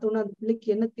பிள்ளைய பார்த்தோம்னா அந்த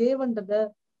பிள்ளைக்கு என்ன தேவைன்றத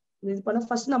இது பண்ண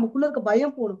ஃபர்ஸ்ட் நமக்குள்ள இருக்க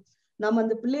பயம் போகணும். நம்ம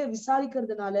அந்த பிள்ளைய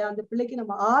விசாரிக்கிறதுனால, அந்த பிள்ளைக்கு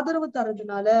நம்ம ஆதரவு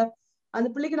தர்றதுனால, அந்த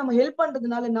பிள்ளைக்கு நம்ம ஹெல்ப்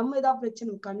பண்றதுனால நம்ம ஏதாவது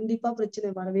பிரச்சனை கண்டிப்பா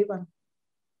பிரச்சனை வரவே வரும்.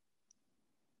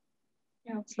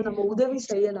 நம்ம உதவி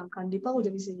செய்யலாம், கண்டிப்பா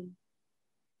உதவி செய்யலாம்.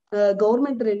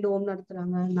 கவர்மெண்ட் 2 ஹோம்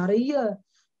நடத்துறாங்க.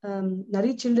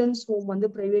 நிறைய சில்ட்ரன்ஸ் ஹோம் வந்து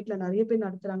பிரைவேட்ல நிறைய பேர்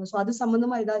நடத்துறாங்க. சோ அது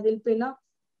சம்பந்தமா ஏதாவது ஹெல்ப் வேணா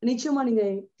நிச்சயமா நீங்க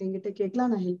என்கிட்ட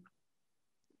கேட்கலாம், நான் ஹெல்ப்.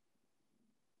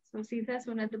 சீதா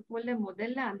சொன்னது போல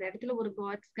முதல்ல அந்த இடத்துல ஒரு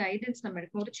காட்ஸ் கைடன்ஸ் நம்ம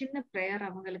எடுக்கணும். ஒரு சின்ன ப்ரேயர்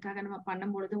அவங்களுக்காக நம்ம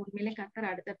பண்ணும்பொழுது உண்மையிலே கர்த்தர்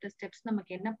அடுத்தடுத்த ஸ்டெப்ஸ்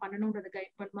நமக்கு என்ன பண்ணணும்ன்றது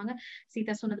கைட் பண்ணுவாங்க.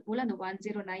 சீதா சொன்னது போல அந்த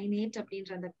 1098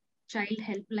 அப்படின்ற அந்த சைல்ட்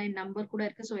ஹெல்ப் லைன் நம்பர் கூட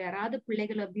இருக்கு. சோ யாராவது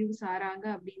பிள்ளைகள் அபியூஸ் ஆறாங்க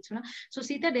அப்படின்னு சொன்னா சோ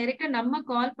சீதா டைரக்டா நம்ம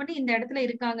கால் பண்ணி இந்த இடத்துல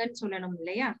இருக்காங்கன்னு சொல்லணும்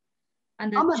இல்லையா?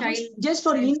 அந்த சைல்ட் ஜஸ்ட்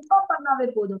ஒரு இன்ஃபார்ம் பண்ணாவே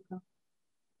போதும்.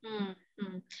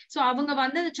 சோ அவங்க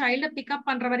வந்து அந்த சைல்ட பிக்கப்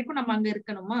பண்ற வரைக்கும் நம்ம அங்க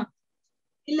இருக்கணுமா?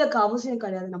 இல்லக்கா, அவசியம்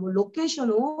கிடையாது. நம்ம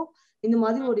லொகேஷனும் இந்த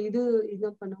மாதிரி ஒரு இது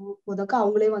பண்ணுவோம் போதாக்கா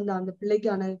அவங்களே வந்து அந்த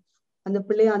பிள்ளைக்கான அந்த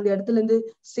பிள்ளைய அந்த இடத்துல இருந்து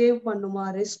சேவ் பண்ணுமா,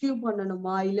 ரெஸ்கியூ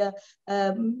பண்ணணுமா, இல்ல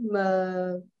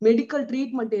மெடிக்கல்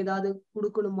ட்ரீட்மெண்ட் ஏதாவது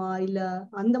கொடுக்கணுமா, இல்ல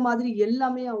அந்த மாதிரி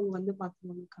எல்லாமே அவங்க வந்து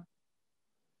பாத்துக்கணும்க்கா.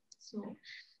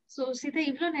 சோ சீதா,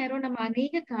 இவ்வளவு நேரம் நம்ம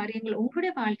அநேக காரியங்கள்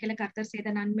உங்களுடைய வாழ்க்கையில கர்த்தர் செய்த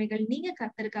நன்மைகள், நீங்க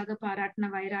கர்த்தருக்காக பாராட்டின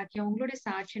வைராக்கியம், உங்களுடைய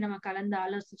சாட்சி நம்ம கலந்து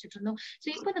ஆலோசிச்சுட்டு இருந்தோம். சோ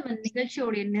இப்ப நம்ம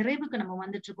நிகழ்ச்சியோடைய நிறைவுக்கு நம்ம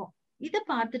வந்துட்டு இருக்கோம். இதை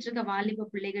பார்த்துட்டு இருக்க வாலிப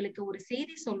பிள்ளைகளுக்கு ஒரு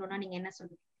செய்தி சொல்லணும்னா நீங்க என்ன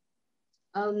சொல்லுங்க?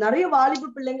 நிறைய வாலிப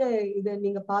பிள்ளைங்க இத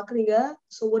நீங்க பாக்குறீங்க.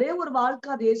 சோ ஒரே ஒரு வாழ்க்கை,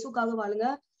 அது இயேசுக்காக வாழுங்க.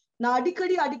 நான்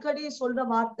அடிக்கடி சொல்ற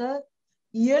வார்த்தை,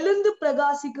 எழுந்து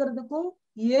பிரகாசிக்கிறதுக்கும்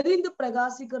எரிந்து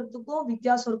பிரகாசிக்கிறதுக்கும்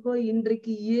வித்தியாசம் இருக்கும்.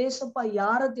 இன்றைக்கு இயேசுப்பா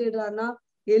யார தேடுறாருன்னா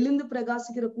எழுந்து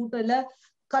பிரகாசிக்கிற கூட்டம் இல்ல,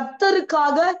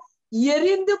 கர்த்தருக்காக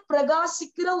எரிந்து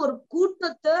பிரகாசிக்கிற ஒரு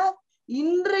கூட்டத்தை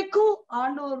இன்றைக்கும்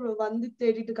ஆண்டவர் வந்து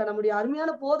தேடிட்டு இருக்க. நம்முடைய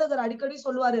அருமையான போதகர் அடிக்கடி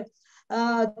சொல்லுவாரு,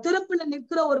 திறப்புல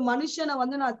நிற்கிற ஒரு மனுஷனை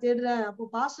வந்து நான் தேடுறேன். அப்போ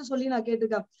பாஸ்டர் சொல்லி நான்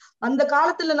கேட்டிருக்கேன், அந்த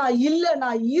காலத்துல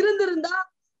நான் இருந்திருந்தா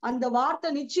அந்த வார்த்தை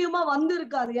நிச்சயமா வந்து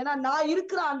இருக்காது. ஏன்னா நான்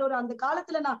இருக்கிற ஆண்டவர், அந்த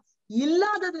காலத்துல நான்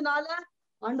இல்லாததுனால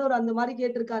ஆண்டவர் அந்த மாதிரி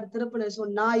கேட்டிருக்காரு திறப்புல. சோ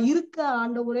நான் இருக்க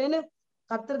ஆண்டவரேன்னு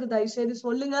கர்த்தருக்கு தயவு செய்து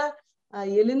சொல்லுங்க.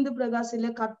 எழுந்து பிரகாசில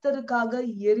கர்த்தருக்காக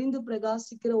எரிந்து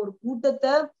பிரகாசிக்கிற ஒரு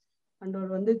கூட்டத்தை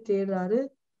ஆண்டவர் வந்து தேடுறாரு.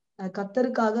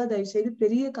 கர்த்தருக்காக தயவு செய்து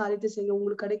பெரிய காரியத்தை செய்யுங்க.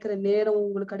 உங்களுக்கு கிடைக்கிற நேரம்,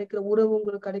 உங்களுக்கு கிடைக்கிற உறவு,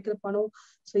 உங்களுக்கு கிடைக்கிற பணம்,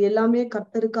 சோ எல்லாமே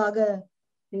கர்த்தருக்காக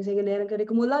நீங்க செய்ய. நேரம்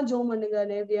கிடைக்கும் போதுதான் ஜெபம் பண்ணுங்க.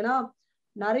 ஏன்னா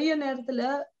நிறைய நேரத்துல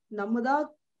நம்ம தான்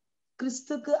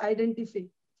கிறிஸ்துக்கு ஐடென்டிஃபை,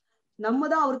 நம்ம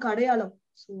தான் அவருக்கு அடையாளம்.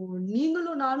 சோ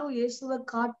நீங்களும் நானும் இயேசுவை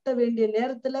காட்ட வேண்டிய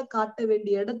நேரத்துல காட்ட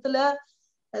வேண்டிய இடத்துல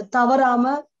தவறாம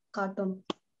காட்டணும்.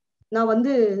 நான்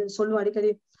வந்து சொல்லுவேன்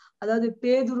அடிக்கடி, அதாவது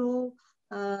பேதுரு,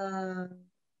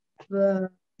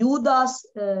 யூதாஸ்,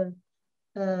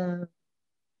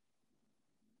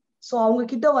 சோ அவங்க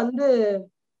கிட்ட வந்து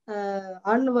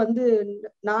ஆண்டு வந்து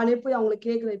நானே போய் அவங்களை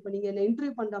கேட்கிறேன், இப்ப நீங்க என்ன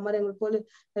இன்டர்வியூ பண்ற மாதிரி எங்களுக்கு போல,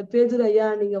 பேதுரு ஐயா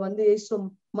நீங்க வந்து இயேசு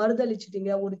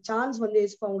மறுதளிச்சிட்டீங்க, ஒரு சான்ஸ் வந்து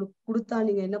இயேசு அவங்களுக்கு கொடுத்தா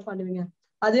நீங்க என்ன பண்ணுவீங்க?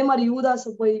 அதே மாதிரி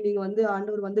யூதாஸ போய் நீங்க வந்து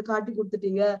ஆண்டவர் வந்து காட்டி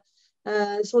கொடுத்துட்டீங்க,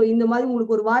 சோ இந்த மாதிரி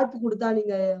உங்களுக்கு ஒரு வாய்ப்பு கொடுத்தா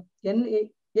நீங்க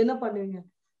என்ன பண்ணுவீங்க?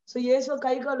 சோ இயேசுவ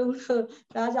கை கழுவு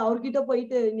ராஜா அவர்கிட்ட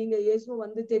போயிட்டு நீங்க இயேசுவ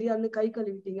வந்து தெரியாது கை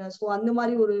கழுவிட்டீங்க. சோ அந்த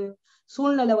மாதிரி ஒரு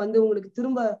சூழ்நிலை வந்து உங்களுக்கு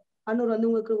திரும்ப ஆண்டவர் வந்து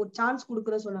உங்களுக்கு ஒரு சான்ஸ்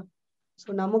கொடுக்குற சொன்னாங்க. சோ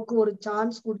நமக்கு ஒரு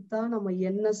சான்ஸ் கொடுத்தா நம்ம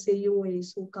என்ன செய்வோம்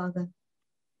இயேசுக்காக?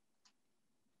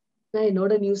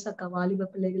 என்னோட நியூஸ் அக்கா வாலிப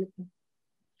பிள்ளைகளுக்கு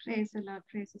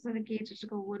கேட்டுட்டு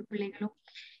இருக்க ஒவ்வொரு பிள்ளைகளும்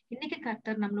இன்னைக்கு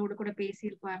கர்த்தர் நம்மளோட கூட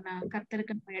பேசியிருப்பார்னா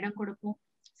கர்த்தருக்கு நம்ம இடம் கொடுப்போம்.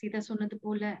 சீதா சொன்னது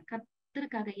போல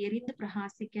கர்த்தருக்காக எரிந்து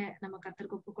பிரகாசிக்க நம்ம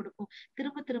கர்த்தருக்கு ஒப்பு கொடுப்போம்.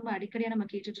 திரும்ப திரும்ப அடிக்கடியா நம்ம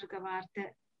கேட்டுட்டு இருக்க வார்த்தை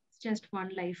ஜஸ்ட்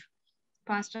ஒன் லைஃப்.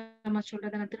 பாஸ்டர் நம்ம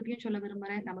சொல்றதை நான் திருப்பியும் சொல்ல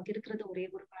விரும்புறேன். நமக்கு இருக்கிறது ஒரே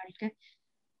ஒரு வாழ்க்கை.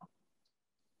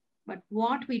 But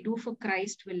what we do for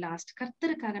Christ will last.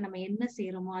 கர்த்தருக்காக நம்ம என்ன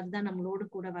செய்யறோமோ அதுதான் நம்மளோடு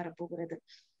கூட வரப்போகிறது.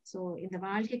 சோ இந்த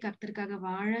வாழ்க்கை கர்த்தருக்காக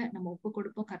வாழ நம்ம ஒப்பு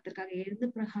கொடுப்போம். கர்த்தருக்காக எழுந்து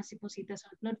பிரகாசிப்போம். சீதா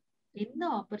சொல்ல எந்த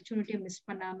ஆப்பர்ச்சுனிட்டியை மிஸ்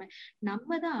பண்ணாம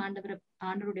நம்ம தான்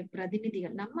ஆண்டவருடைய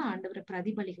பிரதிநிதிகள். நம்ம ஆண்டவரை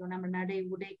பிரதிபலிக்கணும். நம்ம நடை,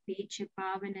 உடை, பேச்சு,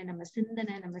 பாவனை, நம்ம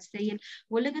சிந்தனை, நம்ம செயல்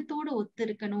உலகத்தோட ஒத்து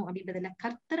இருக்கணும் அப்படின்றதுல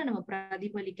கர்த்தரை நம்ம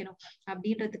பிரதிபலிக்கணும்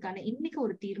அப்படின்றதுக்கான இன்னைக்கு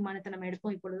ஒரு தீர்மானத்தை நம்ம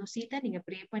எடுப்போம். இப்பொழுதும் சீதா நீங்க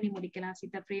ப்ரே பண்ணி முடிக்கலாம்.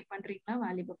 சீதா ப்ரே பண்றீங்களா?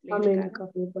 வாலிப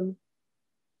பிள்ளைகளுக்காக.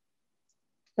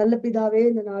 நல்ல பிதாவே,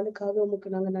 இந்த நாளுக்காக உமக்கு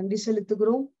நாங்க நன்றி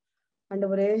செலுத்துகிறோம்.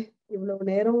 ஆண்டவரே, இவ்வளவு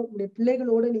நேரம் உங்களுடைய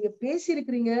பிள்ளைகளோட நீங்க பேசி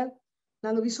இருக்கிறீங்க.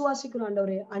 நாங்க விசுவாசிக்கிறோம்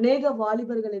ஆண்டவரே. அநேக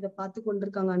வாலிபர்கள் இதை பார்த்து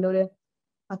கொண்டிருக்காங்க ஆண்டவரே.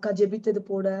 அக்கா ஜெபித்தது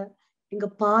போல எங்க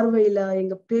பார்வையில,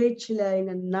 எங்க பேச்சுல,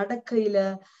 எங்க நடக்கையில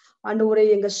ஆண்டவரே,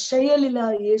 எங்க செயலில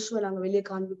இயேசுவை நாங்க வெளியே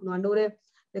காண்பிக்கணும் ஆண்டவரே.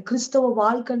 இந்த கிறிஸ்தவ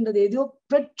வாழ்க்கைன்றது எதையோ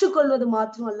பெற்றுக்கொள்வது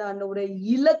மாத்திரம் அல்ல ஆண்டவரே,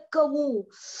 இழக்கவும்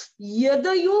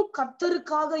எதையும்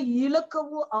கர்த்தருக்காக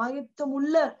இழக்கவும்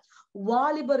ஆயத்தமுள்ள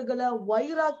வாலிபர்களை,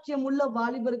 வைராக்கியம் உள்ள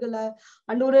வாலிபர்களை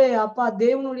ஆண்டவரே அப்பா,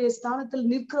 தேவனுடைய ஸ்தானத்தில்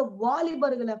நிற்கிற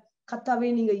வாலிபர்களை கர்த்தாவே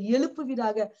நீங்க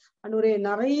எழுப்புவீராக ஆண்டவரே.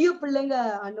 நிறைய பிள்ளைங்க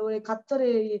ஆண்டவரே கர்த்தரே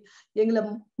எங்களை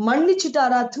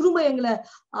மன்னிச்சுட்டாரா, திரும்ப எங்களை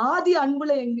ஆதி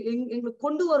அன்புல எங்களை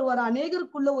கொண்டு வருவாரா?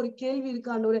 அநேகருக்குள்ள ஒரு கேள்வி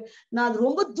இருக்கு ஆண்டவரே. நான் அது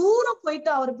ரொம்ப தூரம்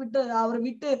போயிட்டு அவரை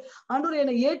விட்டு ஆண்டவரே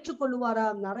என்னை ஏற்றுக்கொள்ளுவாரா?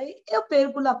 நிறைய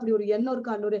பேருக்குள்ள அப்படி ஒரு எண்ணம்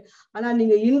இருக்கு ஆண்டவரே. ஆனா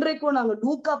நீங்க இன்றைக்கும் நாங்க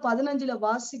லூக்கா 15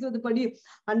 வாசிக்கிறது படி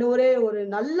ஆண்டவரே, ஒரு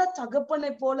நல்ல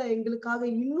தகப்பனை போல எங்களுக்காக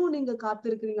இன்னும் நீங்க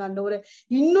காத்திருக்கிறீங்க ஆண்டவரே.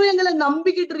 இன்னும் எங்களை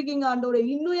நம்பிக்கிட்டு இருக்கீங்க ஆண்டவரே.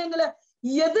 இன்னும் எங்களை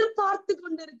எதிர்பார்த்து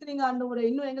கொண்டு இருக்கிறீங்க ஆண்டவரே.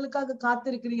 இன்னும் எங்களுக்காக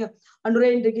காத்திருக்கிறீங்க ஆண்டவரே.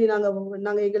 இன்றைக்கு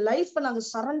நாங்க எங்க லைஃப்பை நாங்க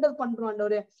சரண்டர் பண்றோம்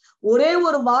ஆண்டவரே. ஒரே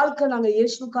ஒரு வாழ்க்கை நாங்க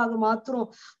இயேசுக்காக மாத்திரம்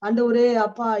ஆண்டவரே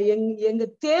அப்பா. எங்க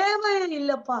தேவையே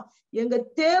இல்லப்பா, எங்க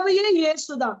தேவையே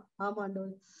இயேசுதான். ஆமா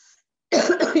ஆண்டவரே,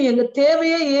 எங்க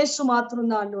தேவையே இயேசு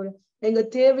மாத்திரம் தான் ஆண்டவரே. எங்க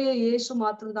தேவையை இயேசு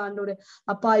மாத்திரம் தான் ஆண்டவரே.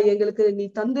 அப்பா, எங்களுக்கு நீ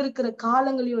தந்திருக்கிற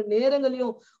காலங்களையும்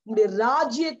நேரங்களையும் உங்களுடைய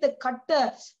ராஜ்யத்தை கட்ட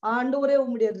ஆண்டவரே,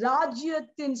 உங்களுடைய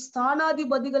ராஜ்யத்தின்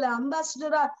ஸ்தானாதிபதிகளை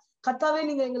அம்பாசிடரா கர்த்தாவே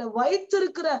நீங்க எங்களை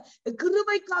வைத்திருக்கிற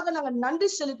கிருபைக்காக நாங்க நன்றி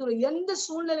செலுத்துறோம். எந்த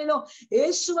சூழ்நிலையிலும்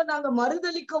இயேசுவை நாங்க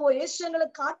மறுதளிக்கவோ, இயேசு எங்களை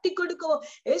காட்டி கொடுக்கவோ,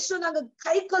 இயேசுவை நாங்க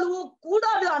கை கழுவோ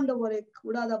கூடாது ஆண்டவரே,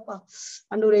 கூடாதப்பா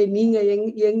ஆண்டவரே. நீங்க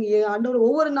ஆண்டவரே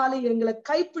ஒவ்வொரு நாளும் எங்களை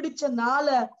கைப்பிடிச்ச நாள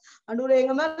ஆண்டவரே,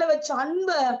 எங்க மேல வச்ச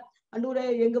அன்பை ஆண்டவரே,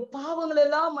 எங்க பாவங்களை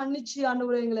எல்லாம் மன்னிச்சு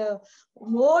ஆண்டவரே எங்களை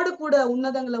உம்மோடு கூட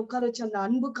உன்னதங்களை உட்கார வச்சு அந்த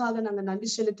அன்புக்காக நாங்க நன்றி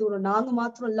செலுத்துகிறோம். நாங்க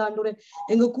மாத்திரம் இல்ல ஆண்டவரே,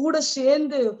 எங்க கூட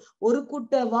சேர்ந்து ஒரு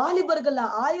கூட்ட வாலிபர்களை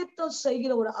ஆயத்தம்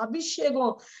செய்கிற ஒரு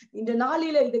அபிஷேகம் இந்த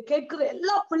நாளில இதை கேட்கிற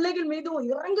எல்லா பிள்ளைகள்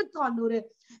மீதும் இறங்கட்டும் ஆண்டவரே.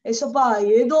 ஏசப்பா,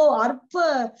 ஏதோ அற்ப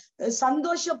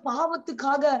சந்தோஷ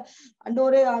பாவத்துக்காக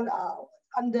ஆண்டவரே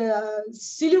அந்த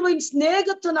சிலுவையின்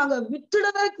சிநேகத்தை நாங்க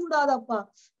விட்டுடவே கூடாதப்பா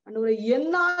ஆண்டவரே.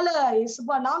 என்னால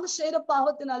ஏசப்பா நாங்க செய்யற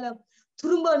பாவத்தினால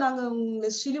திரும்ப நாங்க உங்க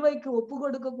சிலுவைக்கு ஒப்பு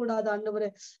கொடுக்க கூடாது ஆண்டவரே.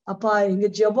 அப்பா, எங்க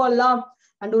ஜெபம் எல்லாம்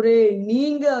ஆண்டவரே,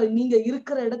 நீங்க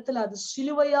இருக்கிற இடத்துல அது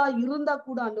சிலுவையா இருந்தா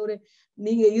கூட ஆண்டவரே,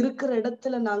 நீங்க இருக்கிற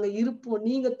இடத்துல நாங்க இருப்போம்.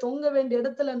 நீங்க தொங்க வேண்டிய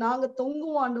இடத்துல நாங்க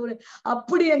தொங்குவோம் ஆண்டவரே.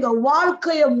 அப்படி எங்க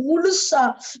வாழ்க்கைய முழுசா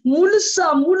முழுசா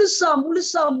முழுசா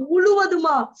முழுசா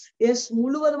முழுவதுமா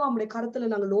முழுவதுமா நம்முடைய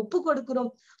கருத்துல நாங்கள் ஒப்பு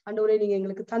கொடுக்கிறோம் ஆண்டவரே. நீங்க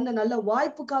எங்களுக்கு தந்த நல்ல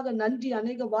வாய்ப்புக்காக நன்றி.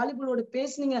 அநேக வாலிபர்களோட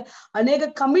பேசுனீங்க,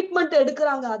 அநேக கமிட்மெண்ட்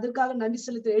எடுக்கிறாங்க, அதற்காக நன்றி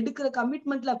செலுத்து. எடுக்கிற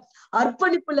கமிட்மெண்ட்ல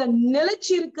அர்ப்பணிப்புல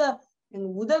நிலைச்சு இருக்க எங்க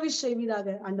உதவி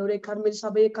செய்வீராக ஆண்டவரே. கர்மேல்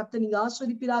சபையை கர்த்தர் நீங்க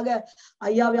ஆஸ்வதிப்பீராக.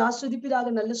 ஐயாவை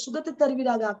ஆஸ்வதிப்பீராக. நல்ல சுகத்தை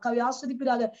தருவீராக. அக்காவை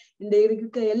ஆஸ்வதிப்பீராக. இந்த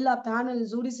இருக்க எல்லா பேனல்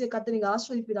ஜூரிஸை கர்த்தர் நீங்க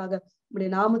ஆஸ்வதிப்பீராக.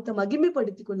 உங்களுடைய நாமத்தை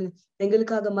மகிமைப்படுத்திக் கொள்ளுங்க.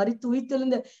 எங்களுக்காக மரித்து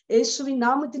உயிர்த்தெழுந்த இயேசுவின்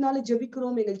நாமத்தினால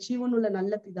ஜெபிக்கிறோம் எங்கள் ஜீவனுள்ள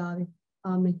நல்ல பிதாவே,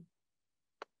 ஆமென்.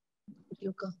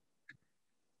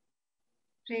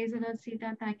 Praise the Lord, Seetha.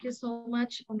 Thank you so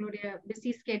much. உங்களுடைய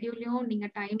பிஸி ஸ்கெடியூல்லையும் நீங்க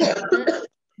டைம் எடுத்து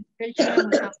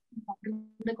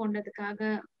பகிர்ந்து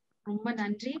கொண்டதுக்காக ரொம்ப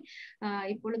நன்றி.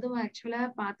 இப்பொழுதும் ஆக்சுவலா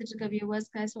பாத்துட்டு இருக்க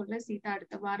வியூவர்ஸ்க்காக சொல்றேன், சீதா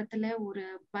அடுத்த வாரத்துல ஒரு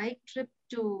bike trip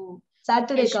to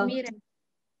Kashmir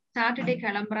Saturday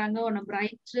கிளம்புறாங்க. ஒரு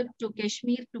bike trip to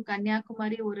Kashmir to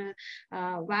Kanyakumari ஒரு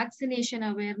வேக்சினேஷன்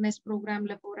அவேர்னஸ்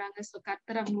ப்ரோக்ராம்ல போறாங்க. ஸோ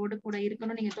கர்த்தர் அவங்களோட கூட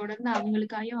இருக்கணும். நீங்க தொடர்ந்து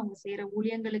அவங்களுக்காகவும் அவங்க செய்யற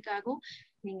ஊழியங்களுக்காகவும்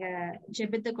நீங்க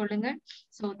ஜெபித்து கொள்ளுங்க.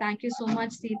 So thank you so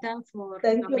much, Seetha, for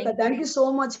thank you so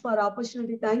much for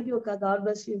opportunity. Thank you, God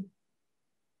bless you.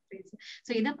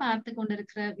 So இதை பார்த்து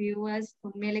கொண்டிருக்கிற வியூவர்ஸ்,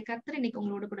 உண்மையிலே கர்த்தர் இன்னைக்கு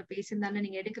உங்களோட கூட பேசியிருந்தாலும்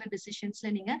நீங்க எடுக்கிற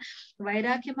டிசிஷன்ஸ்ல நீங்க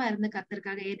வைராக்கியமா இருந்து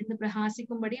கர்த்தருக்காக எரிந்து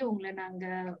பிரகாசிக்கும்படி உங்களை நாங்க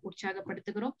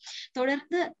உற்சாகப்படுத்துகிறோம்.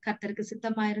 தொடர்ந்து கர்த்தருக்கு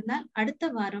சித்தமா இருந்தால் அடுத்த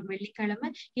வாரம் வெள்ளிக்கிழமை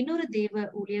இன்னொரு தேவ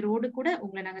ஊழியரோடு கூட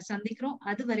உங்களை நாங்க சந்திக்கிறோம்.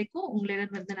 அது வரைக்கும்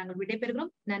உங்களிடமிருந்து நாங்கள்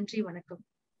விடைபெறுகிறோம். நன்றி, வணக்கம்.